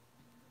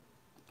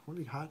 What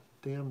are the hot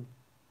damn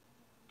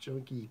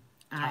junkie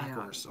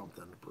taco or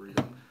something?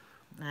 Burrito.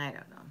 I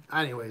don't know.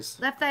 Anyways.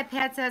 Left Eye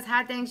Pat says,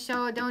 hot dang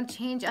show, don't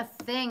change a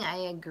thing.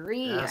 I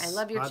agree. Yes, I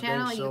love your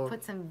channel. You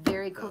put some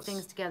very cool yes.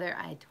 things together.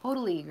 I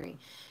totally agree.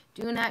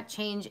 Do not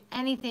change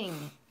anything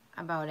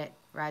about it,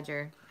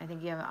 Roger. I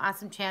think you have an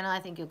awesome channel. I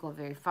think you'll go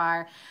very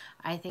far.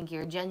 I think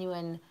you're a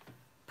genuine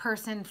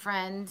person,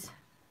 friend.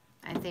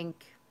 I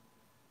think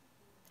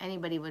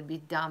anybody would be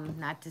dumb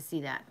not to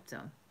see that. So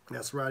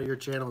That's right. Your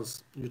channel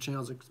is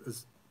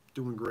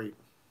doing great.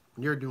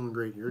 You're doing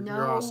great. You're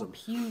awesome. No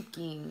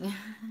puking.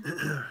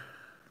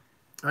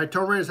 All right,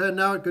 Tone Ranger's heading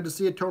out. Good to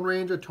see you, Tone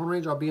Ranger. Tone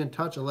Ranger, I'll be in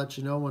touch. I'll let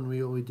you know when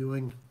we will be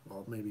doing,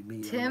 well, maybe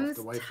me. Tim's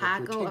the wife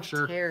Taco of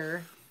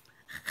Terror.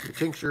 The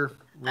tincture.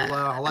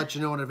 I'll let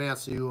you know in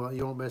advance so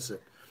you won't miss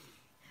it.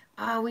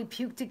 Oh, we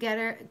puke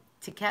together,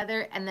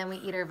 and then we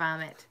eat our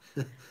vomit.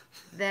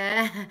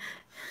 That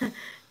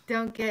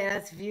don't get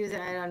us views,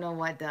 and I don't know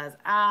what does.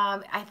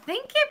 I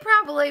think it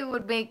probably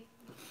would make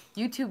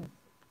YouTube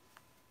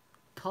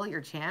pull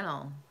your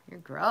channel. You're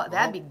gross.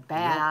 That'd be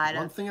bad.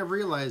 One thing I've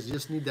realized, you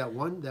just need that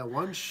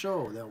one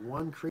show, that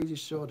one crazy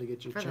show to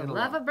get your channel. For the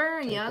love of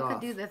burn, y'all off.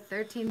 could do the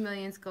 13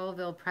 million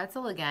Scoville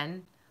pretzel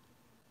again.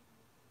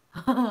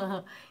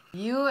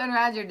 You and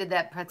Roger did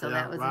that pretzel.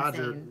 Yeah, that was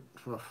Roger, insane.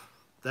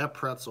 That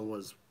pretzel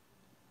was.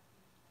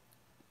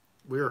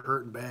 We were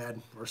hurting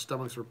bad. Our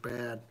stomachs were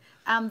bad.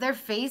 Their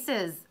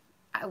faces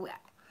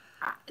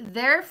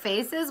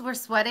were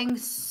sweating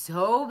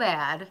so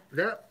bad.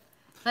 Yeah.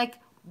 Like,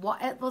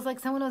 it was like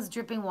someone was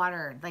dripping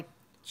water, like,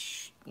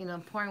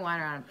 pouring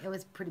water on them. It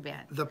was pretty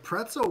bad. The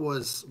pretzel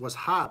was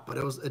hot, but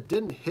it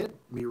didn't hit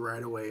me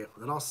right away.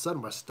 And all of a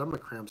sudden, my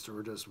stomach cramps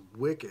were just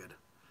wicked.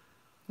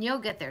 You'll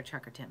get there,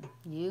 Trucker Tim.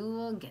 You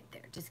will get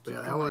there. Just keep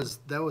going.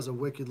 That was a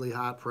wickedly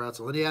hot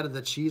pretzel. And he added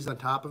the cheese on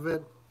top of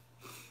it.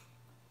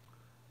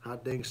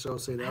 Hot dang so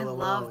say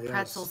LOL. I love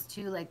pretzels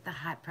too, like the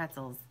hot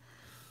pretzels.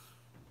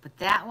 But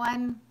that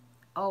one,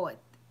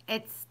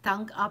 it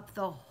stunk up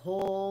the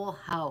whole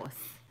house.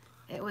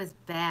 It was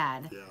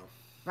bad. Yeah.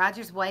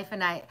 Roger's wife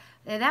and I,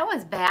 that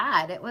was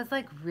bad. It was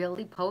like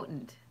really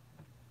potent.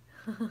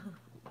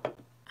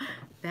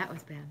 That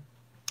was bad.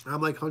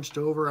 I'm like hunched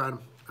over on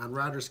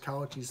Roger's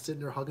couch. He's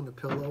sitting there hugging the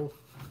pillow.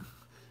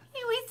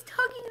 He was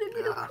hugging the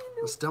pillow.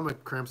 The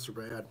stomach cramps are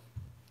bad.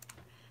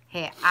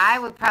 Hey, I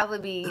would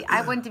probably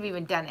I wouldn't have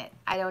even done it.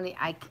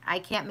 I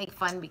can't make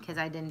fun because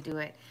I didn't do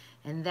it.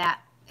 And that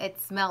It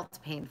smelt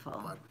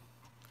painful. But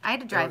I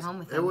had to drive home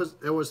with him.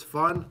 it was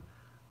fun,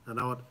 and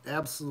I would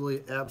absolutely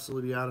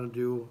be honored to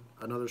do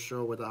another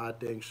show with the Hot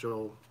Dang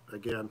Show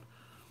again.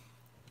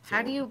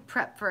 How do you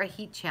prep for a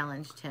heat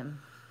challenge, Tim?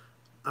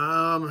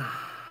 Um,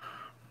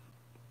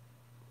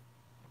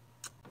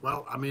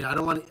 well, I mean, I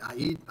don't want to. I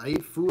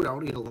eat food. I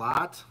don't eat a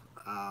lot.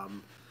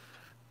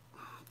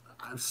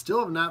 I still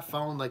have not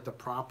found like the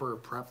proper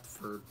prep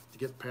for to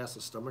get past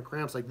the stomach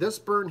cramps. Like this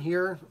burn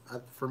here,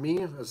 for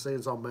me, I say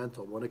it's all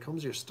mental. When it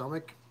comes to your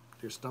stomach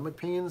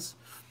pains,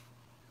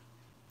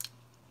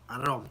 I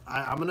don't know.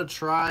 I'm gonna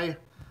try.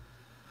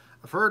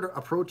 I've heard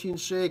a protein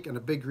shake and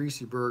a big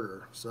greasy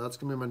burger, so that's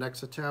gonna be my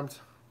next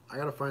attempt. I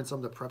gotta find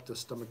something to prep the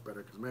stomach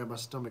better because man, my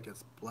stomach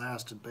gets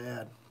blasted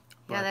bad.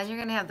 Yeah, But, then you're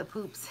gonna have the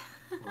poops.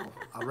 well,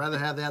 I'd rather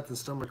have that than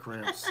stomach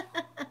cramps.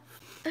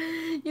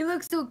 You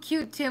look so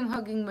cute, Tim,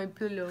 hugging my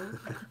pillow.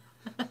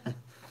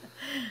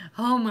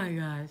 Oh my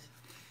gosh.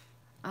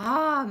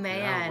 Oh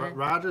man. Yeah,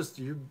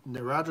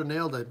 Roger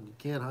nailed it. You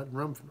can't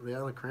run.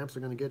 The cramps are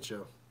gonna get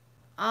you.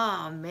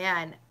 Oh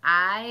man.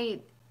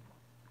 I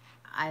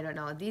don't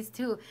know. These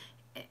two,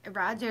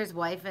 Roger's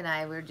wife and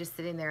I were just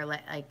sitting there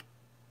like,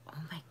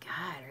 oh my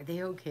God, are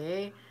they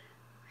okay?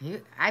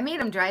 I made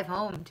him drive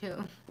home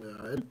too.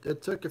 Yeah,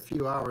 it took a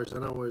few hours,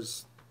 then I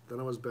was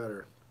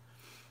better.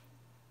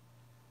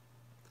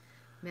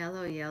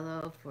 Mellow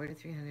yellow, 4 to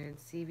 300,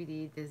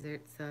 CBD,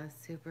 dessert sauce,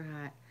 super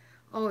hot.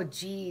 Oh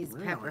geez,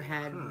 Really?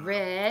 Pepperhead, Huh.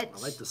 Rich. I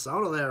like the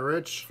sound of that,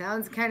 Rich.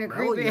 Sounds kind of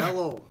Mellow creepy.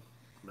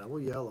 mellow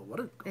yellow. What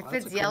a If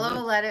that's it's a yellow,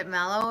 cool let it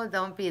mellow.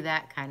 Don't be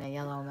that kind of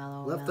yellow,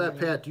 mellow. Left mellow, eye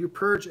pat. Do you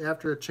purge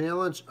after a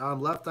challenge?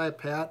 Left eye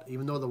pat.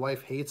 Even though the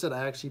wife hates it,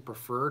 I actually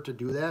prefer to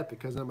do that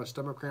because then my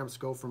stomach cramps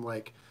go from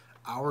like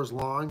hours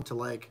long to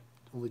like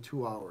only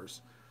 2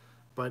 hours.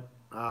 But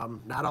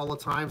not all the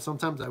time.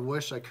 Sometimes I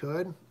wish I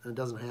could, and it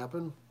doesn't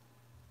happen.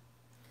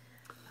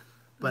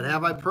 But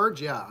have I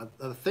purged? Yeah,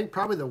 I think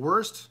probably the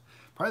worst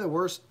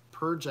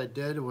purge I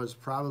did was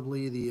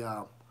probably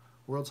the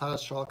world's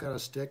hottest chocolate on a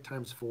stick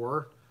times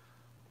 4.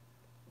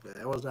 Yeah,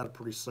 that was not a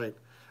pretty sight.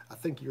 I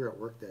think you were at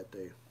work that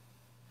day.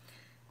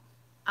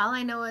 All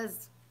I know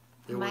is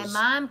my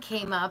mom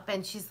came up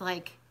and she's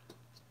like,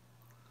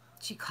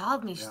 she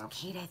called me. She's like,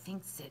 Kate, I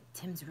think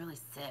Tim's really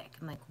sick.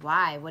 I'm like,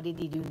 why? What did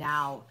he do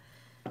now?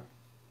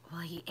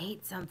 Well, he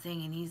ate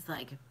something and he's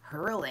like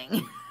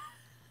hurling.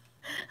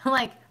 I'm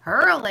like,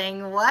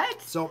 hurling?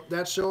 What? So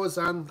that show is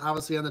on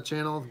obviously on the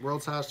channel,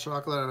 World's Hottest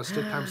Chocolate on a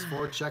stick times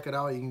 4. Check it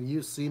out.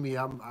 You see me.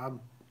 I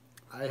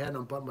had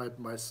to button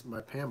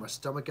my pan. My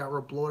stomach got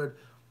real bloated.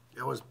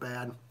 It was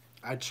bad.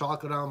 I had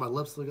chocolate on my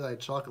lips. Look at that. I had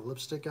chocolate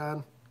lipstick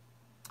on.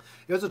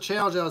 It was a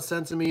challenge that was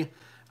sent to me.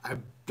 I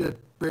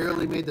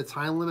barely made the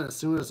time limit. As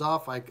soon as it was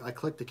off, I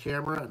clicked the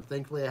camera, and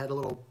thankfully I had a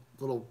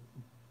little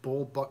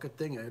bowl bucket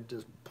thing, and it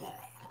just.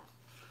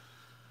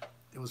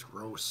 It was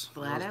gross.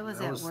 Glad I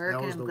was at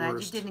work, and I'm glad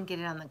you didn't get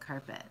it on the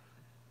carpet.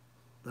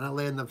 Then I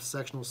lay in the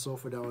sectional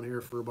sofa down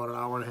here for about an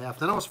hour and a half.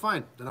 Then I was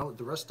fine.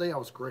 The rest of the day I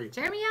was great.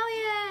 Jeremy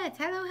Elliott,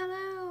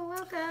 hello,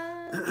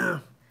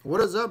 welcome. What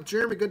is up,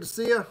 Jeremy? Good to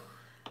see you.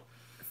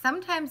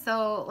 Sometimes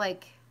though,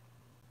 like,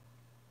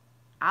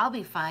 I'll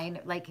be fine.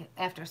 Like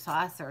after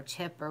sauce or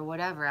chip or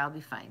whatever, I'll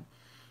be fine.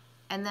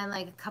 And then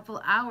like a couple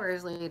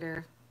hours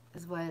later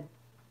is what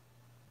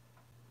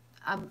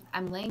I'm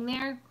laying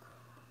there.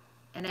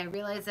 And I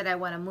realize that I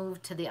want to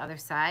move to the other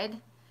side.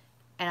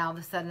 And all of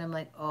a sudden I'm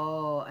like,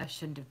 oh, I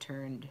shouldn't have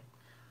turned.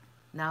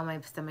 Now my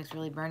stomach's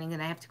really burning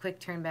and I have to quick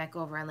turn back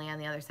over and lay on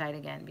the other side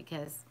again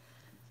because...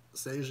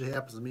 So that usually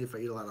happens to me if I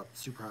eat a lot of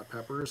super hot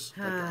peppers.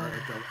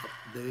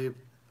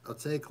 I'll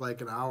take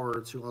like an hour or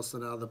two, all of a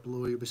sudden out of the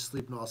blue, you'll be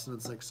sleeping, all of a sudden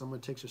it's like someone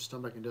takes your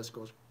stomach and just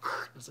goes...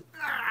 It's like...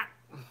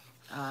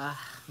 Oh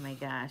my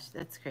gosh,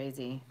 that's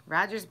crazy.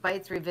 Roger's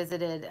Bites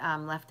revisited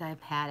Left Eye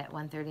Pat at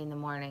 1:30 in the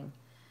morning.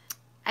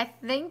 I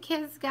think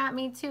his got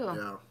me too.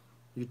 Yeah.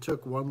 You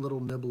took one little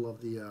nibble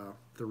of the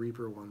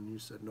Reaper one and you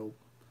said nope.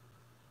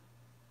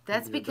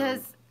 That's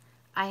because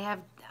I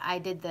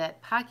did the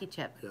Pocky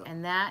Chip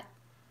and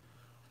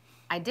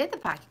I did the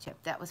Pocky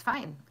Chip. That was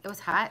fine. It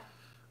was hot.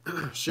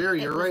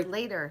 Sherry, you're right.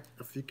 Later.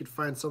 If you could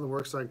find something that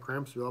works on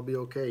cramps, we'll all be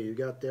okay. You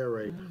got that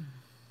right.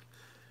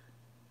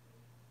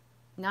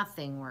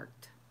 Nothing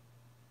worked.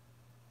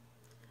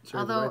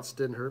 So the bites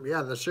didn't hurt me.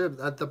 Yeah,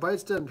 the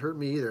bites didn't hurt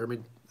me either. I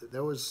mean,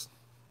 it was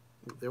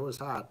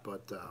hot,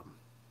 but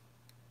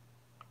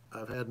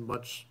I've had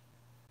much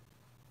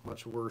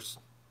worse.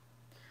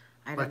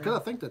 I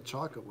think the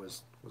chocolate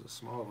was a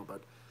small one,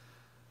 but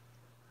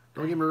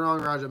don't get me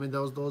wrong, Roger. I mean,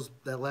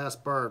 that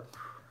last bar.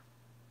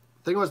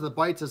 The thing was, the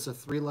bites is the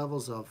 3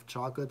 levels of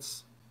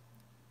chocolates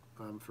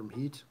from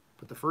heat,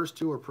 but the first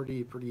 2 are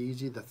pretty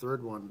easy. The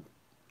third one,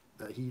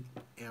 the heat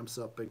amps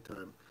up big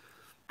time.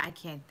 I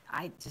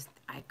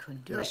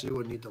couldn't do it. Yes, you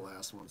wouldn't eat the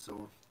last one,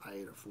 so I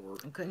ate a 4.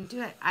 I couldn't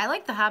do it. I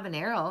like the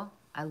habanero.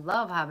 I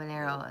love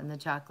habanero and the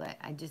chocolate.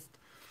 I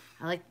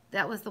like,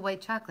 that was the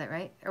white chocolate,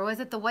 right? Or was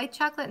it the white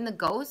chocolate and the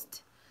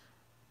ghost?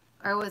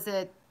 Or was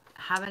it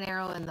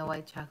habanero and the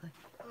white chocolate?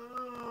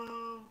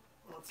 Oh,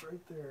 it's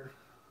right there.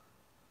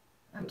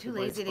 I'm too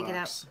lazy to get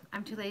out.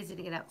 I'm too lazy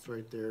to get out. It's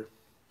right there.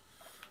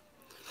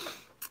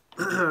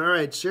 All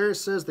right, Sherry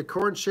says the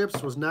corn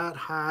chips was not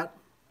hot,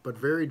 but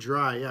very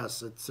dry.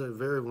 Yes, it's a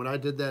very. When I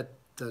did that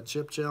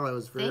chip channel, it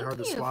was very hard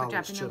to swallow.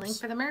 Thank you for dropping the link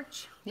for the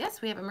merch.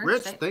 Yes, we have a merch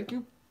Rich, site. thank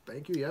you.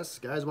 Thank you. Yes,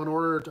 guys, want to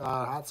order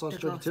Hot Sauce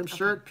Junkie Tim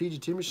shirt, PG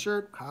Timmy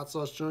shirt, Hot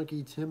Sauce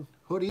Junkie Tim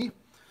hoodie.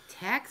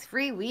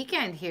 Tax-free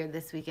weekend here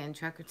this weekend,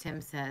 Trucker Tim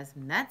says.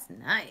 That's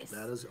nice.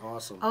 That is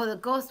awesome. Oh, the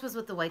ghost was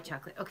with the white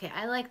chocolate. Okay,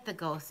 I like the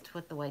ghost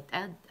with the white.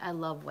 I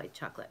love white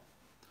chocolate.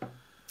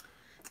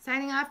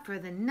 Signing off for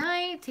the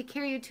night. Take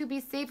care, you two.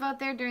 Be safe out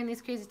there during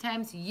these crazy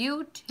times.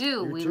 You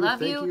too. We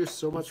love you. Thank you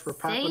so much for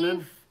popping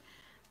in.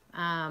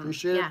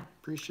 Appreciate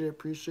it.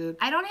 Appreciate it.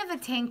 I don't have the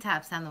tank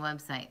tops on the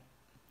website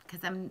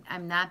because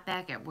I'm not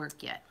back at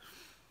work yet.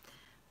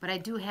 But I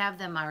do have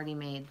them already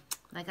made.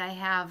 Like I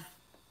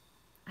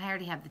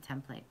already have the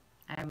template.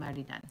 I'm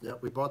already done.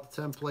 Yep, we bought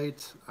the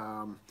template.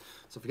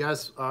 So if you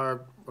guys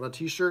are on a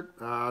t-shirt,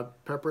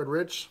 Pepper and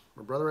Rich,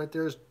 my brother right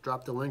there, has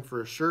dropped the link for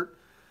a shirt.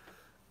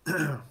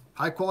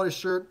 High quality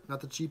shirt,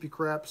 not the cheapy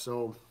crap,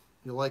 so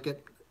you'll like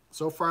it.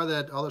 So far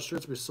that all the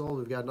shirts we sold,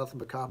 we've got nothing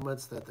but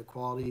compliments that the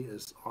quality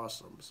is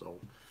awesome. So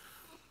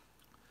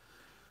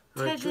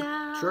all right,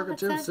 Trucker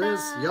Tim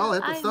says, y'all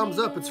hit the thumbs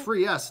up. It's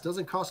free. Yes, it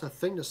doesn't cost a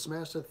thing to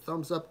smash that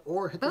thumbs up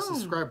or hit the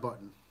subscribe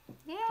button.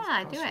 Yeah,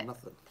 I do it.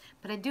 Nothing.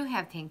 But I do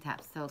have tank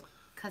tops, so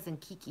cousin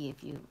Kiki,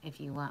 if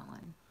you want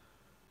one.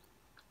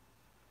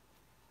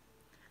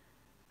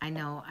 I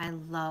know. I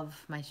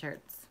love my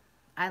shirts.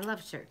 I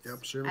love shirts.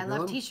 Yep, sure. I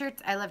love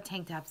t-shirts. I love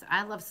tank tops.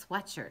 I love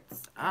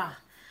sweatshirts. Ah,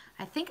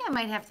 I think I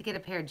might have to get a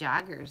pair of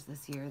joggers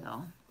this year,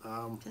 though.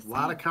 A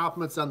lot of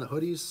compliments on the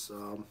hoodies.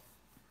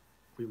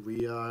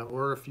 We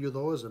ordered a few of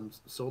those and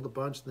sold a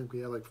bunch. I think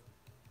we had like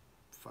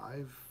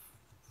five,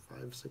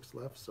 6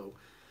 left. So,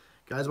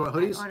 guys want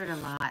hoodies? I ordered a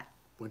lot.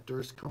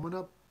 Winter's coming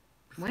up.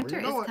 Winter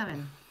is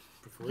coming.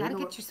 You gotta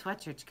get your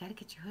sweatshirts. You gotta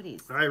get your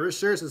hoodies. All right, Rich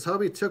Sherry says,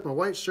 hubby took my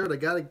white shirt. I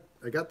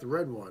got the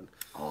red one.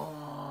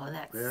 Oh,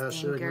 that's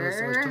sure.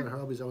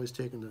 Hubby's always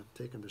taking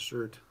the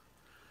shirt.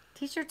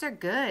 T-shirts are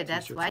good.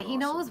 That's why he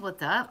knows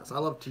what's up. I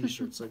love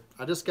t-shirts. Like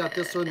I just got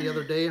this one the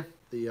other day.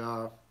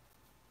 The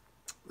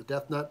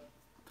Death Nut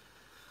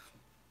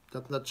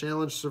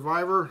Challenge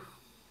Survivor.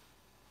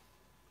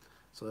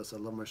 So I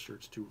love my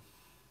shirts too.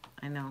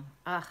 I know.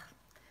 Ugh.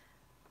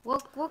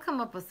 We'll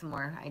come up with some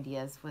more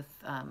ideas with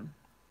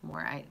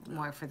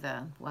more for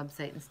the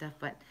website and stuff,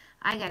 but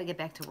I got to get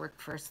back to work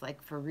first,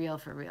 like for real.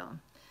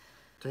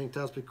 Tank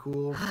tops be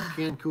cool.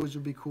 Can coos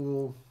would be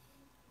cool.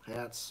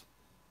 Hats.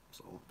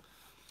 So.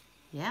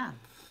 Yeah,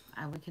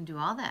 we can do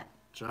all that.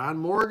 John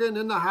Morgan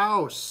in the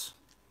house.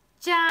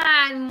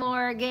 John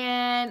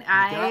Morgan.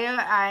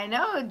 I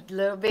know,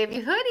 little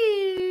baby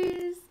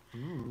hoodies.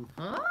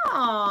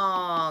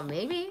 Oh,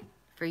 maybe.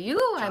 For you,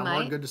 John I might.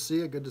 Morgan, good to see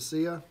you. Good to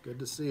see you. Good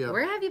to see you.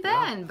 Where have you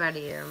been,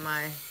 buddy?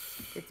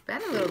 It's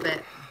been a little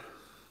bit.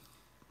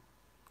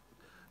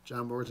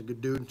 John Morgan's a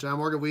good dude. John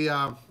Morgan, we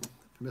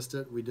missed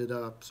it. We did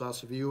a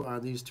sauce review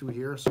on these two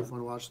here, so if you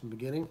want to watch from the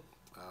beginning.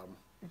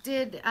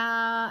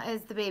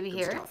 Is the baby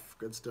here?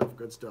 Good stuff.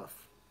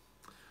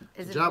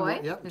 Is it a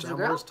boy? Yep, John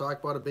Morgan's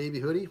talked about a baby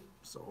hoodie,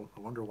 so I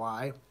wonder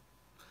why.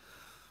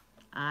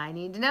 I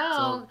need to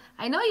know.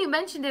 I know you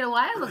mentioned it a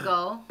while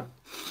ago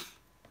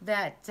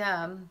that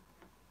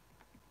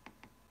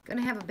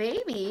gonna have a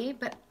baby,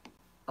 but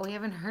we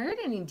haven't heard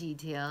any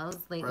details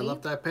lately. I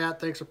left that Pat.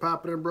 Thanks for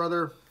popping in,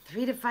 brother.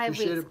 3 to 5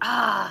 Appreciate weeks. It.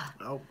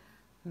 Oh,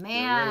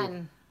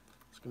 man.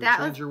 It's gonna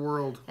change your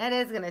world. That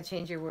is gonna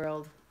change your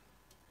world.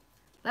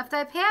 Left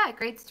Eye Pat,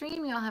 great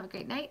stream. You all have a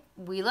great night.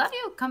 We love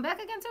you. Come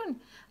back again soon.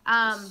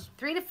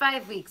 3 to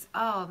 5 weeks.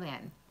 Oh,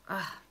 man.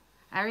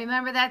 I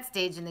remember that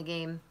stage in the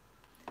game.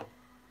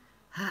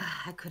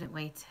 I couldn't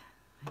wait.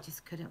 I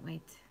just couldn't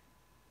wait.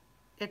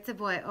 It's a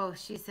boy. Oh,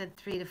 she said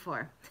 3 to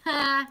 4.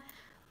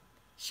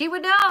 She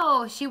would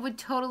know. She would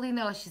totally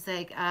know. She's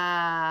like,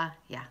 yeah.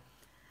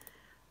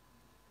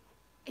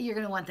 You're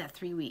going to want that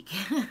 3 week,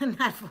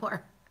 not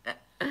 4.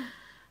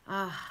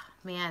 Oh,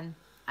 man.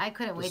 I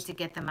couldn't wait to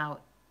get them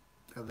out.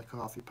 Have the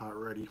coffee pot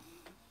ready.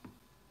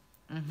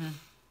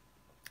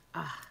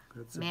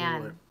 That's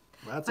man.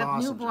 That's but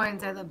awesome.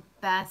 Newborns are the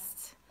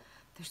best.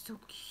 They're so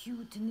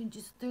cute, and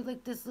they're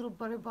like this little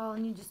butterball,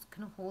 and you just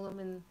kind of hold them,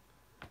 and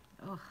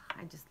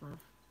I just love.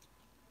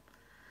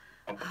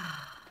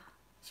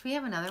 Should we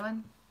have another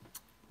one?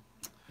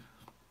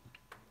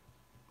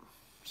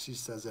 She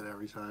says it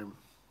every time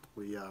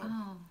we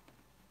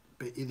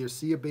either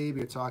see a baby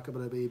or talk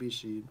about a baby.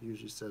 She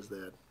usually says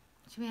that.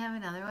 Should we have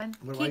another one?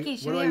 What Kiki,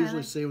 do I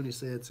usually say when you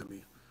say it to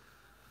me?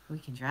 We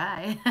can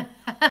try.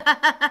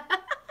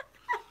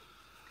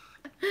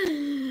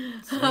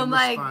 Same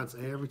response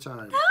every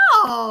time.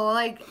 No,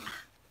 like,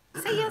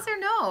 say yes or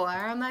no, or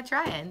I'm not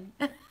trying.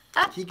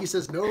 Kiki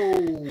says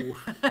no.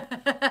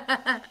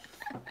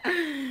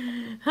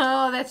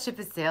 Oh, that ship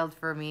has sailed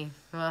for me.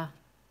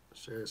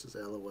 Sherry says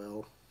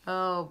LOL.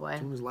 Oh, boy.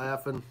 Tim's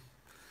laughing.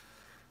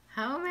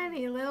 How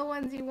many little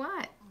ones do you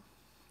want?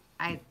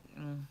 I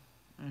don't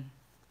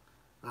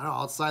know,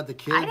 outside the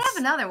kids. I'd have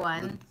another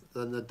one.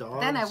 Then the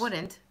dogs. Then I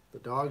wouldn't. The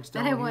dogs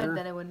down Then I here. would.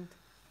 Then I wouldn't.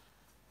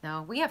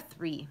 No, we have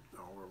 3.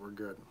 No, we're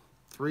good.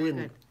 3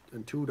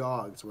 and 2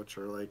 dogs, which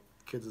are like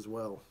kids as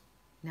well.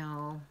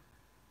 No.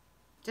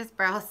 Just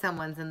borrow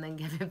someone's and then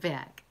give it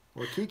back.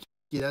 Well, Kiki,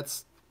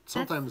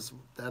 sometimes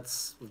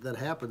that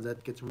happens.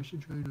 That gets. We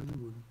should try another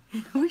one.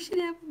 We should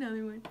have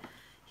another one.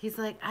 He's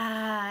like,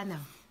 no.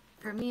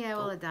 For me, I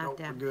will adopt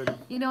him. We're good.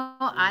 You know,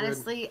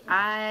 honestly,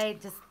 I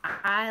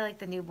like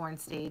the newborn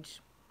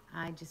stage.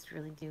 I just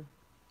really do.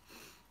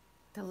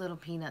 The little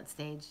peanut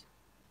stage.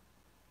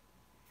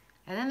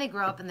 And then they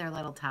grow up and they're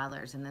little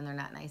toddlers, and then they're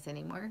not nice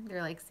anymore.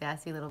 They're like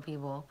sassy little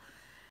people.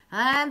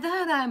 And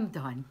then I'm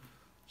done.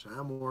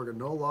 John Morgan,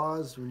 no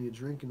laws when you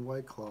drink in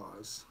White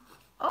Claws.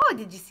 Oh,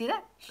 did you see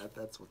that?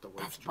 That's what the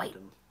wife's That's white.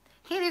 drinking.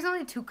 Hey, there's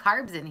only 2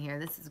 carbs in here.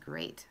 This is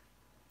great.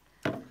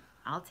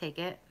 I'll take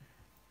it.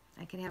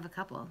 I can have a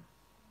couple.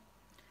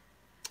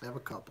 Have a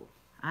couple.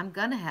 I'm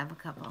gonna have a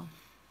couple.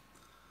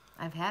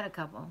 I've had a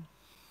couple.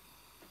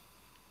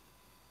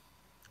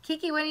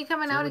 Kiki, when are you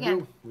coming out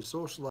again? We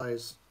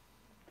socialize.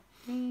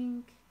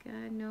 Thank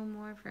God, no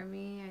more for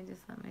me. I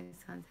just let my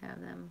sons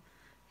have them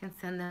and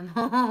send them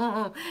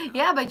home.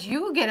 Yeah, but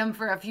you get them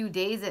for a few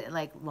days,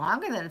 like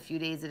longer than a few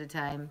days at a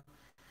time.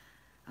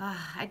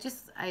 I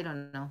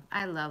don't know.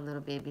 I love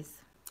little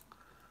babies.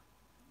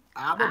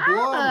 Abba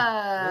Blum.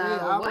 Hey,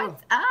 Abba.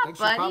 What's up, Thanks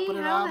for buddy? popping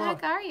in, How the Abba.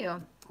 heck are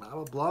you?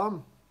 Abba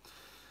Blum.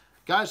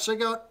 Guys,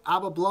 check out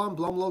Abba Blum,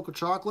 Blum Local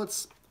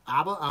Chocolates.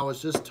 Abba,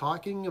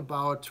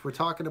 we're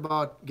talking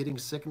about getting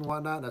sick and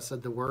whatnot, and I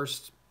said the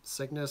worst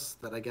sickness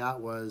that I got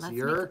was Let's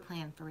make a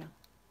plan for real.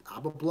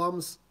 Abba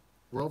Blum's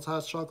World's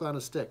Hottest Chocolate on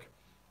a Stick.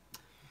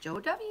 Joe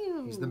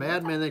W. He's the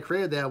madman that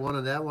created that one,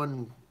 and that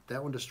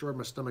one destroyed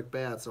my stomach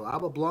bad. So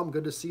Abba Blum,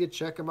 good to see you.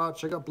 Check him out.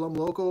 Check out Blum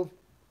Local.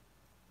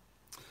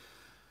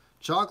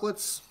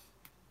 Chocolates,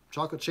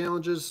 chocolate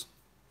challenges,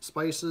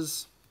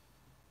 spices.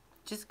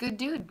 Just good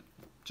dude.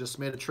 Just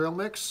made a trail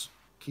mix,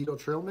 keto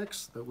trail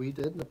mix that we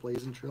did, the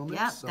Blazing Trail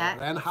Mix. Yeah,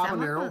 and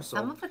habanero.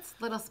 Some of it's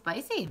a little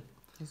spicy.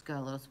 He's got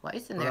a little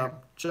spice in there.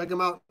 Check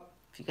him out.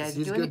 If you guys are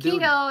He's a doing the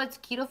good keto, it's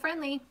keto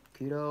friendly.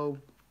 Keto.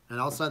 And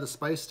outside the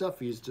spice stuff,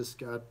 he's just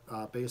got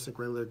basic,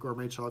 regular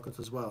gourmet chocolates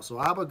as well.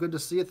 So Abba, good to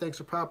see you. Thanks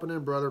for popping in,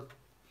 brother.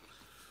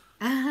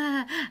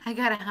 I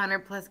got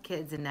 100+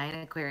 kids and 9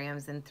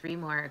 aquariums and 3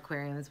 more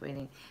aquariums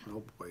waiting.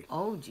 Oh, boy.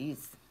 Oh,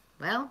 geez.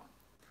 Well,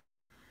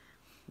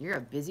 you're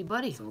a busy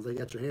buddy. Sounds like you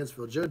got your hands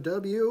full. Joe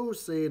W.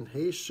 saying,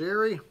 hey,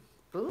 Sherry.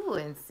 Ooh,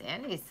 and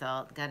sandy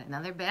salt. Got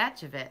another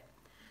batch of it.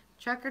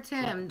 Trucker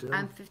Tim,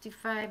 I'm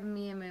 55.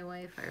 Me and my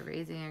wife are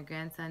raising our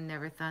grandson.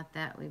 Never thought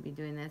that we'd be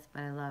doing this,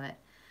 but I love it.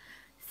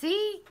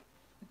 See?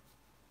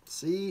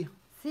 See?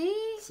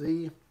 See?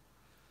 See?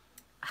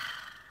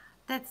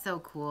 That's so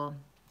cool.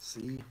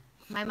 See?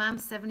 My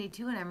mom's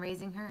 72 and I'm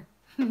raising her.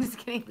 I'm just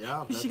kidding.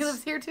 Yeah, she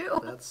lives here too.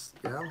 That's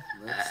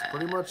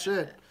pretty much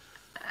it.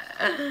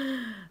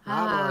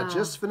 I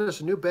just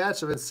finished a new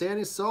batch of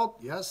Insanity Salt.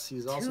 Yes,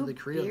 he's also the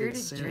creator of the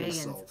Insanity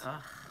Salt.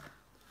 Ugh.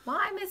 Well,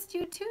 I missed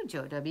you too,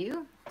 Joe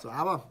W. So,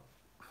 Abba,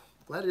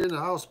 glad you're in the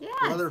house, Yes.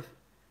 brother.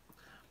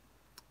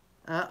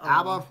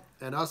 Abba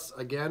and us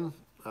again.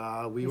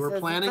 We were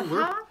planning. We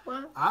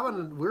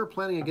were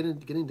planning on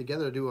getting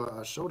together to do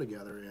a show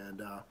together,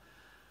 and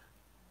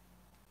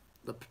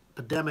the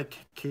pandemic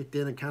kicked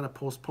in and kind of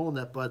postponed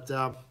that. But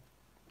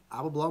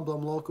Abba Blum,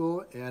 Blum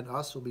Local, and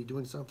us will be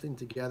doing something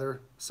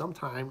together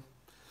sometime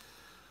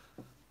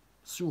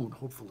soon,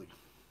 hopefully.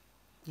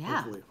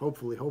 Yeah.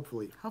 Hopefully.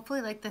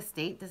 Hopefully, like the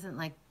state doesn't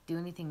like do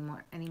anything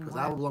more anymore. Because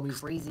Abba Blum,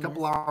 he's a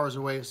couple hours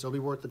away, so it'll be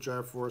worth the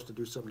drive for us to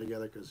do something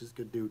together because he's a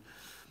good dude.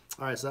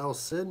 All right, so I'll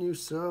send you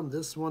some.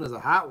 This one is a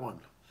hot one.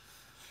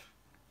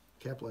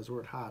 Capitalize the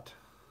word hot.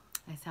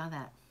 I saw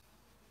that.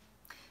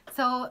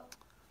 So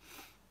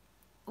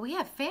we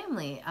have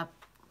family up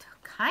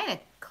kind of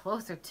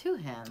closer to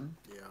him.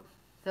 Yeah.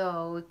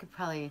 So we could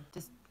probably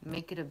just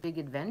make it a big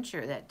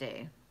adventure that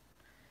day.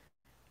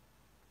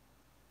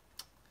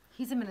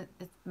 He's in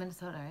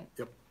Minnesota,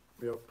 right?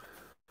 Yep.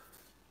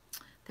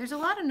 There's a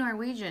lot of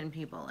Norwegian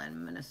people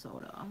in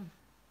Minnesota.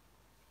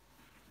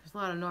 There's a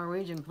lot of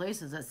Norwegian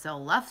places that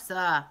sell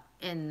lefse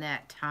in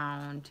that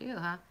town too,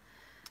 huh?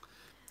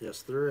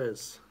 Yes, there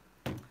is.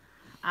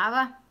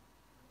 Abba,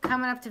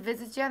 coming up to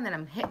visit you, and then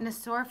I'm hitting a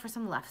store for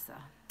some lefse.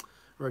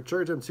 All right,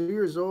 Church, I'm 2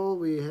 years old.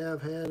 We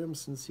have had him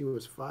since he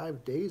was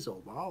 5 days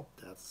old. Wow,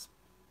 that's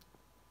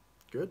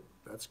good.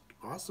 That's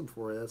awesome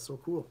for you. That's so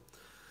cool.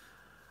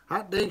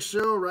 Hot Dank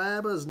Show,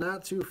 Raba is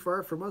not too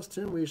far from us,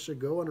 Tim. We should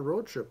go on a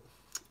road trip.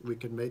 We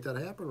can make that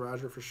happen,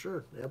 Roger, for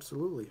sure.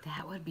 Absolutely.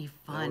 That would be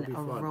fun,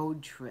 a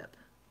road trip.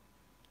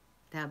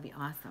 That would be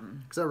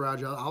awesome. Except,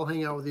 Roger, I'll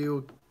hang out with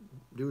you,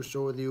 do a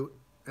show with you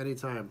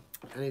anytime.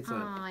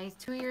 Oh, he's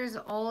 2 years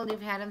old.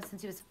 You've had him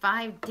since he was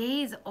 5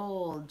 days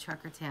old,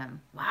 Trucker Tim.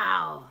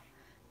 Wow.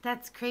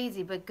 That's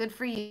crazy, but good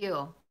for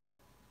you.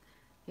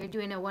 You're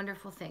doing a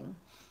wonderful thing.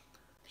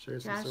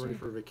 Sherry's ready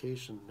for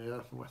vacation. Yeah.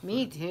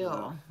 Me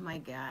too. My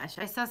gosh.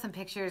 I saw some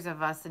pictures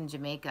of us in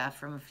Jamaica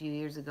from a few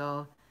years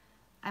ago.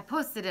 I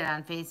posted it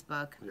on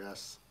Facebook.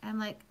 Yes. I'm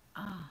like,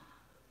 oh,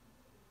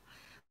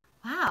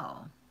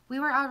 Wow. We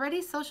were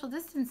already social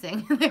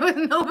distancing. There was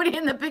nobody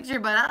in the picture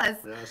but us.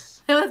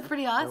 Yes. It was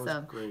pretty That was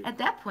awesome. great. At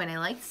that point, I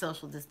liked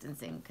social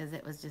distancing because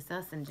it was just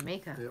us in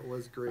Jamaica. It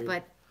was great.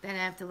 But then I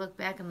have to look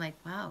back. I'm like,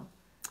 wow,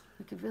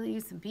 we could really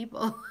use some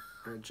people.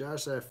 All right,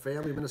 Josh, I have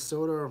family,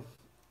 Minnesota,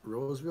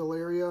 Roseville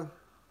area.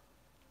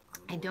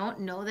 I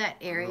don't know that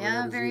where area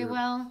that is very either.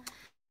 well,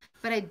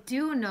 but I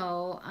do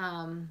know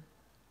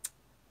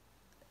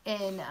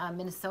in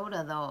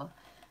Minnesota though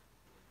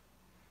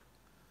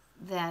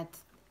that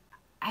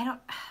I don't.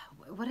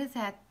 What is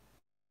that?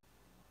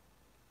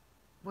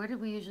 Where did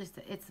we usually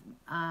stay? It's it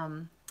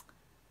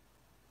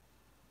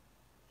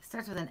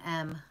starts with an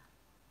M.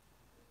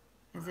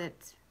 Is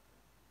it?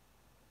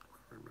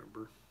 I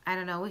remember. I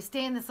don't know. We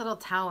stay in this little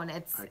town.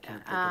 It's I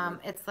can't think of it.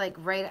 it's like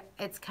right.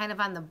 It's kind of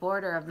on the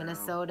border of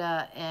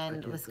Minnesota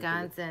and can't think of it.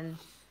 Wisconsin,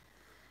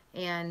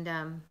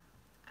 and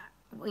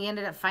we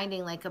ended up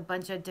finding like a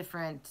bunch of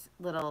different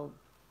little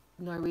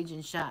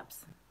Norwegian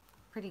shops.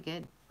 Pretty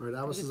good. All right,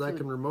 Abba Pretty says good I food.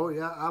 can remote.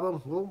 Yeah,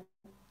 Abba, we'll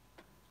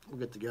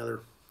get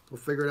together. We'll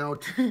figure it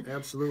out.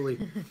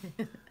 Absolutely.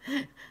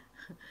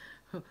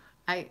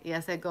 I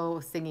go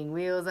singing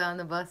wheels on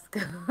the bus.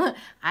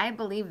 I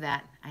believe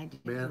that. I do.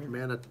 believe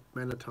that.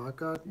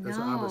 Manitoba? That's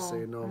what Abba's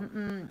saying. No.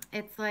 Mm-mm.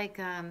 It's like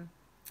I'll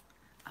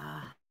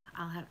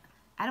have.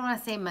 I don't want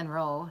to say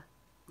Monroe.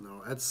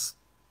 No, it's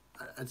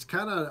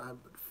kind of,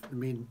 I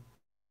mean,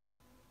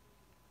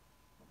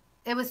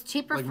 It was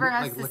cheaper like, for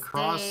us like to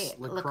lacrosse, stay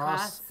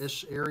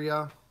lacrosse-ish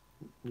area,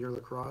 near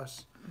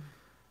lacrosse.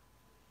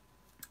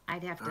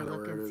 I'd have I to don't know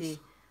look where and it see. is.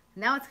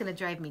 Now it's gonna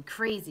drive me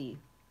crazy.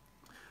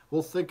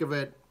 We'll think of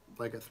it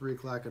like at 3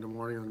 o'clock in the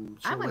morning, and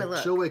I'm gonna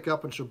look. she'll wake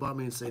up and she'll bump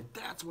me and say,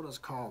 "That's what it's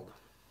called."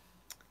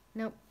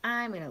 Nope,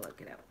 I'm gonna look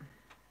it up.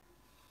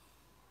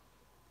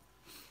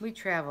 We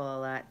travel a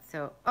lot,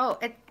 so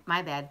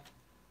my bad.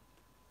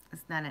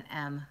 It's not an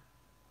M,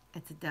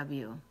 it's a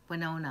W.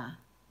 Winona.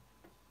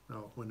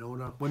 No,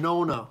 Winona.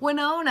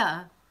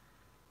 Winona.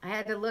 I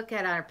had to look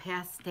at our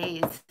past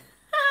stays.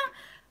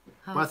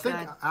 Oh, Well, I think,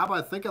 God. Abba,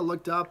 I think I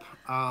looked up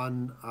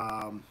on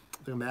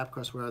the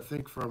MapQuest where I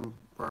think from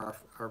where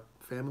our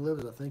family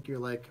lives. I think you're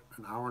like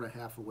an hour and a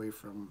half away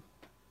from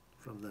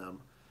them.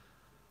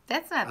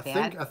 That's not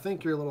bad. I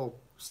think you're a little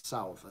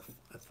south.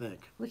 I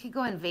think. We could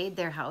go invade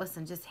their house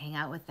and just hang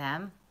out with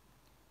them.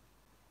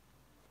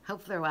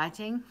 Hope they're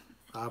watching.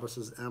 Abba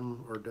says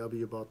M or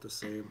W about the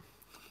same.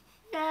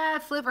 Yeah,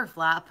 flip or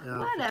flop.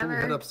 Yeah, if you turn your head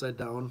Whatever. upside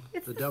down,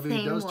 It's the the W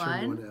same does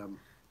turn one. to an M.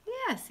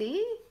 Yeah,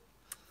 see?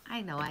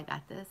 I know I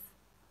got this.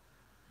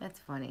 That's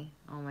funny.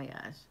 Oh my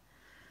gosh.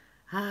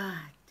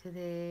 Do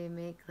they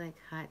make like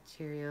hot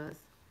Cheerios?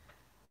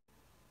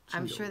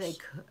 I'm sure they Cheetos.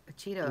 could.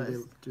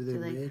 Cheetos. Do they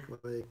like,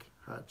 make like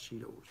hot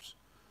Cheetos?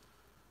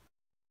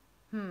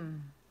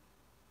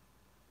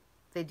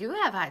 They do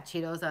have hot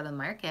Cheetos out of the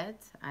market.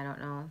 I don't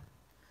know.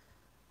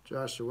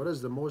 Joshua, what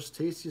is the most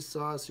tasty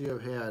sauce you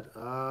have had?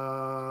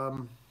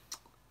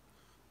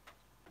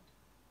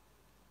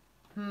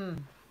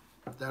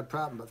 That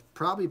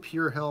probably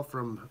Pure Hell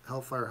from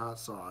Hellfire Hot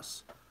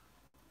Sauce.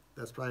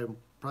 That's probably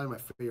my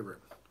favorite.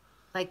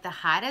 Like the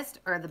hottest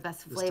or the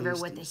best It's flavor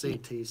tasty. with the Say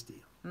heat?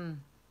 tasty.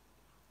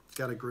 It's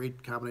got a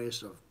great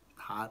combination of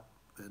hot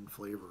and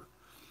flavor.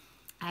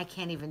 I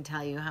can't even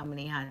tell you how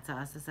many hot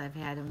sauces I've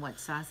had and what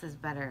sauce is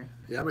better.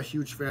 Yeah, I'm a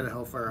huge fan of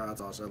Hellfire Hot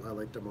Sauce. I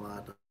like them a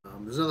lot.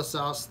 There's another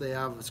sauce they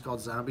have. It's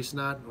called Zombie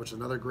Snot, which is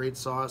another great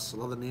sauce. I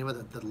love the name of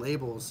it. The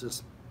label's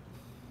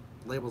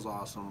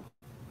awesome.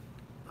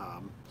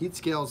 Heat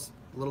scale's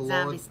a little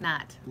Zombie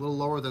snot.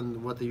 lower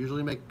than what they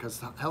usually make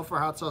because Hellfire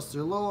Hot Sauce,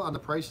 they're a little on the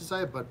pricey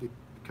side, but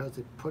because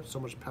they put so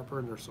much pepper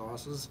in their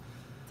sauces,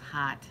 It's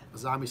hot.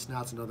 Zombie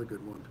Snot's another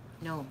good one.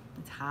 No,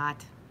 it's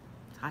hot.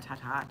 It's hot, hot,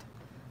 hot.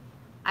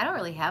 I don't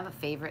really have a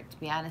favorite, to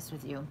be honest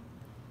with you.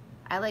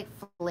 I like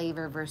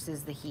flavor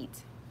versus the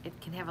heat. It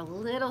can have a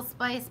little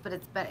spice, but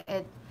it's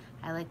better.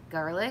 I like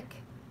garlic.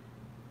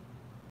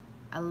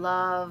 I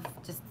love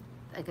just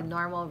like a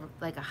normal,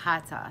 like a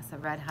hot sauce, a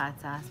red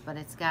hot sauce, but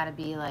it's got to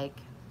be like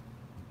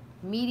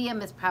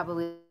medium is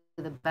probably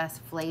the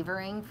best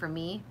flavoring for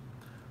me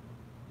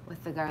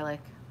with the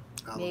garlic.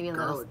 Maybe a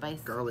little spice.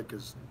 Garlic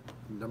is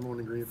the number one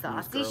ingredient for me.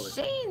 Is Saucy garlic.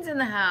 Shane's in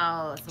the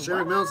house.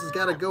 Sherry Mills has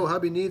got to go.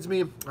 Hubby needs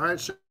me. All right,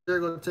 Sherry,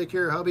 go take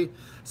care of hubby.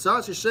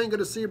 Saucy Shane, good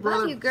to see you,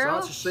 brother. Love you,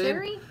 girl. Saucy Shane.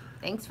 Sherry,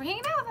 thanks for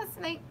hanging out with us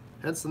tonight.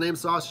 Hence the name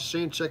Saucy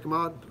Shane. Check him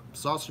out.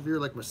 Sauce reviewer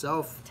like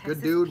myself. Texas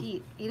Good dude.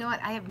 Pete. You know what?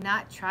 I have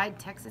not tried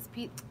Texas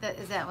Pete.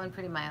 Is that one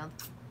pretty mild?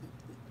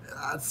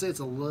 I'd say it's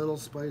a little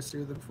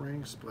spicier than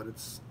Frank's, but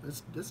it's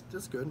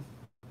good.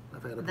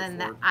 I've had it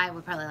before. I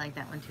would probably like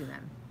that one too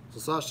then. So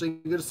Saucy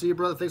Shane, good to see you,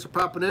 brother. Thanks for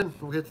popping in.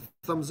 We'll hit the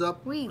thumbs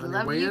up. We on your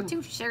love way you in.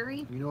 too,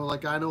 Sherry. You know,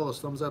 like I know, those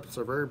thumbs ups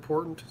are very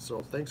important. So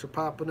thanks for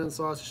popping in,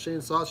 Saucy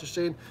Shane. Saucy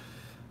Shane.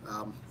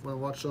 When I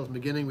watched those in the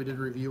beginning, we did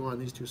a review on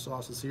these two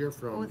sauces here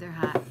from. Oh, they're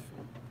hot.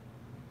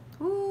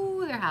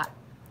 Ooh, they're hot.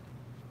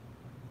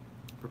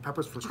 For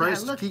Peppers for You gotta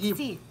Christ, look, Kiki,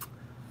 see.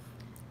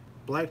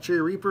 Black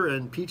Cherry Reaper,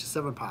 and Peach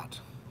 7 Pot.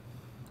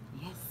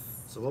 Yes.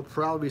 So we'll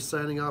probably be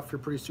signing off here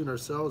pretty soon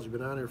ourselves. We've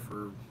been on here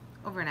for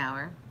Over an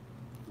hour.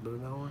 been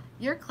an hour?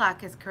 Your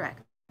clock is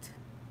correct.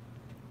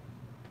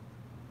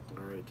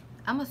 All right.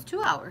 Almost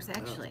 2 hours, Yeah,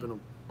 actually. it's been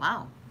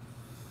Wow.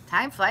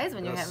 Time flies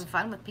when you're Yes. having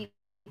fun with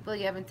people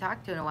you haven't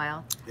talked to in a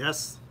while.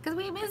 Yes. Because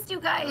we missed you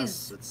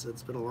guys. Yes,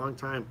 it's been a long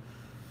time.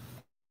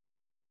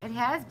 It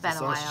has been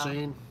a while.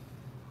 Shane.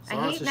 I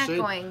hate not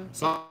going.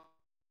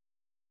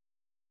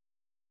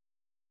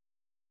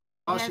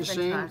 Sausage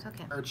Shane.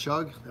 Okay. Fire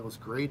Chug. That was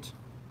great.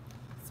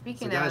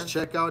 Speaking So guys, of,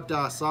 check out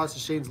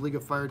Sausage Shane's League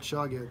of Fire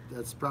Chug.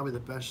 That's probably the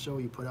best show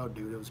you put out,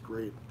 dude. It was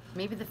great.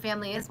 maybe the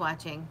family is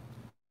watching.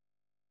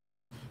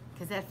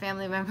 Because that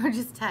family member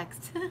just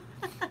texted.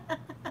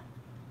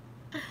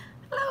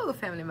 Hello,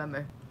 family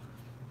member.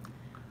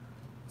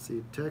 Let's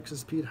see,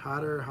 Texas Pete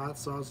hotter, hot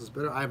sauce is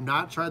better. I have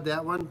not tried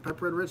that one,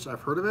 Pepper and Rich.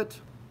 I've heard of it.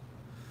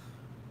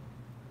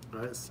 All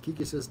right,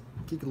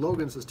 Kiki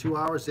Logan says 2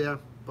 hours. Yeah,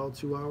 about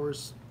 2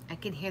 hours. I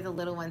can hear the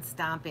little one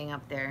stomping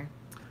up there.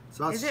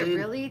 Sausage Is it Shane,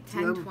 really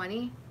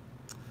 10:20?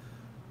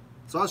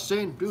 Sausage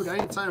Shane, dude,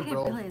 anytime, I didn't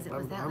bro. realize it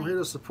was that I'm late. here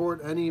to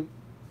support any.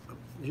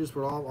 Just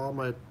for all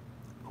my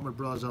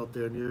brothers out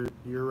there, and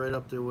you're right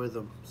up there with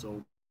them.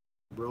 So,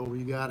 bro,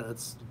 you got it.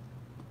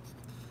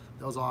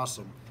 That was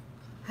awesome.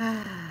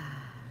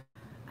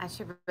 I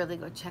should really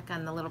go check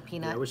on the little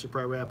peanut. Yeah, we should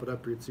probably wrap it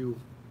up here too.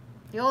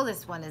 The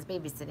oldest one is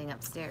babysitting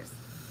upstairs.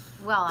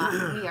 Well,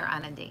 we are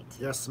on a date.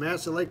 Yeah,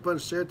 smash the like button,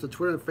 share it to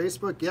Twitter and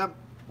Facebook. Yep.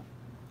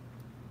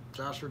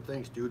 Joshua,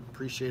 thanks, dude.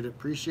 Appreciate it.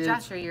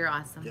 Joshua, you're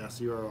awesome.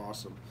 Yes, you are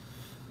awesome.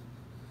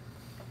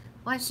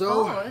 Well, I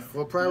So suppose,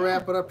 we'll probably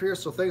wrap it up here.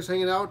 So thanks for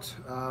hanging out.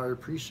 I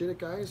appreciate it,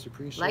 guys.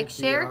 Appreciate Like,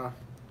 share,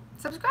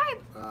 subscribe.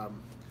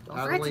 Don't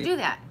forget to do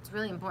that. It's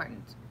really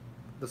important.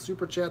 The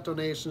super chat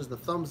donations, the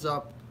thumbs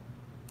up.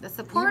 The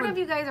support of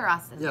you guys are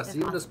awesome. Yes, It's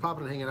even awesome. just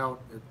popping and hanging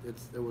out,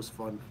 it was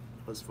fun.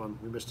 It was fun.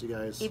 We missed you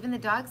guys. Even the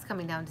dog's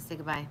coming down to say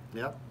goodbye.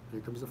 Yep.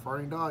 Here comes the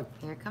farting dog.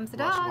 Here comes the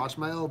dog. Watch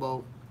my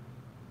elbow.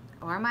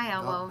 Or my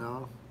Oh, elbow.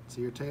 no.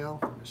 See your tail?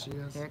 There she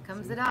is. Here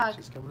comes See? the dog.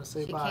 She's coming to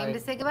say She bye. came to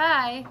say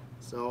goodbye.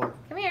 So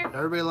Come here.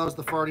 everybody loves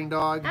the farting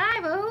dog. Hi,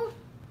 Boo.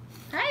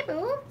 Hi,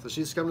 Boo. So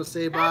she's coming to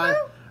say Hi,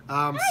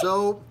 bye. Boo.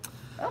 So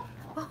Oh.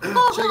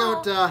 check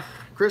out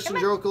Christian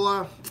Come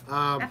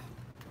Jokula,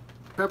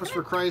 Peppers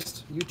for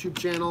Christ YouTube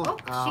channel.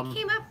 Oh, she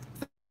came up.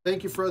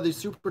 Thank you for the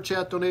super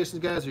chat donations,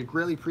 guys. We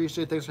greatly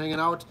appreciate it. Thanks for hanging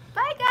out.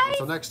 Bye, guys.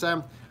 Until next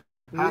time,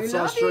 We Hot love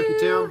Sauce Junkie you.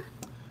 Tim,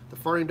 the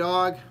farting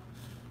dog.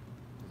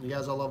 You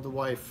guys all love the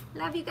wife.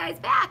 Love you guys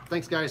back.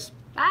 Thanks, guys.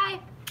 Bye.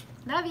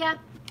 Love ya.